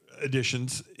new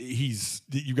editions,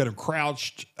 you've got him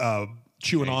crouched,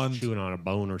 chewing on a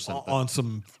bone or something, on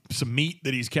some meat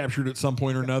that he's captured at some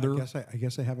point or another. I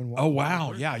guess I haven't watched. Oh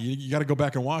wow, yeah, you got to go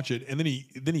back and watch it. And then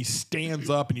he stands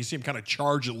up and you see him kind of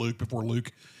charge at Luke before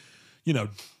Luke,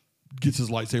 gets his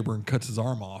lightsaber and cuts his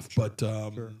arm off. Sure, but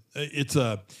it's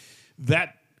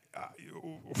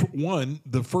one,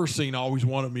 the first scene always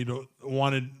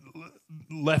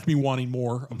left me wanting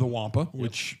more of the Wampa,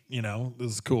 which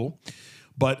is cool.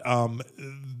 But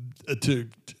to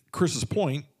Chris's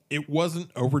point, it wasn't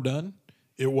overdone.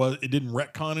 It didn't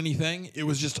retcon anything. It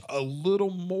was just a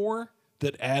little more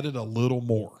that added a little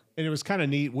more. And it was kind of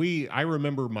neat. I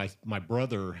remember my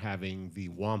brother having the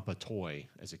Wampa toy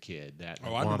as a kid.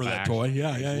 I remember that toy.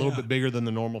 Yeah, a little bit bigger than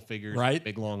the normal figures. Right.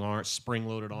 Big long arms,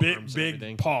 spring-loaded arms, big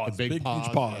everything. Paws, big huge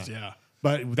paws. Yeah.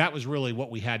 But that was really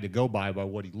what we had to go by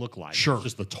what he looked like. Sure. It was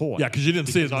just the toy. Yeah, because you didn't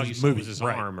see it in all the you saw movie. was his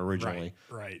Right. arm originally.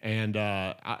 Right. And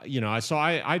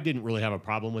I didn't really have a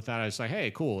problem with that. I was like, hey,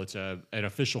 cool, it's an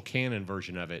official canon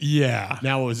version of it. Yeah.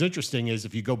 Now, what was interesting is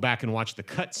if you go back and watch the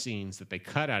cut scenes that they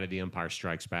cut out of The Empire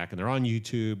Strikes Back, and they're on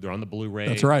YouTube, they're on the Blu-ray.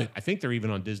 That's right. I think they're even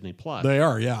on Disney Plus. They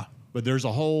are, yeah. But there's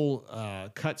a whole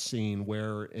cut scene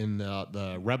where in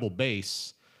the Rebel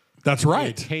base, That's it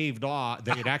right. caved off.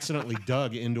 They had accidentally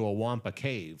dug into a Wampa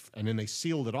cave, and then they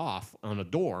sealed it off on a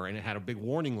door, and it had a big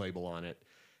warning label on it.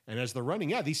 And as they're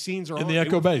running, these scenes are In all- the they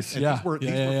Echo were- base, and yeah. These were, Yeah,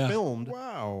 these yeah, were yeah. filmed.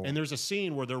 Wow. And there's a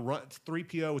scene where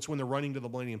 3PO. It's when they're running to the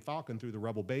Millennium Falcon through the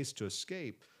Rebel base to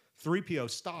escape. 3PO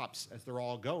stops as they're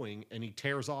all going, and he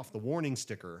tears off the warning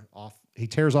sticker off. He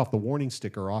tears off the warning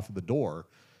sticker off of the door.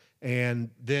 And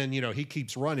then, he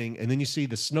keeps running, and then you see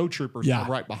the snow troopers Yeah.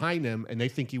 come right behind him, and they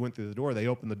think he went through the door. They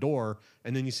open the door,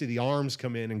 and then you see the arms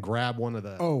come in and grab one of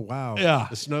the Oh wow. Yeah.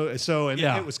 the snow. So, and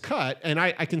Yeah. it was cut, and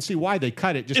I can see why they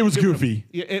cut it. Just It was it would've- goofy.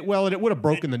 It would have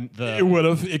broken the It would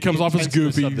have. It comes off as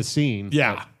intenseness goofy. of the scene.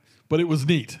 Yeah. But it was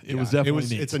neat. It was definitely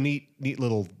neat. It's a neat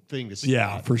little thing to see.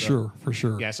 yeah, that. for So, sure. For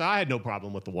sure. Yeah, so I had no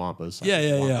problem with the Wampas. I Yeah, think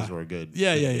yeah, the yeah. Wampas were a good.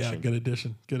 Yeah. addition. Good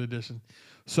addition. Good addition.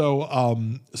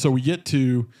 So, so we get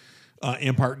to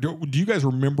Empire. Do you guys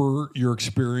remember your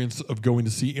experience of going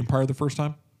to see Empire the first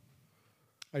time?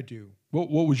 I do. What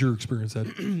was your experience,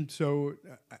 Ed? So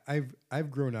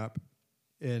I've grown up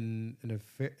in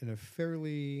a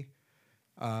fairly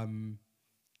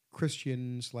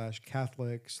Christian /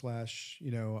 Catholic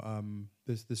 /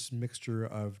 this mixture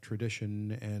of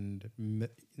tradition and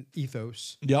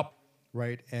ethos, Yep.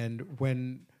 right?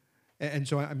 And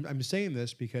so I'm saying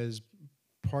this because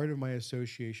part of my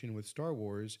association with Star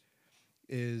Wars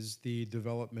is the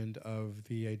development of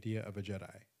the idea of a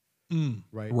Jedi.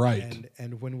 Right. Right.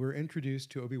 And when we're introduced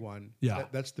to Obi-Wan, Yeah.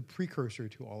 that's the precursor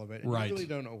to all of it. And Right. you really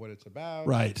don't know what it's about.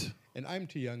 Right. And I'm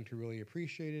too young to really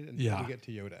appreciate it until Yeah. we get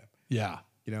to Yoda. Yeah.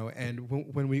 And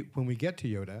when we get to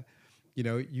Yoda,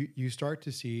 you start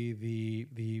to see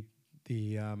the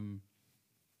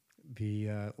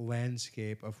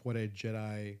landscape of what a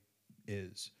Jedi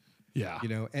is. Yeah.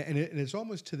 And it's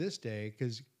almost to this day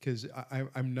because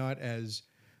I'm not as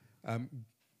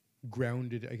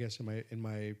grounded, I guess, in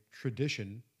my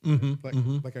tradition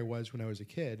like I was when I was a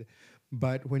kid.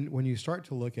 But when you start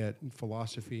to look at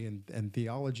philosophy and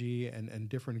theology and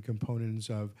different components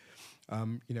of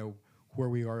where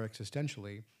we are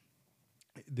existentially,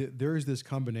 there is this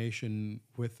combination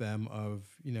with them of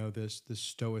this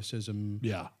stoicism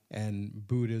Yeah. and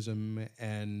Buddhism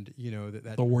and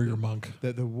that The warrior monk.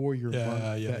 the warrior Yeah,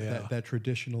 monk, yeah. that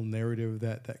traditional narrative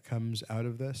that comes out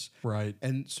of this. Right.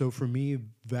 And so for me,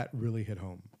 that really hit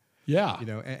home. Yeah.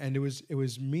 And it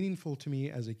was meaningful to me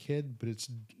as a kid, but it's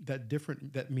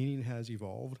that meaning has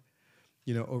evolved,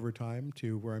 over time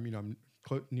to where I'm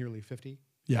nearly 50.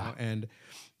 Yeah. And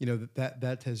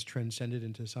that has transcended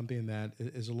into something that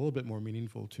is a little bit more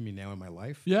meaningful to me now in my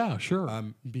life. Yeah. Sure.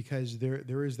 Because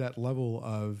there is that level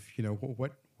of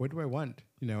what do I want,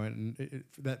 and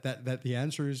that the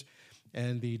answers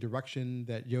and the direction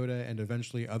that Yoda and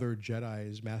eventually other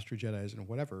Jedis, Master Jedis, and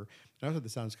whatever. And I know that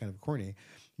sounds kind of corny,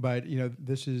 but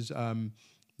this is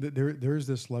there's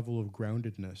this level of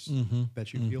groundedness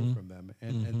that you feel from them,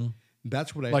 and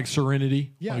that's what I like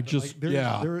serenity. Yeah, Like just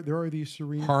there are these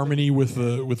serene harmony with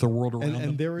the world around them.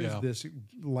 and there is Yeah. this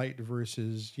light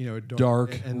versus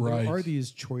Dark, and right. there are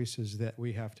these choices that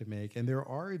we have to make, and there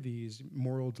are these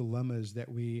moral dilemmas that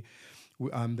we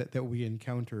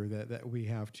encounter that we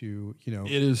have to It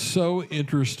is so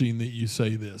interesting that you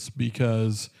say this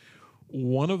because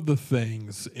one of the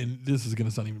things, and this is going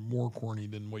to sound even more corny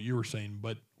than what you were saying,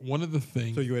 but one of the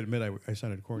things. So you admit I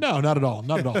sounded corny? No, not at all.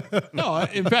 Not at all. No,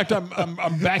 in fact, I'm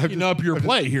backing up your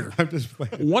play here. I'm just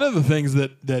playing. One of the things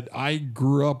that I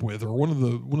grew up with, or one of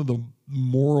the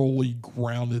morally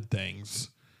grounded things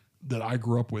that I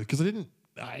grew up with, because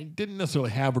I didn't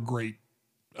necessarily have a great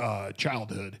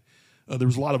childhood. There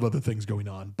was a lot of other things going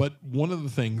on, but one of the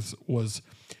things was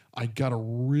I got a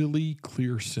really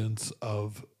clear sense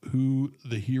of who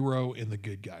the hero and the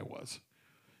good guy was,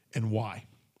 and why.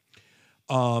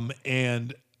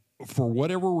 And for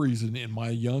whatever reason, in my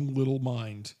young little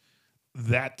mind,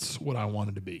 that's what I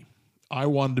wanted to be. I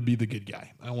wanted to be the good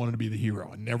guy. I wanted to be the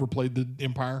hero. I never played the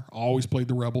Empire. I always played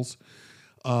the Rebels.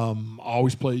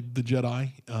 Always played the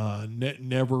Jedi.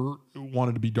 Never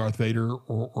wanted to be Darth Vader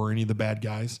or any of the bad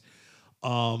guys.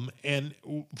 And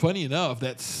funny enough,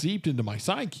 that seeped into my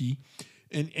psyche,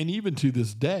 and even to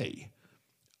this day,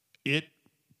 it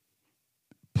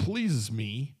pleases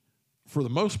me, for the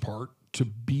most part, to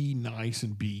be nice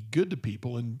and be good to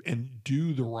people and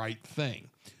do the right thing.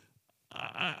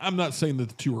 I'm not saying that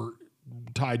the two are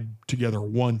tied together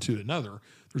one to another.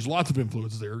 There's lots of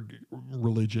influences there,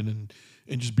 religion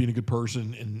and just being a good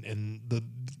person and the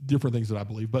different things that I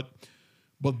believe. But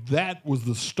that was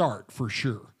the start for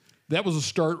sure. That was the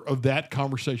start of that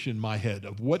conversation in my head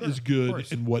of what is good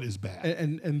and what is bad.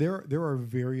 And there are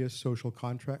various social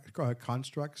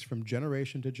constructs from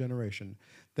generation to generation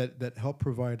that help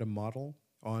provide a model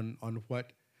on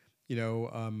what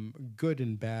good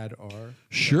and bad are.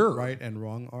 Sure. Right and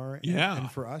wrong are. Yeah.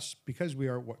 And for us, because we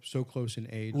are so close in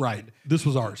age. Right. This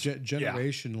was ours.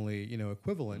 Generationally,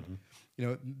 equivalent.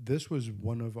 This was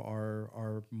one of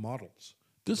our models.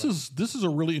 This is a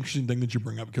really interesting thing that you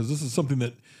bring up, because this is something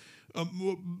that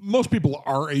most people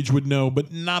our age would know,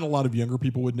 but not a lot of younger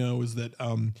people would know, is that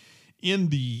in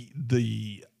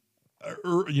the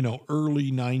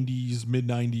early 90s, mid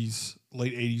 90s,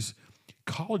 late 80s,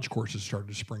 college courses started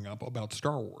to spring up about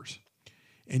Star Wars.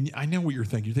 And I know what you're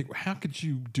thinking. You think, well, how could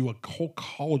you do a whole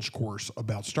college course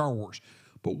about Star Wars?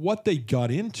 But what they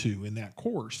got into in that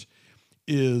course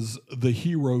is the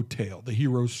hero tale, the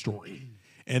hero story.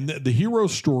 And the hero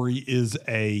story is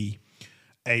a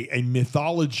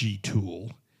mythology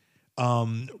tool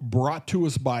brought to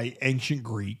us by ancient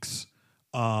Greeks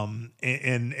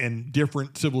and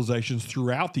different civilizations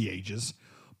throughout the ages.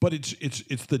 But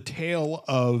it's the tale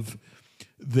of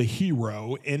the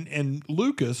hero, and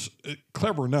Lucas,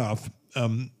 clever enough,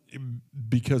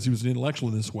 because he was an intellectual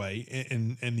in this way,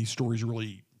 and these stories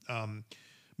really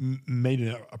made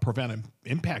a profound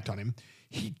impact on him.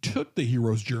 He took the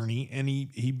hero's journey and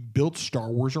he built Star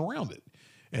Wars around it.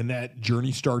 And that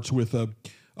journey starts with a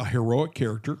heroic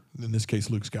character, in this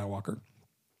case, Luke Skywalker.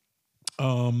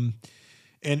 And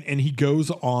he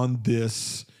goes on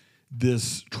this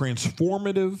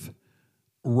transformative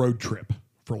road trip,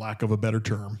 for lack of a better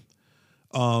term,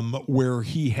 where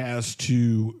he has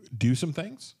to do some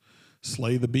things,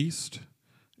 slay the beast,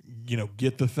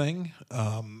 get the thing,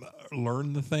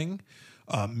 learn the thing,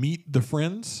 meet the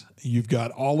friends. You've got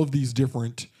all of these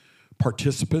different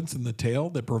participants in the tale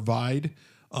that provide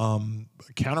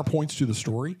counterpoints to the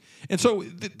story, and so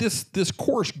this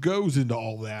course goes into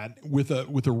all that with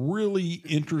a really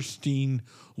interesting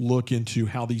look into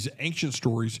how these ancient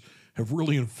stories have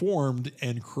really informed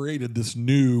and created this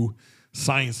new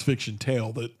science fiction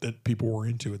tale that people were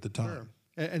into at the time.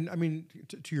 Sure. And I mean,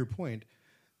 to your point,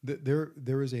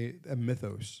 there is a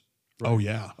mythos. Right, oh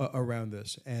yeah, around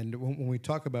this, and when we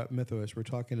talk about mythos, we're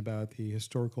talking about the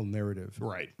historical narrative,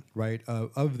 right,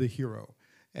 of the hero.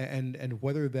 And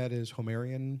whether that is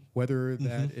Homerian, whether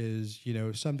that is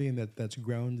something that's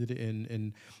grounded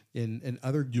in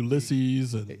other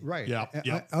Ulysses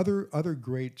and other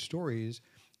great stories,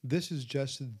 this is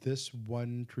just this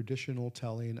one traditional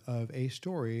telling of a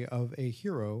story of a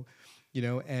hero,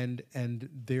 and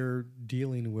they're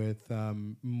dealing with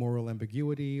moral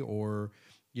ambiguity or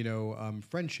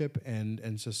friendship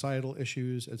and societal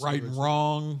issues, right and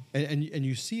wrong, and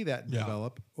you see that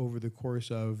develop over the course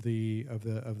of the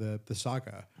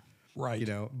saga, right?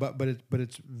 But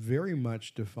it's very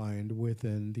much defined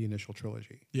within the initial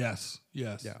trilogy. Yes,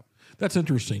 yeah, that's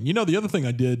interesting. The other thing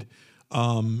I did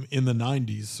in the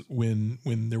 '90s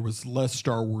when there was less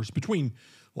Star Wars, between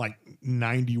like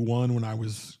 '91 when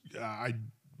I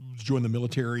joined the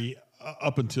military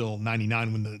up until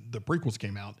 '99 when the prequels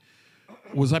came out,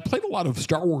 was I played a lot of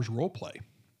Star Wars role play.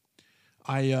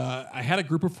 I had a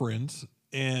group of friends,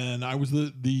 and I was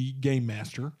the game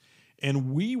master,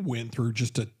 and we went through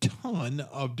just a ton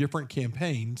of different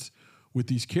campaigns with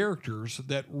these characters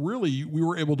that really we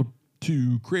were able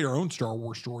to create our own Star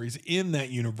Wars stories in that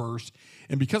universe.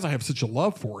 And because I have such a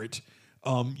love for it,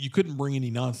 you couldn't bring any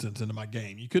nonsense into my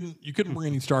game. You couldn't bring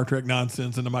any Star Trek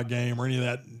nonsense into my game or any of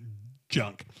that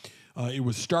junk. It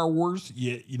was Star Wars.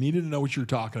 You needed to know what you were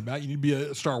talking about. You need to be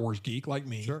a Star Wars geek like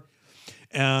me. Sure.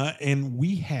 And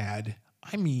we had,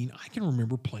 I can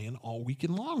remember playing all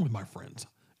weekend long with my friends.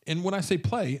 And when I say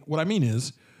play, what I mean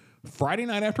is Friday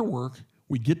night after work,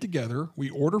 we get together, we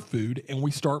order food, and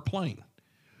we start playing.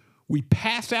 We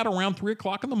pass out around 3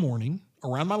 o'clock in the morning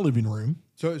around my living room.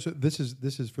 So this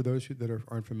is for those that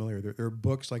aren't familiar. There are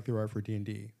books like there are for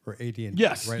D&D or AD&D.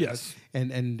 Yes, right? yes.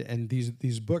 And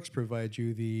these books provide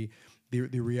you the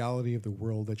reality of the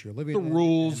world that you're living in. The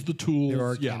rules, the tools. There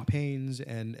are campaigns,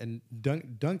 and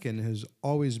Duncan has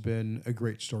always been a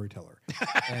great storyteller.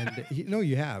 And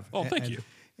you have. Oh, thank you.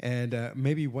 And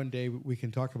maybe one day we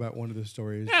can talk about one of the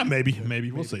stories. Yeah,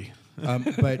 maybe. We'll see.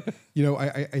 But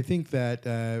I think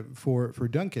that for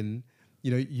Duncan,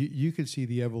 you could see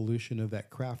the evolution of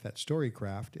that craft, that story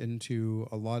craft, into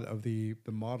a lot of the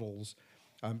models,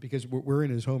 because we're in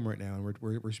his home right now, and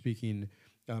we're speaking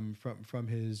from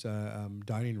his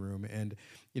dining room, and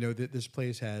this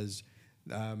place has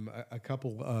a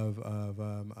couple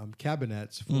of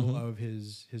cabinets full of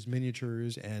his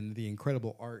miniatures and the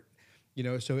incredible art.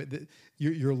 So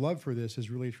your love for this is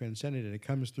really transcendent, and it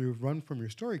comes through from your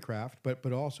storycraft,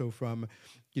 but also from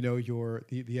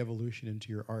the evolution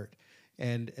into your art,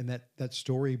 and that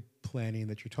story planning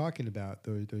that you're talking about,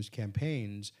 those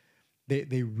campaigns,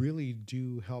 they really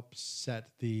do help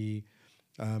set the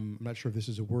I'm not sure if this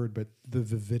is a word, but the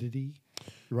vividity,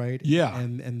 right? Yeah.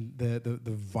 And the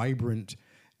vibrant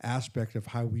aspect of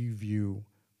how we view,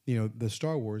 the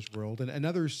Star Wars world and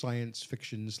other science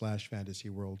fiction / fantasy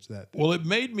worlds that. Well, it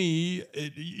made me.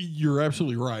 You're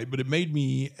absolutely right, but it made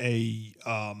me a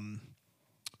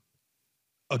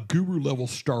guru level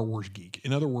Star Wars geek.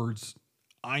 In other words,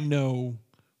 I know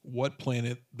what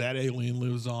planet that alien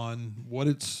lives on, what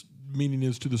its meaning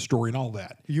is to the story, and all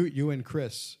that. You and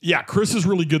Chris. Yeah, Chris is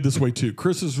really good this way too.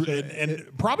 Chris is, and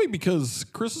probably because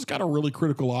Chris has got a really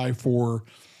critical eye for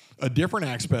a different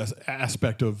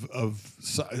aspect of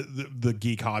the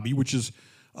geek hobby, which is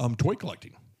toy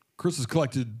collecting. Chris has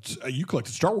collected. You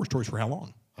collected Star Wars toys for how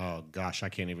long? Oh gosh, I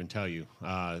can't even tell you.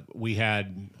 We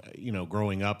had,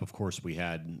 growing up, of course, we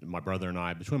had between my brother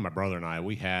and I,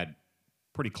 we had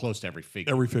pretty close to every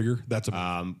figure. Every figure. That's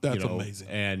amazing. That's amazing.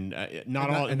 And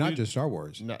not just Star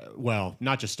Wars.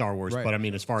 Not just Star Wars, Right. but I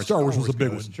mean, as far as Star Wars was a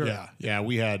big goes, one. Sure. Yeah.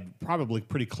 we had probably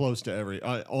pretty close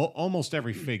to almost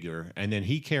every figure, and then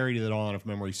he carried it on, if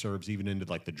memory serves, even into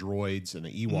like the droids and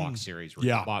the Ewok series, where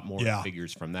he bought more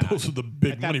figures from that. Those are the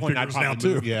big At that money point, figures now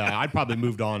too. I'd probably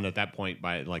moved on at that point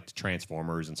by like the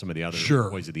Transformers and some of the other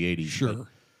toys of the 80s. Sure.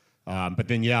 But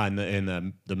then, in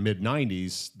the mid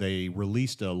 '90s, they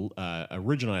released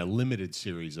originally a limited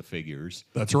series of figures.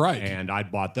 That's right. And I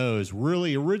bought those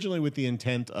really originally with the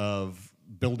intent of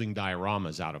building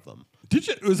dioramas out of them. Did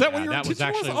you? Was that what your that was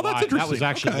intention actually was? Oh, that's why, interesting. that was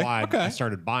actually why Okay. I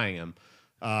started buying them.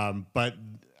 But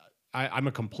I'm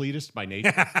a completist by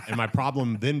nature, and my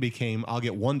problem then became I'll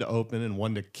get one to open and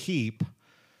one to keep.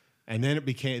 And then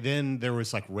then there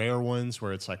was like rare ones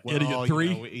where it's like, well, You had to get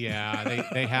three?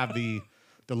 they have the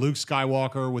Luke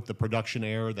Skywalker with the production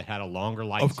error that had a longer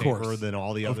lightsaber than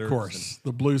all the others. Of course.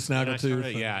 The blue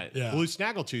snaggletooth. Blue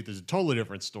Snaggletooth is a totally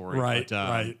different story. Right, but,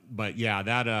 right. But yeah,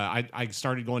 that I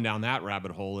started going down that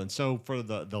rabbit hole. And so for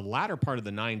the latter part of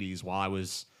the 90s, while I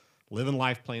was living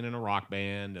life playing in a rock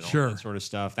band and all that sort of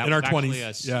stuff, that in was our actually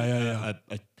 20s.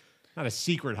 not a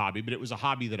secret hobby, but it was a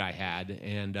hobby that I had.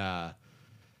 And I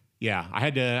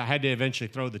had to eventually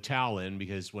throw the towel in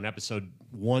because when episode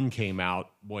 1 came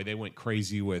out, boy, they went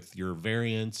crazy with your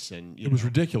variants and It was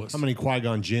ridiculous. How many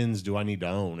Qui-Gon Jinns do I need to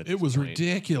own? It was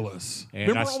ridiculous. And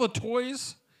Remember all the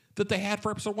toys that they had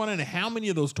for episode 1, and how many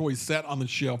of those toys sat on the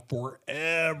shelf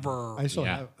forever? I still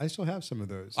have some of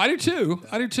those. I do too.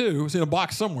 It was in a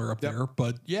box somewhere up there.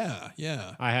 But yeah.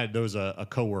 I had those a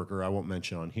coworker I won't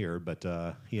mention on here, but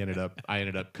I ended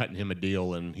up cutting him a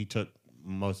deal, and he took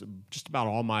just about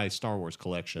all my Star Wars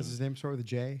collection. Does his name start with a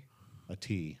J? A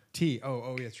T.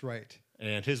 Oh, that's right.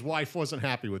 And his wife wasn't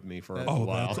happy with me for a Oh,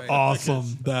 while. that's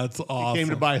awesome. That's awesome. He came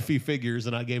to buy a few figures,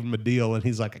 and I gave him a deal, and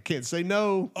he's like, I can't say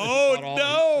no. Oh,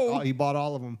 no. He bought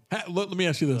all of them. Let me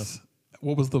ask you this: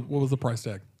 what was the price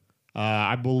tag?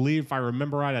 I believe, if I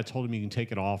remember right, I told him you can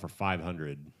take it all for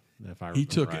 $500. He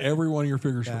took right. every one of your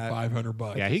figures for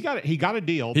 $500. Yeah, he got a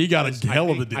deal. He got a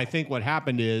hell of a deal. I think what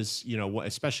happened is,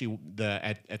 especially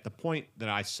at the point that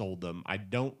I sold them, I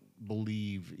don't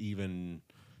believe even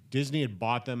Disney had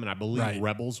bought them, and I believe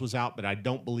Rebels was out, but I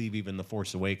don't believe even The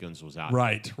Force Awakens was out.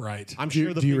 Right. I'm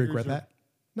sure. Do you regret that?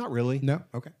 Not really. No.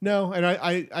 Okay. No, and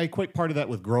I equate part of that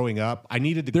with growing up. I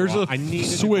needed the There's I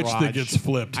needed switch the that gets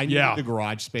flipped. I needed the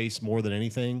garage space more than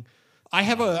anything. I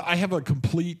have a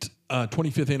complete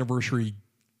 25th anniversary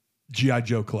G.I.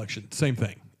 Joe collection. Same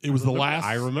thing. It was the last.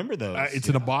 I remember those. It's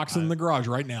in a box in the garage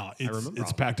right now.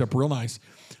 It's packed up real nice.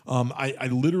 I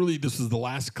literally, this is the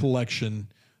last collection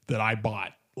that I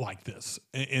bought like this,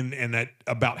 and that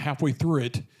about halfway through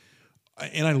it,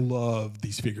 and I love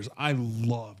these figures. I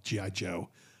love G.I. Joe,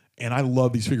 and I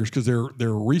love these figures because they're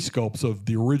resculpts of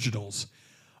the originals.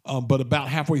 But about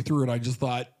halfway through it, I just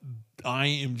thought, I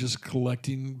am just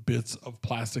collecting bits of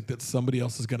plastic that somebody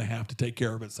else is going to have to take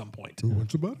care of at some point. Who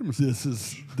wants to buy them? This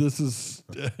is this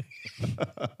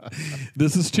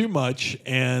is too much,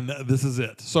 and this is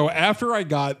it. So after I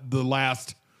got the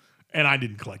last, and I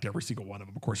didn't collect every single one of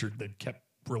them. Of course, they kept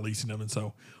releasing them, and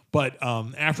so. But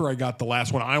after I got the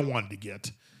last one I wanted to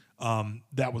get,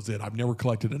 that was it. I've never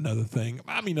collected another thing.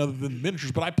 I mean, other than the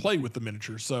miniatures, but I play with the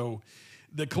miniatures, so.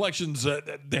 the collections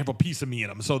they have a piece of me in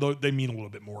them, so they mean a little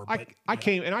bit more. But, I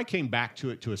came back to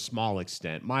it to a small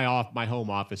extent. My home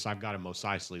office, I've got a Mos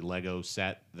Eisley Lego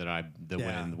set that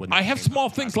when I have small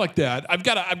things like that. I've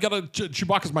got a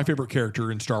Chewbacca's my favorite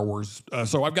character in Star Wars,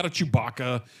 so I've got a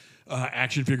Chewbacca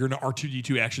action figure and an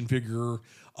R2D2 action figure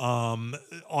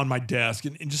on my desk,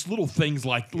 and just little things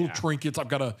like little trinkets. I've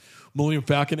got a Millennium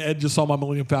Falcon. Ed just saw my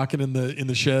Millennium Falcon in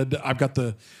the shed. I've got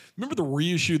remember the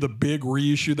reissue, the big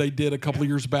reissue they did a couple of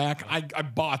years back. I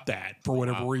bought that for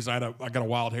whatever reason. I got a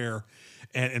wild hair,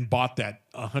 and bought that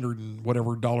 $100 and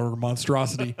whatever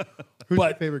monstrosity. Who's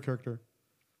your favorite character,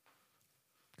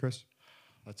 Chris?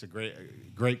 That's a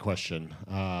great question,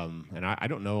 and I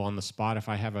don't know on the spot if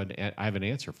I have an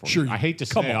answer for you. I hate to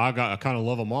say I kind of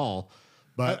love them all,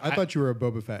 but I thought you were a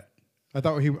Boba Fett. I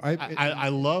thought I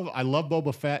love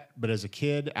Boba Fett, but as a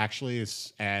kid, actually,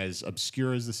 as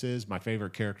obscure as this is, my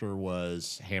favorite character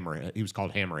was Hammerhead. He was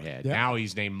called Hammerhead. Yeah. Now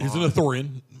he's named He's an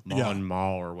Ithorian.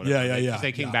 Maul or whatever. Yeah.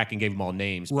 They came back and gave him all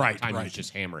names. Right. At the time, it was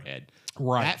just Hammerhead.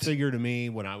 Right. That figure to me,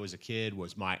 when I was a kid,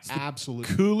 was my absolute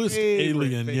coolest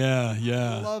alien. Figure.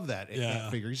 Yeah. I love that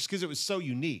figure just because it was so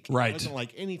unique. Right. It wasn't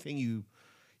like anything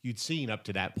you'd seen up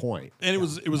to that point. And it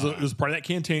was part of that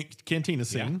cantina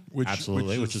scene, which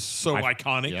is so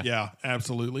iconic. Yeah,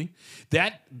 absolutely.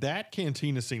 That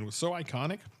cantina scene was so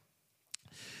iconic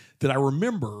that I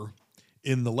remember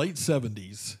in the late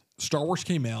 70s, Star Wars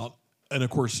came out, and of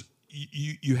course,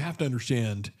 you have to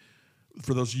understand,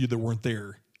 for those of you that weren't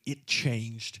there, it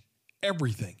changed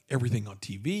everything on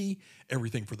TV,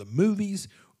 everything for the movies.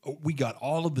 We got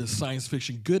all of this science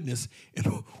fiction goodness. And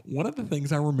one of the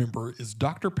things I remember is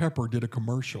Dr. Pepper did a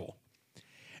commercial,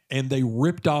 and they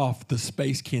ripped off the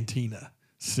Space Cantina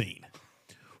scene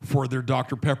for their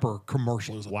Dr. Pepper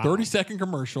commercial. It was a 30-second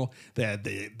commercial. They had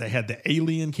the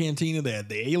alien cantina. They had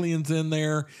the aliens in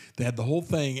there. They had the whole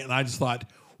thing. And I just thought,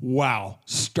 wow,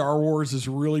 Star Wars has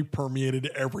really permeated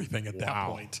everything at that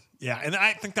point. Yeah, and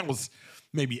I think that was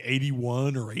maybe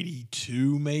 81 or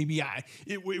 82, maybe.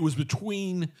 It was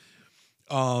between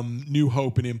New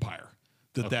Hope and Empire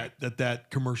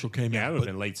that commercial came out. Yeah, it would have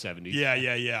been late 70s.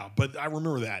 Yeah. But I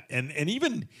remember that. And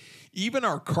even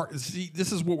our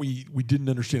this is what we didn't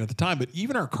understand at the time, but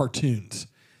even our cartoons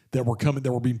that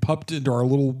were being pumped into our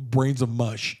little brains of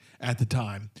mush at the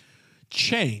time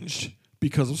changed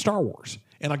because of Star Wars.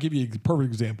 And I'll give you a perfect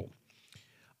example.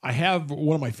 I have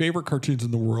one of my favorite cartoons in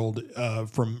the world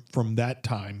from that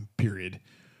time period.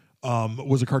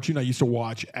 Was a cartoon I used to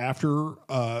watch after.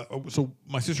 So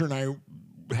my sister and I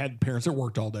had parents that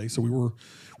worked all day, so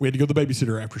we had to go to the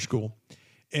babysitter after school.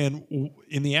 And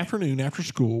in the afternoon after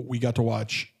school, we got to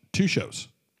watch two shows.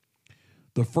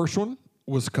 The first one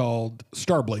was called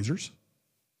Star Blazers.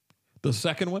 The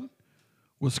second one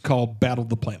was called Battle of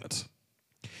the Planets.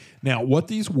 Now, what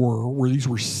these were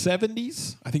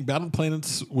 70s. I think Battle of the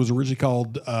Planets was originally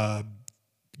called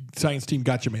Science Team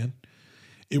Gotcha Man.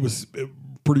 It was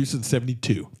produced in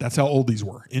 72. That's how old these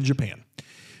were in Japan.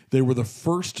 They were the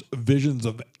first visions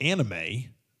of anime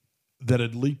that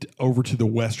had leaked over to the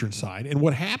Western side. And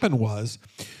what happened was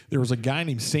there was a guy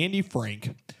named Sandy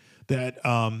Frank that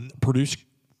produced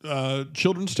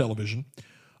children's television,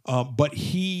 but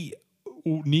he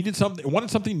wanted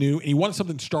something new, and he wanted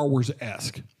something Star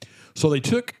Wars-esque. So they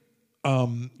took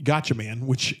Gotcha Man,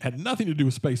 which had nothing to do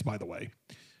with space, by the way.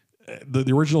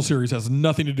 The original series has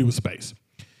nothing to do with space.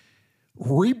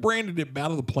 Rebranded it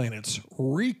Battle of the Planets,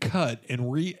 recut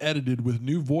and re-edited with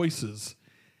new voices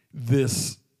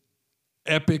this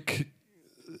epic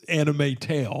anime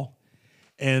tale,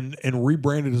 and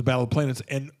rebranded as Battle of the Planets.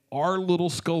 And our little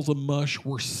skulls of mush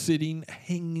were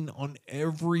hanging on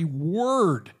every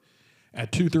word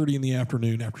at 2:30 in the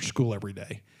afternoon after school every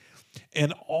day.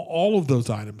 And all of those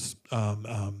items,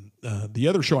 the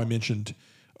other show I mentioned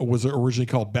was originally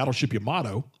called Battleship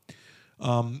Yamato.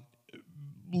 A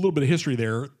little bit of history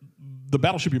there. The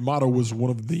Battleship Yamato was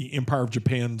one of the Empire of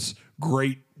Japan's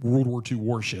great World War II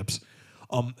warships.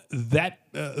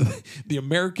 The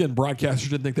American broadcasters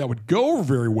didn't think that would go over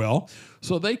very well,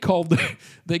 so they called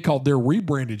their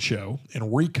rebranded show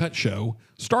and recut show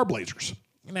Star Blazers.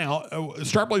 Now,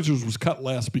 Star Blazers was cut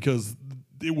less because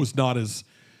it was not as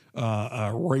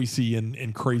racy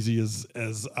and crazy as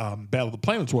Battle of the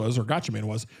Planets was or Gotcha Man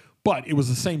was, but it was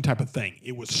the same type of thing.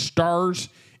 It was stars,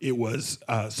 it was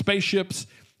spaceships,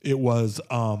 it was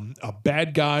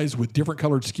bad guys with different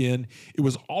colored skin. It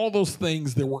was all those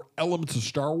things that were elements of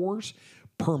Star Wars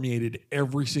permeated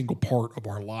every single part of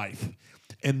our life.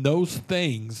 And those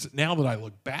things, now that I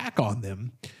look back on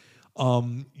them,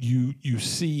 you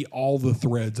see all the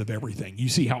threads of everything. You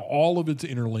see how all of it's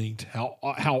interlinked, how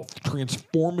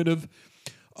transformative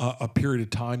a period of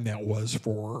time that was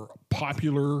for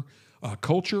popular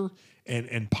culture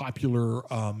and popular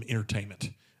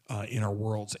entertainment in our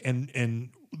worlds. And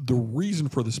the reason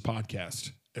for this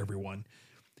podcast, everyone,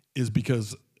 is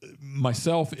because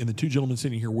myself and the two gentlemen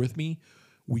sitting here with me,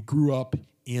 we grew up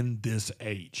in this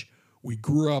age. We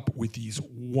grew up with these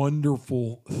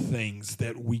wonderful things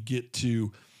that we get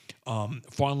to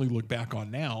finally look back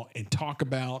on now and talk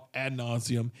about ad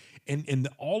nauseum, and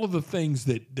all of the things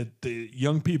that the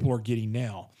young people are getting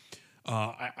now.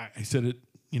 I said it,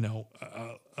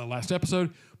 last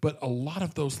episode, but a lot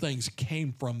of those things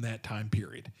came from that time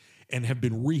period and have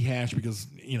been rehashed because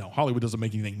Hollywood doesn't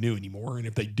make anything new anymore, and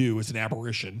if they do, it's an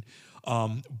aberration.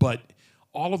 But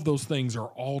all of those things are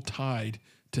all tied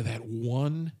to that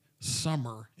one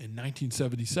summer in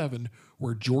 1977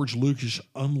 where George Lucas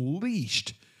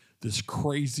unleashed this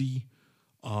crazy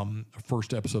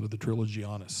first episode of the trilogy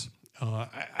on us.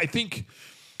 I think,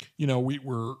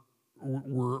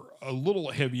 we're a little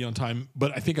heavy on time,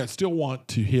 but I think I still want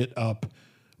to hit up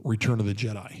Return of the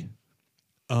Jedi.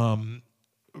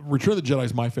 Return of the Jedi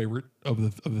is my favorite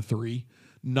of the three,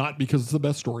 not because it's the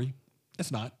best story.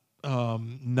 It's not.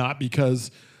 Not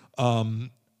because of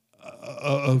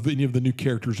any of the new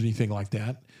characters or anything like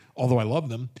that, although I love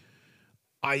them.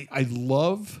 I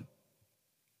love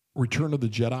Return of the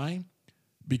Jedi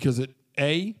because it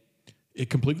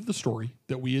completed the story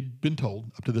that we had been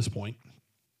told up to this point.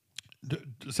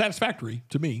 Satisfactory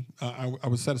to me. I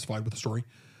was satisfied with the story.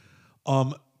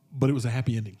 But it was a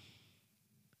happy ending.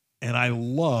 And I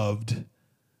loved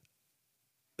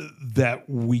that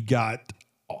we got,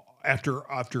 after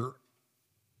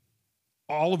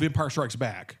all of Empire Strikes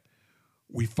Back,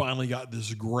 we finally got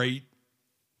this great,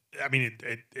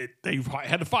 they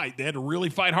had to fight. They had to really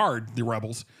fight hard, the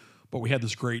Rebels. But we had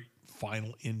this great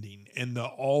final ending. And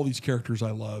all these characters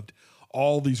I loved,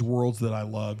 all these worlds that I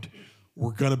loved,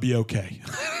 were going to be okay.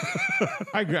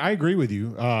 I agree with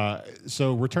you.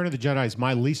 So Return of the Jedi is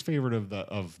my least favorite of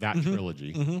that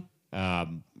trilogy. Mm-hmm.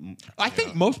 I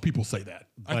think most people say that,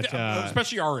 but,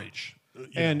 especially our age.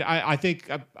 And I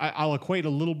think I'll equate a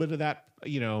little bit of that.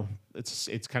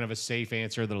 It's kind of a safe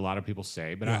answer that a lot of people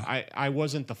say, but yeah. I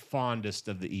wasn't the fondest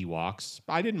of the Ewoks.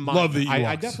 I didn't mind. Love the Ewoks.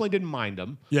 I definitely didn't mind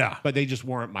them. Yeah, but they just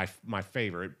weren't my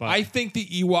favorite. But I think the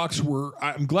Ewoks were.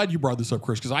 I'm glad you brought this up,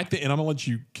 Chris, because I think, and I'm gonna let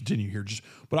you continue here.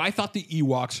 But I thought the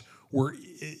Ewoks were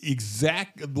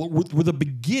were the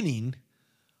beginning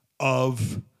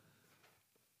of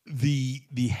the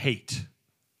hate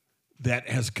that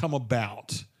has come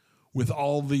about with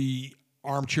all the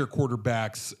armchair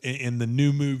quarterbacks in the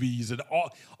new movies, and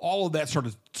all of that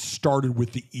started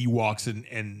with the Ewoks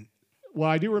and well,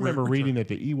 I do remember reading that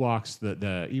the Ewoks, the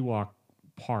Ewok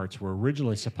parts were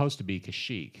originally supposed to be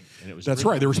Kashyyyk, and it was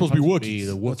right. They were supposed to be Wookiees.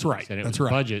 That's right. And it was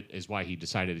budget is why he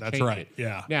decided to change it.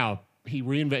 Yeah. Now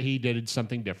he did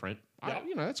something different. Yep.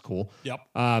 That's cool. Yep.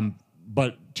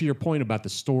 But to your point about the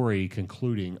story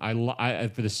concluding, I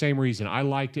for the same reason, I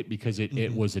liked it because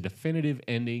it was a definitive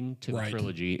ending to the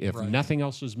trilogy. If nothing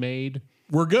else was made,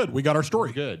 we're good. We got our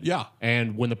story. We're good. Yeah.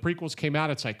 And when the prequels came out,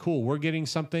 it's like, cool, we're getting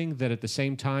something that at the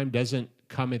same time doesn't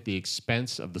come at the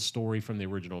expense of the story from the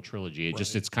original trilogy.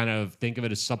 It's kind of, think of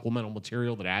it as supplemental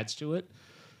material that adds to it.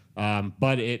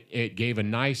 But it gave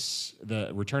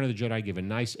the Return of the Jedi gave a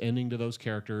nice ending to those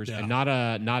characters, and not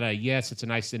a yes, it's a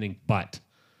nice ending, but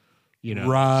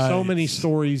so many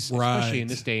stories, especially in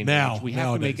this day and age, we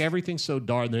have to make everything so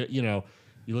dark. You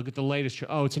look at the latest.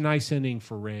 Oh, it's a nice ending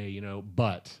for Rey,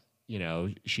 but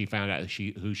she found out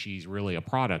who she's really a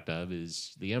product of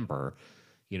is the Emperor.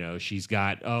 She's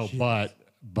got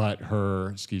but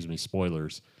her. Excuse me,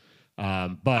 spoilers.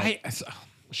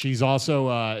 She's also,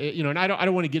 and I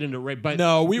don't want to get into Rey, but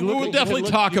no, we'll definitely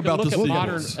talk about this.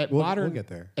 We'll get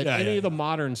there. At any of the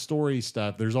modern story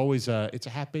stuff, there's always it's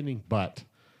a happy ending, but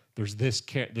there's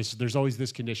there's always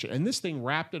this condition, and this thing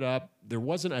wrapped it up. There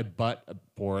wasn't a but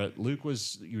for it. Luke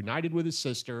was united with his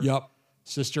sister. Yep.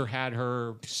 Sister had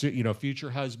her, future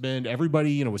husband.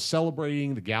 Everybody, was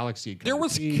celebrating the galaxy. There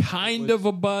was kind of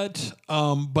a but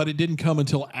it didn't come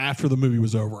until after the movie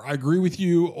was over. I agree with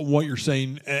you on what you're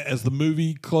saying. As the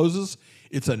movie closes,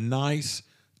 it's a nice,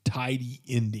 tidy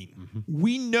ending. Mm-hmm.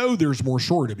 We know there's more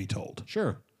story to be told.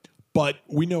 Sure. But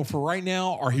we know for right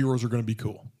now, our heroes are going to be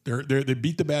cool. They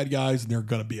beat the bad guys, and they're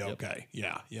going to be okay.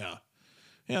 Yep. Yeah.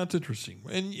 That's interesting.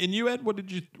 And you, Ed, what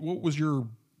was your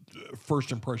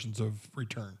first impressions of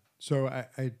Return? So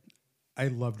I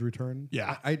loved Return.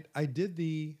 Yeah. I did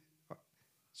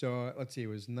let's see, it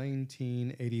was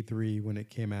 1983 when it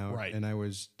came out. Right. And I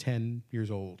was 10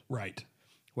 years old. Right.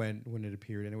 when it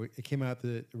appeared, and it came out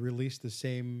released the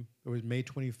same. It was May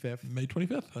 25th, May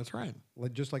 25th. That's right.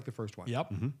 just like the first one.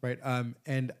 Yep. Right.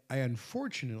 And I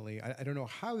unfortunately, I don't know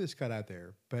how this got out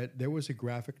there, but there was a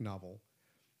graphic novel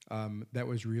that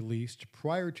was released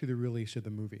prior to the release of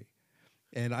the movie,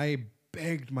 and I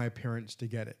begged my parents to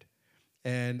get it,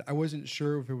 and I wasn't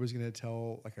sure if it was going to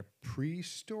tell like a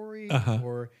pre-story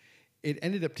or. It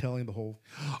ended up telling the whole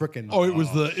frickin' Oh, it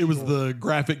was the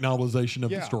graphic novelization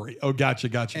of the story. Oh, gotcha.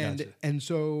 And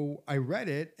so I read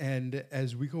it, and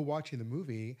as we go watching the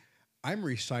movie, I'm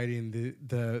reciting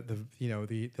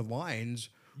the lines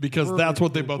Because that's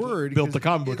what they both built the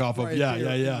comic book it's off of. right Yeah,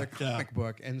 there yeah, in the comic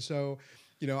book, and so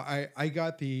I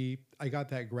got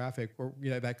that graphic or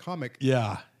that comic.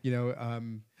 Yeah.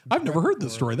 I've never heard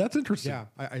this story. That's interesting. Yeah,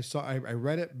 I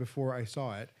read it before I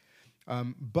saw it,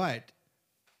 but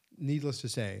needless to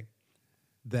say,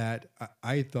 that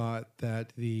I thought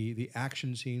that the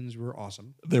action scenes were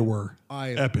awesome. They were.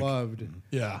 I epic. loved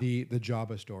the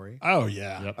Jabba story. Oh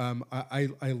yeah. Yep.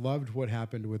 I loved what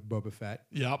happened with Boba Fett.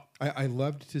 Yep. I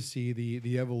loved to see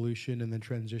the evolution and the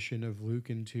transition of Luke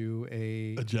into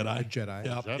a Jedi. A Jedi.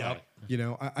 Yep. Jedi.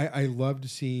 Yep. I loved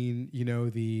seeing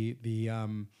the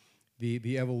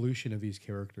evolution of these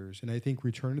characters, and I think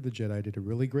Return of the Jedi did a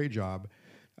really great job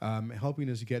helping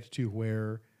us get to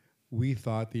where we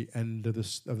thought the end of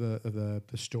the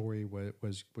story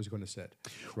was going to sit.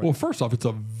 Right? Well, first off, it's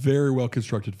a very well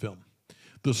constructed film.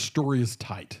 The story is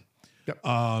tight. Yep.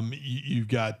 You've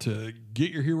got to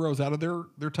get your heroes out of their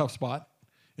tough spot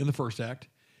in the first act.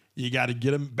 You got to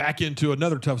get them back into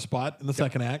another tough spot in the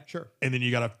second act. Sure. And then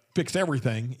you got to fix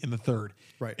everything in the third.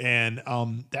 Right. And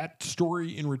that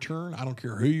story in return, I don't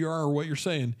care who you are or what you're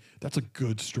saying, that's a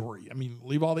good story. I mean,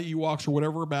 leave all the Ewoks or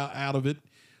whatever out of it.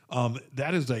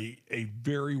 That is a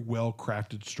very well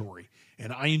crafted story,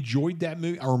 and I enjoyed that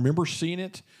movie. I remember seeing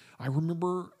it. I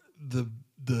remember the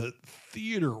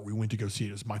theater we went to go see it.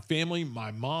 It was my family,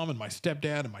 my mom and my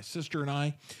stepdad and my sister and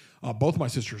I, both my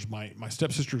sisters, my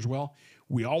stepsister as well.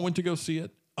 We all went to go see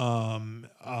it, and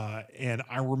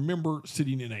I remember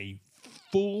sitting in a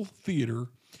full theater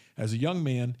as a young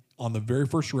man on the very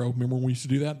first row. Remember when we used to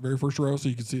do that, very first row, so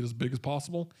you could see it as big as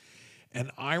possible. And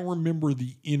I remember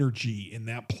the energy in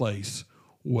that place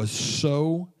was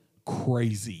so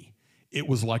crazy. It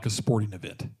was like a sporting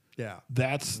event. Yeah.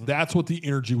 That's what the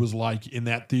energy was like in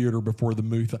that theater before the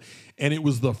movie. And it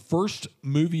was the first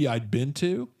movie I'd been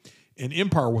to, and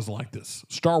Empire wasn't like this.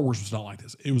 Star Wars was not like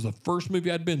this. It was the first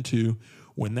movie I'd been to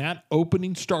when that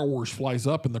opening Star Wars flies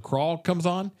up and the crawl comes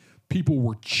on. People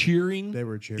were cheering. They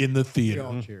were cheering in the theater. They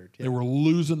all cheered. Yeah. They were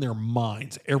losing their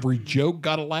minds. Every joke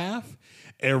got a laugh.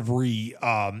 Every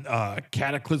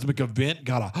cataclysmic event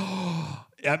got a.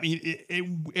 I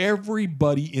mean,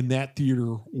 everybody in that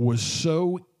theater was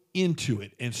so into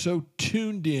it and so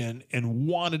tuned in and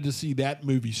wanted to see that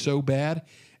movie so bad.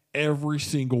 Every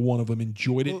single one of them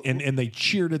enjoyed it, and they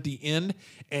cheered at the end.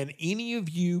 And any of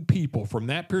you people from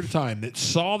that period of time that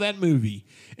saw that movie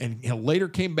and later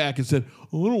came back and said,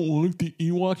 "I don't like the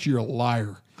Ewoks," you're a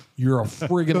liar. You're a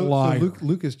friggin' liar. So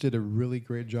Lucas did a really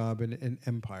great job in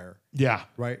Empire. Yeah.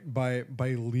 Right. By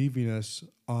leaving us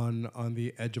on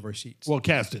the edge of our seats. Well,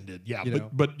 Kasdan did. Yeah. You know?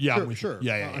 But yeah. Sure, I'm with sure. you.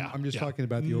 Yeah. I'm just yeah. talking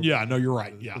about the Yeah. No, you're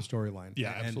right. Yeah. the storyline.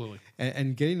 Yeah, absolutely.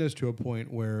 And getting us to a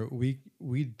point where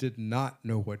we did not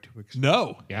know what to expect.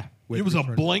 No. Yeah. with It was a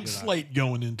Return of blank the Jedi. slate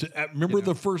going into. Remember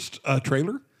the first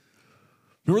trailer?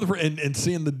 Remember and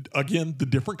seeing the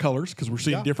different colors, because we're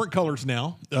seeing different colors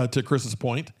now. To Chris's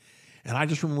point, and I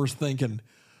just remember thinking,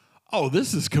 "Oh,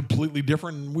 this is completely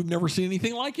different. We've never seen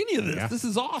anything like any of this. Yeah. This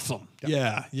is awesome."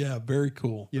 Yeah. Very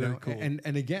cool. Very cool. And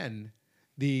again,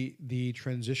 the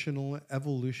transitional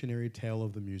evolutionary tale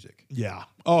of the music. Yeah.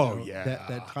 Oh, You know, yeah.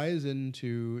 That ties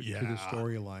into to the Yeah.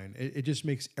 storyline. It just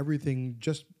makes everything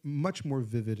just much more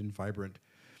vivid and vibrant.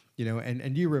 You know,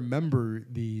 and you remember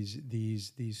these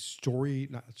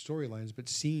not storylines, but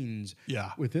scenes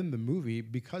Yeah. within the movie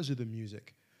because of the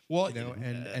music. Well, You know,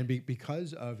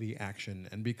 because of the action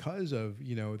and because of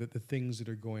the things that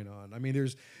are going on. I mean,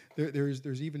 there's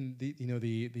even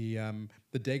the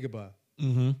Dagobah.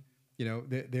 Mm-hmm. You know,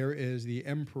 there is the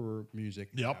Emperor music.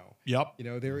 Yep. Now. Yep. You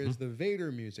know, there is the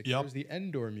Vader music. Yep. There's the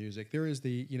Endor music. There is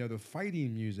the the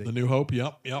fighting music. The New Hope.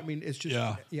 Yep. I mean, it's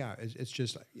just it's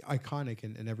just iconic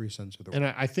in every sense of the word. And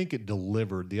I think it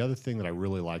delivered. The other thing that I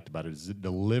really liked about it is it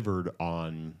delivered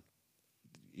on,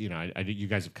 you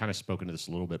guys have kind of spoken to this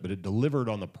a little bit, but it delivered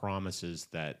on the promises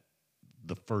that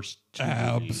the first two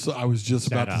movies. I was just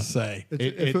about to setup. say.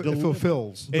 It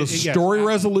fulfills. The yes, story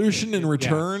resolution and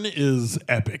return is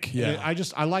epic. Yeah.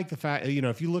 I like the fact,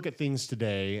 if you look at things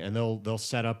today and they'll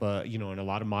set up in a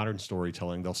lot of modern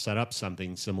storytelling, they'll set up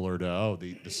something similar to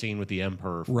the scene with the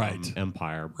Emperor from Right.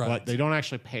 Empire, Right. but they don't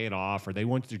actually pay it off, or they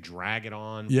want to drag it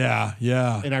on. Yeah.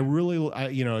 And I really,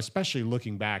 especially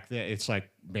looking back, it's like,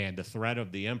 man, the threat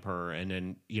of the Emperor, and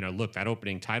then look, that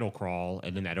opening title crawl,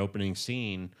 and then that opening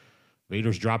scene,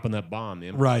 Vader's dropping that bomb, the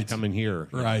Emperor's Right. coming here,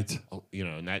 Right.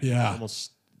 and that Yeah.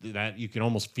 you can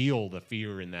almost feel the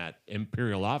fear in that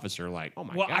Imperial officer, like, oh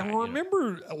my Well, god. I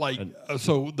remember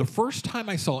so the first time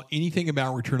I saw anything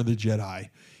about Return of the Jedi,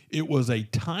 it was a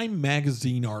Time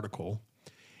magazine article,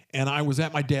 and I was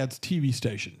at my dad's TV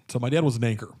station. So my dad was an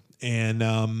anchor, and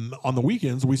on the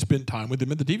weekends we spent time with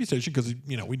him at the TV station because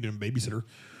we didn't have a babysitter,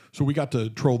 so we got to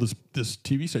troll this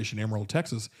TV station, Amarillo,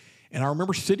 Texas. And I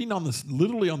remember sitting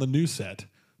literally on the news set,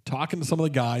 talking to some of the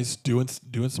guys doing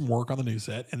some work on the news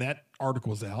set, and that article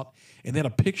was out, and they had a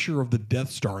picture of the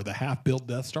Death Star, the half-built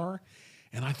Death Star,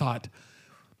 and I thought,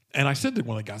 and I said to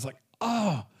one of the guys, like,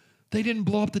 oh, they didn't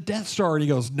blow up the Death Star, and he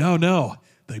goes, no,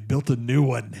 they built a new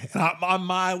one, and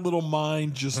my little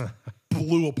mind just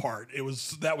blew apart.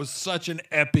 That was such an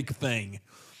epic thing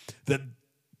that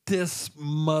this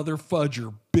mother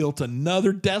fudger built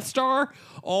another Death Star.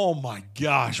 Oh my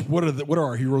gosh, what are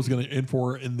our heroes going to in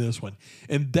for in this one?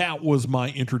 And that was my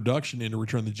introduction into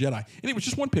Return of the Jedi. And it was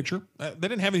just one picture. They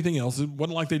didn't have anything else. It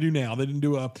wasn't like they do now. They didn't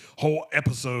do a whole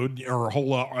episode or a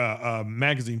whole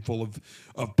magazine full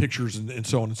of pictures and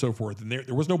so on and so forth. And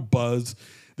there was no buzz.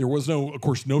 There was of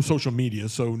course, no social media,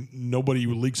 so nobody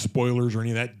would leak spoilers or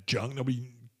any of that junk. Nobody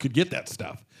could get that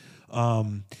stuff.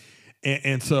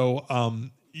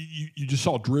 You just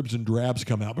saw dribs and drabs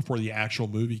come out before the actual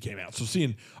movie came out. So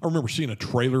I remember seeing a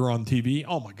trailer on TV.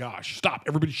 Oh my gosh! Stop!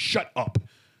 Everybody, shut up!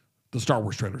 The Star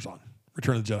Wars trailer's on.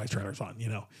 Return of the Jedi trailer's on.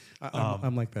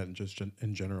 I'm like that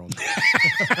in general.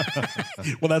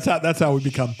 Well, that's how we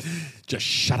become. Just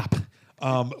shut up.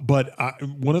 But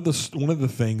one of the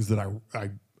things that I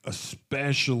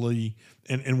especially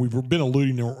and we've been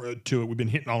alluding to it. We've been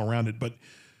hitting all around it. But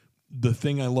the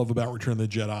thing I love about Return of the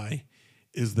Jedi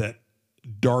is that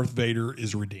Darth Vader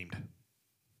is redeemed.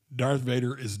 Darth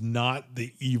Vader is not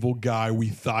the evil guy we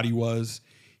thought he was.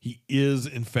 He is,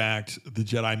 in fact, the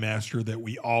Jedi Master that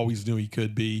we always knew he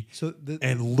could be.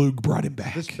 And Luke brought him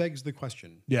back. This begs the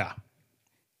question. Yeah.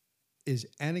 Is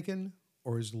Anakin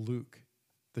or is Luke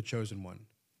the chosen one?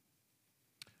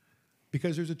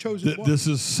 Because there's a chosen one. This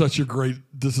is such a great.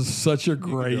 Do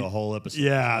a whole episode.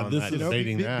 Yeah, on this that, is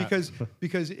debating that.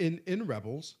 because in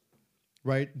Rebels,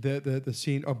 right? The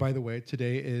scene. Oh, by the way,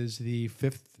 today is the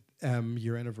 5th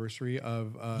year anniversary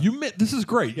of. This is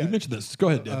great. You mentioned this. Go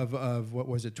ahead. Dan. Of what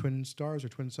was it? Twin Stars or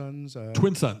Twin Suns?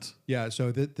 Twin Sons. Yeah.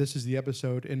 So this is the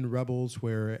episode in Rebels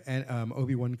where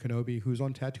Obi-Wan Kenobi, who's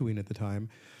on Tatooine at the time.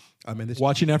 And this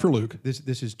Watching after Luke.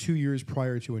 This is 2 years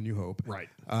prior to A New Hope. Right.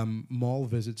 Maul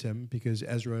visits him because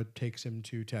Ezra takes him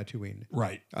to Tatooine.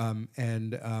 Right.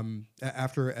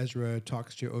 After Ezra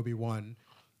talks to Obi-Wan,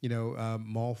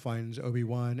 Maul finds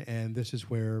Obi-Wan, and this is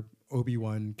where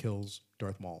Obi-Wan kills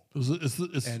Darth Maul. It's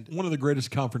one of the greatest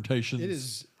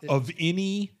confrontations of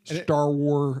any Star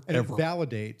Wars ever. It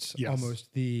validates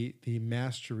almost the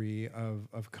mastery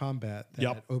of combat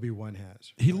that Obi-Wan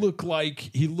has. He looked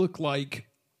like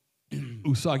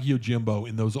Usagi Yojimbo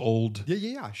in those old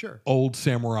old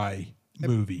samurai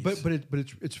movies. But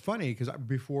it's funny because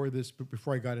before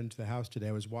I got into the house today,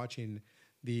 I was watching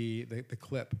the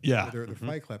clip, the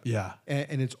fight clip,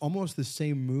 and it's almost the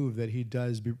same move that he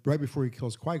does right before he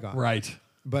kills Qui-Gon, right?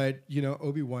 But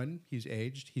Obi-Wan, he's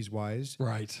aged, he's wise,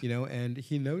 right? And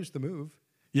he knows the move,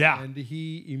 and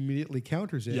he immediately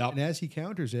counters it, and as he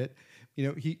counters it,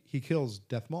 he kills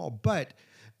Darth Maul, but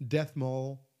Darth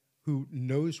Maul, who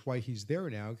knows why he's there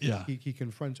now. He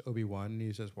confronts Obi-Wan and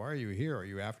he says, "Why are you here? Are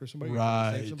you after somebody?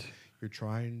 Right. You're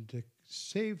trying to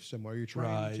save someone. You're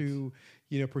trying to,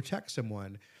 protect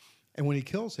someone." And when he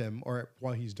kills him, or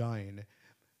while he's dying,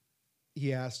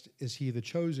 he asked, "Is he the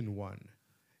chosen one?"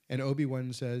 And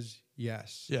Obi-Wan says,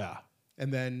 "Yes." Yeah.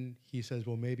 And then he says,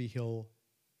 "Well, maybe he'll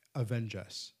avenge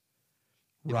us."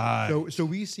 Right. So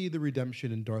we see the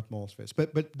redemption in Darth Maul's face,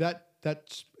 but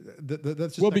that's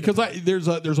well, because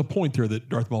there's a point there that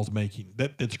Darth Maul's making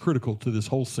that's critical to this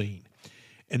whole scene,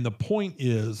 and the point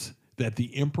is that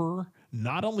the Emperor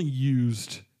not only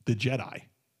used the Jedi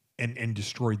and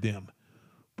destroyed them,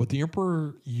 but the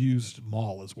Emperor used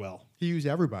Maul as well. He used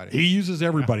everybody. He uses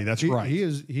everybody. That's right. He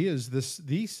is the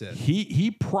Sith.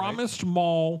 He promised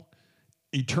Maul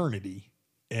eternity,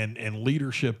 and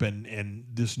leadership and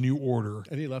this new order.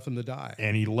 And he left them to die.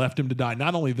 And he left him to die.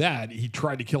 Not only that, he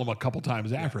tried to kill him a couple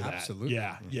times after that. absolutely.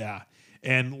 Yeah.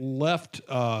 And left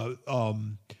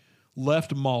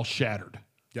Maul shattered.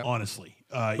 Yep. Honestly.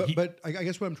 But I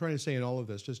guess what I'm trying to say in all of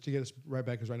this, just to get us right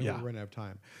back, because I know Yeah. we're running out of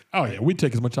time. Oh yeah, we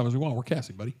take as much time as we want. We're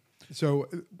casting, buddy. So,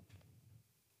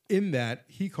 in that,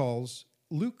 he calls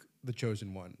Luke the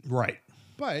chosen one, Right.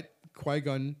 but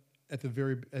Qui-Gon in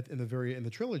the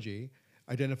trilogy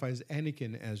identifies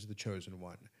Anakin as the chosen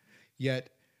one.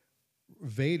 Yet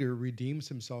Vader redeems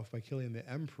himself by killing the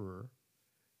Emperor.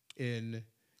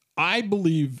 I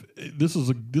believe this is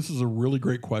a really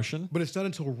great question. But it's not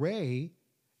until Rey,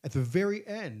 at the very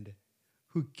end,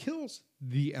 who kills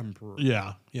the Emperor.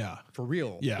 Yeah. For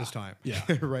real this time. Yeah.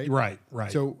 right?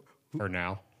 Right. So For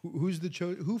now.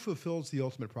 who fulfills the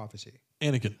ultimate prophecy?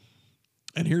 Anakin.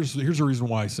 And here's the reason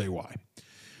why I say why.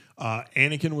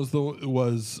 Anakin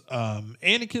was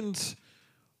Anakin's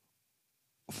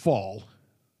fall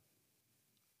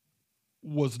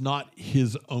was not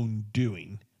his own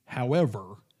doing.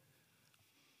 However,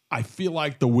 I feel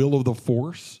like the will of the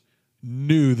Force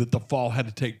knew that the fall had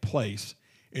to take place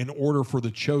in order for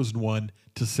the chosen one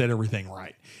to set everything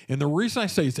right. And the reason I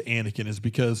say it's Anakin is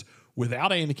because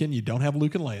without Anakin, you don't have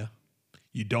Luke and Leia.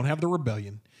 You don't have the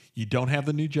rebellion. You don't have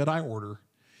the new Jedi Order.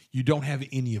 You don't have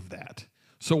any of that.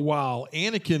 So while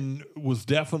Anakin was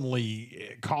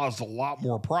definitely caused a lot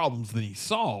more problems than he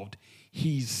solved,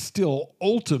 he's still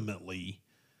ultimately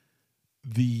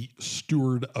the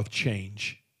steward of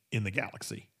change in the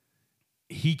galaxy.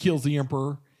 He kills the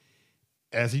Emperor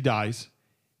as he dies.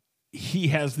 He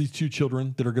has these two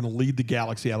children that are going to lead the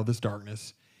galaxy out of this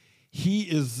darkness. He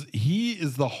is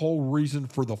the whole reason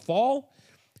for the fall.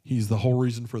 He's the whole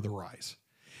reason for the rise.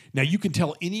 Now, you can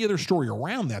tell any other story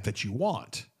around that you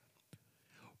want,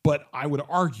 but I would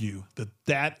argue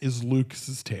that is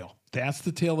Lucas's tale. That's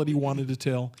the tale that he wanted to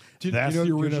tell. That's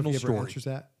the original story. Answers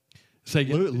that? Say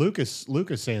again?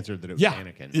 Lucas answered that it was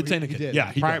Anakin. It's Anakin. He did.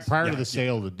 Yeah, he prior does. to the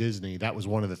sale to Disney, that was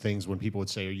one of the things when people would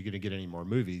say, "Are you going to get any more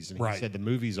movies?" And he Right. said the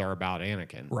movies are about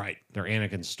Anakin. Right. They're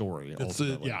Anakin's story. It's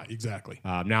Ultimately. exactly.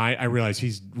 Now I realize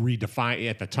he's redefining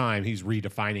at the time. He's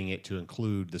redefining it to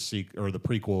include the the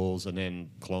prequels and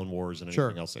then Clone Wars and Sure.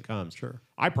 anything else that comes. Sure.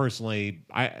 I personally,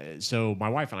 so my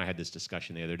wife and I had this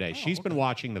discussion the other day. She's been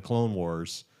watching the Clone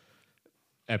Wars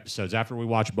episodes after we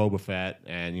watched Boba Fett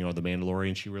and the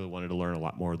Mandalorian. She really wanted to learn a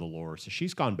lot more of the lore, so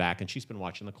she's gone back and she's been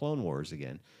watching the Clone Wars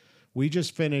again. We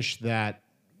just finished that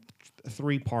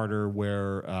 3-parter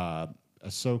where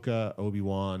Ahsoka,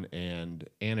 Obi-Wan, and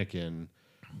Anakin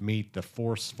meet the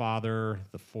Force father,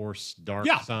 the Force dark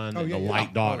son, and the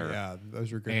light daughter. Oh, yeah,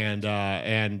 those are great.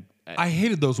 And I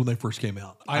hated those when they first came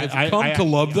out. I've I come to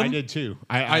love them. I did too.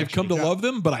 I've come to love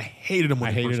them, but I hated them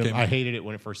when they first came out. I hated it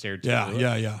when it first aired too.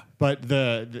 Yeah. But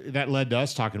that led to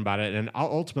us talking about it, and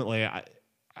ultimately,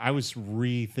 I was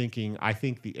rethinking. I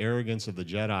think the arrogance of the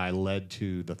Jedi led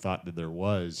to the thought that there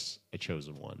was a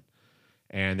chosen one,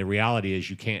 and the reality is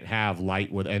you can't have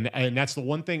light with, and that's the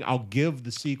one thing I'll give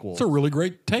the sequel. It's a really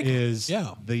great take.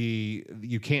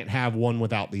 You can't have one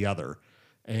without the other.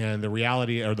 And the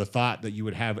reality or the thought that you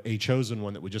would have a chosen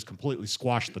one that would just completely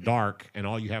squash the dark and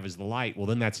all you have is the light, well,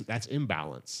 then that's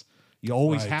imbalance. You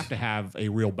always have to have a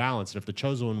real balance. And if the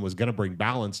chosen one was going to bring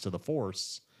balance to the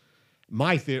Force,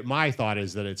 my thought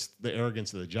is that it's the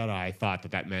arrogance of the Jedi thought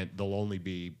that meant there'll only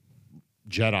be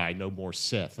Jedi, no more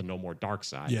Sith, and no more dark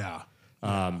side. Yeah.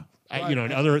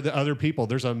 And other people,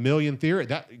 there's a million theories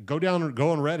that go on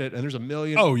Reddit, and there's a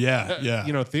million. Oh yeah.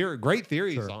 Great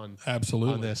theories on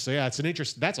Absolutely. this. So yeah,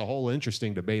 that's a whole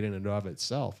interesting debate in and of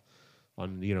itself.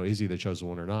 On is he the chosen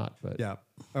one or not? But yeah,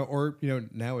 or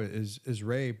now is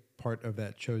Rey part of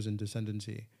that chosen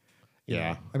descendancy?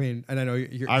 Yeah. I mean, and I know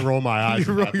I roll my eyes.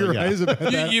 You roll your eyes about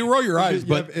that. You roll your eyes,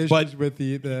 You have issues but with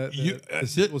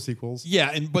the sequels.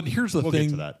 Yeah, but here's the We'll get thing.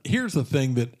 to that. Here's the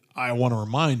thing that I want to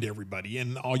remind everybody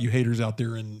and all you haters out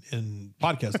there in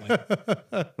podcast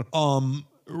land.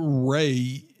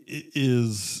 Rey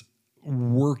is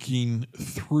working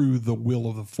through the will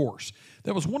of the Force.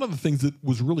 That was one of the things that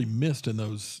was really missed in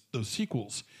those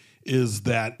sequels. Is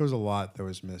that There was a lot that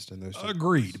was missed in those sequels.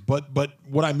 agreed? But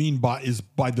what I mean by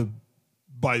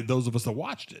those of us that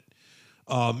watched it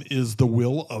is the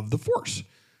will of the Force.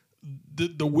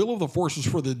 The will of the Force is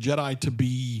for the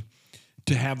Jedi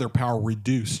to have their power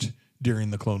reduced during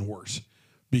the Clone Wars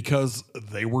because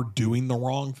they were doing the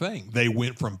wrong thing. They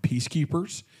went from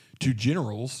peacekeepers to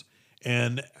generals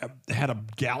and had a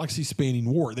galaxy-spanning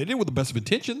war. They did it with the best of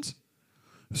intentions.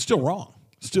 It's still wrong.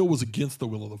 still was against the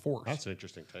will of the Force. That's an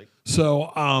interesting take.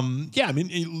 So, yeah, I mean,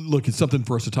 look, it's something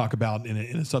for us to talk about in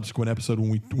a subsequent episode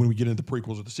when we get into the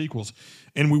prequels or the sequels,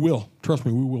 and we will. Trust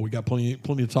me, we will. We got plenty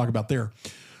to talk about there.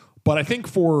 But I think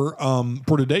for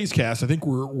today's cast, I think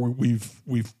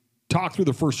we've talked through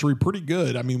the first three pretty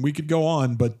good. I mean, we could go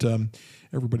on, but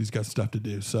everybody's got stuff to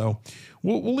do, so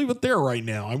we'll leave it there right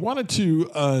now. I wanted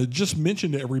to just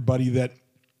mention to everybody that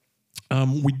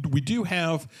we do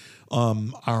have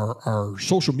our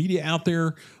social media out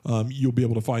there. You'll be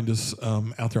able to find us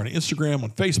out there on Instagram,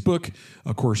 on Facebook,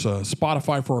 of course,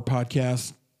 Spotify for our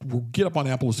podcast. We'll get up on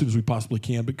Apple as soon as we possibly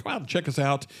can, but go out and check us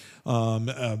out.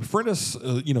 Friend us,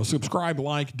 subscribe,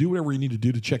 like, do whatever you need to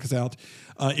do to check us out.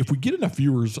 If we get enough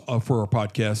viewers for our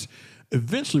podcast,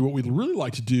 eventually what we'd really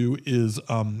like to do is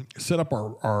set up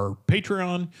our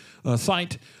Patreon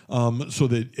site so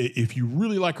that if you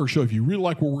really like our show, if you really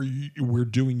like what we're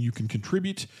doing, you can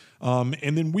contribute,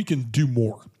 and then we can do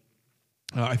more.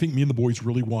 I think me and the boys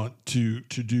really want to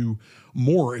do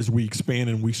more as we expand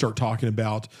and we start talking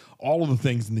about all of the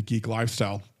things in the geek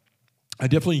lifestyle. I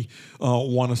definitely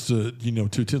want us to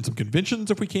attend some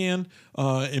conventions if we can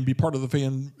and be part of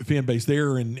the fan base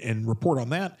there and report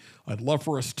on that. I'd love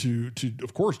for us to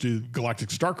of course do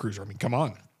Galactic Star Cruiser. I mean, come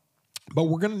on. But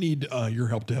we're going to need your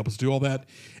help to help us do all that.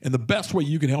 And the best way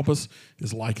you can help us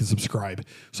is like and subscribe.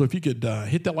 So if you could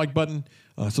hit that like button,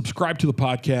 subscribe to the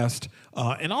podcast,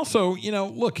 and also,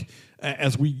 look,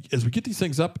 as we get these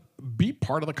things up, be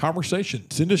part of the conversation.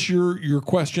 Send us your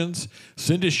questions.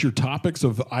 Send us your topics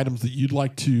of items that you'd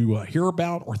like to hear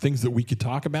about or things that we could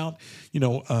talk about.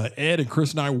 Ed and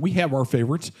Chris and I, we have our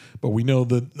favorites, but we know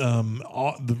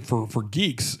that for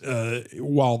geeks,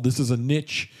 while this is a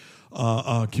niche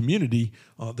community,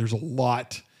 there's a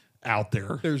lot out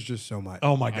there. There's just so much.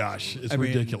 Oh my gosh, it's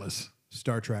ridiculous.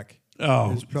 Star Trek.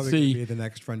 Oh, It's probably going to be the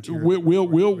next frontier.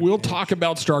 We'll talk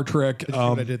about Star Trek. Did you see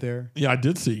what I did there? Yeah, I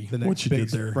did see The next what you big did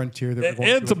there. frontier that we're going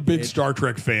Ed's to a big engage. Star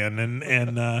Trek fan,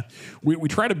 and we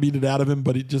try to beat it out of him,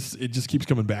 but it just keeps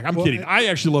coming back. I'm Well, kidding. I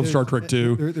actually love Star Trek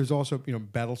too. There's also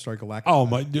Battlestar Galactica. Oh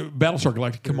my, Battlestar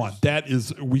Galactica! Come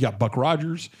on, we got Buck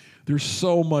Rogers. There's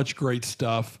so much great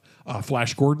stuff.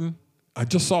 Flash Gordon. I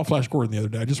just saw Flash Gordon the other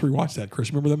day. I just rewatched that.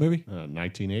 Chris, remember that movie?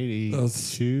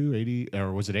 1982, 80,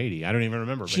 or was it 80? I don't even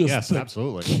remember. But Just yes, the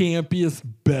absolutely. Campiest,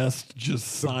 best, just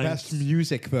science. Best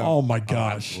music though. Oh my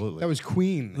gosh, Absolutely. That was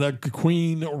Queen. the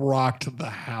Queen rocked the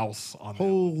house on that.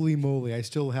 Holy moly! I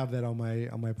still have that on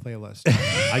my playlist.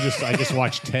 I just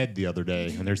watched Ted the other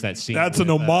day, and there's that scene. That's with,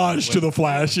 an homage to with- the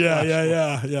Flash.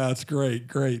 Yeah. It's great.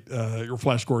 Or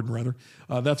Flash Gordon, rather.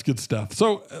 That's good stuff.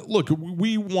 So, look,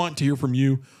 we want to hear from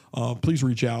you. Please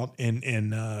reach out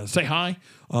and say hi.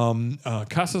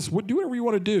 Cuss us. Do whatever you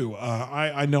want to do.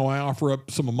 I know I offer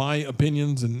up some of my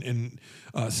opinions and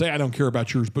say I don't care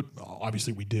about yours, but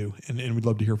obviously we do, and we'd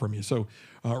love to hear from you. So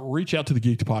reach out to the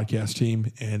Geeked Podcast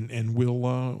team, and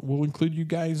we'll include you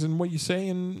guys in what you say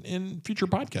in future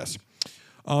podcasts.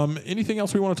 Anything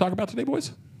else we want to talk about today,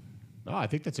 boys? Oh, I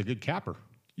think that's a good capper.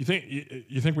 You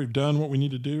think we've done what we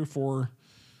need to do for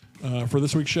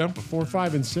this week's show? 4,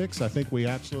 5, and 6. I think we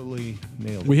absolutely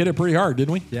nailed it. We hit it pretty hard,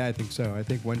 didn't we? Yeah, I think so. I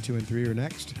think 1, 2, and 3 are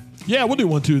next. Yeah, we'll do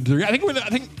 1, 2, and 3. I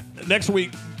think next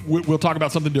week we'll talk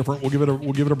about something different. We'll give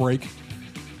it a break.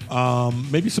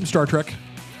 Maybe some Star Trek.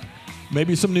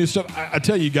 Maybe some new stuff. I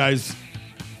tell you guys,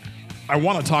 I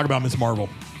want to talk about Ms. Marvel.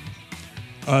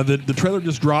 The trailer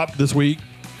just dropped this week.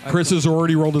 Chris has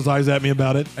already rolled his eyes at me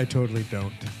about it. I totally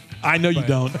don't. I know you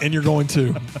don't, and you're going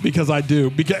to, because I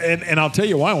do. And I'll tell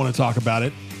you why I want to talk about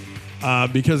it.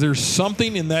 Because there's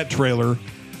something in that trailer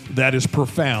that is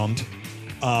profound,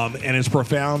 and it's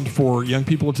profound for young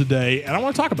people today, and I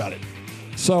want to talk about it.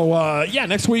 So,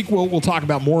 next week we'll talk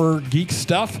about more geek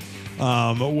stuff,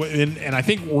 and I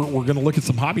think we're going to look at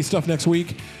some hobby stuff next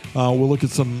week. We'll look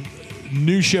at some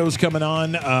new shows coming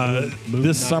on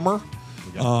this summer.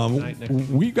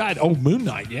 We got Moon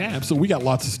Knight. Yeah, absolutely. We got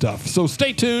lots of stuff. So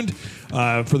stay tuned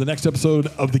for the next episode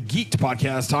of the Geeked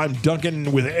Podcast. I'm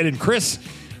Duncan with Ed and Chris,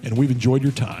 and we've enjoyed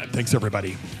your time. Thanks,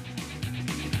 everybody.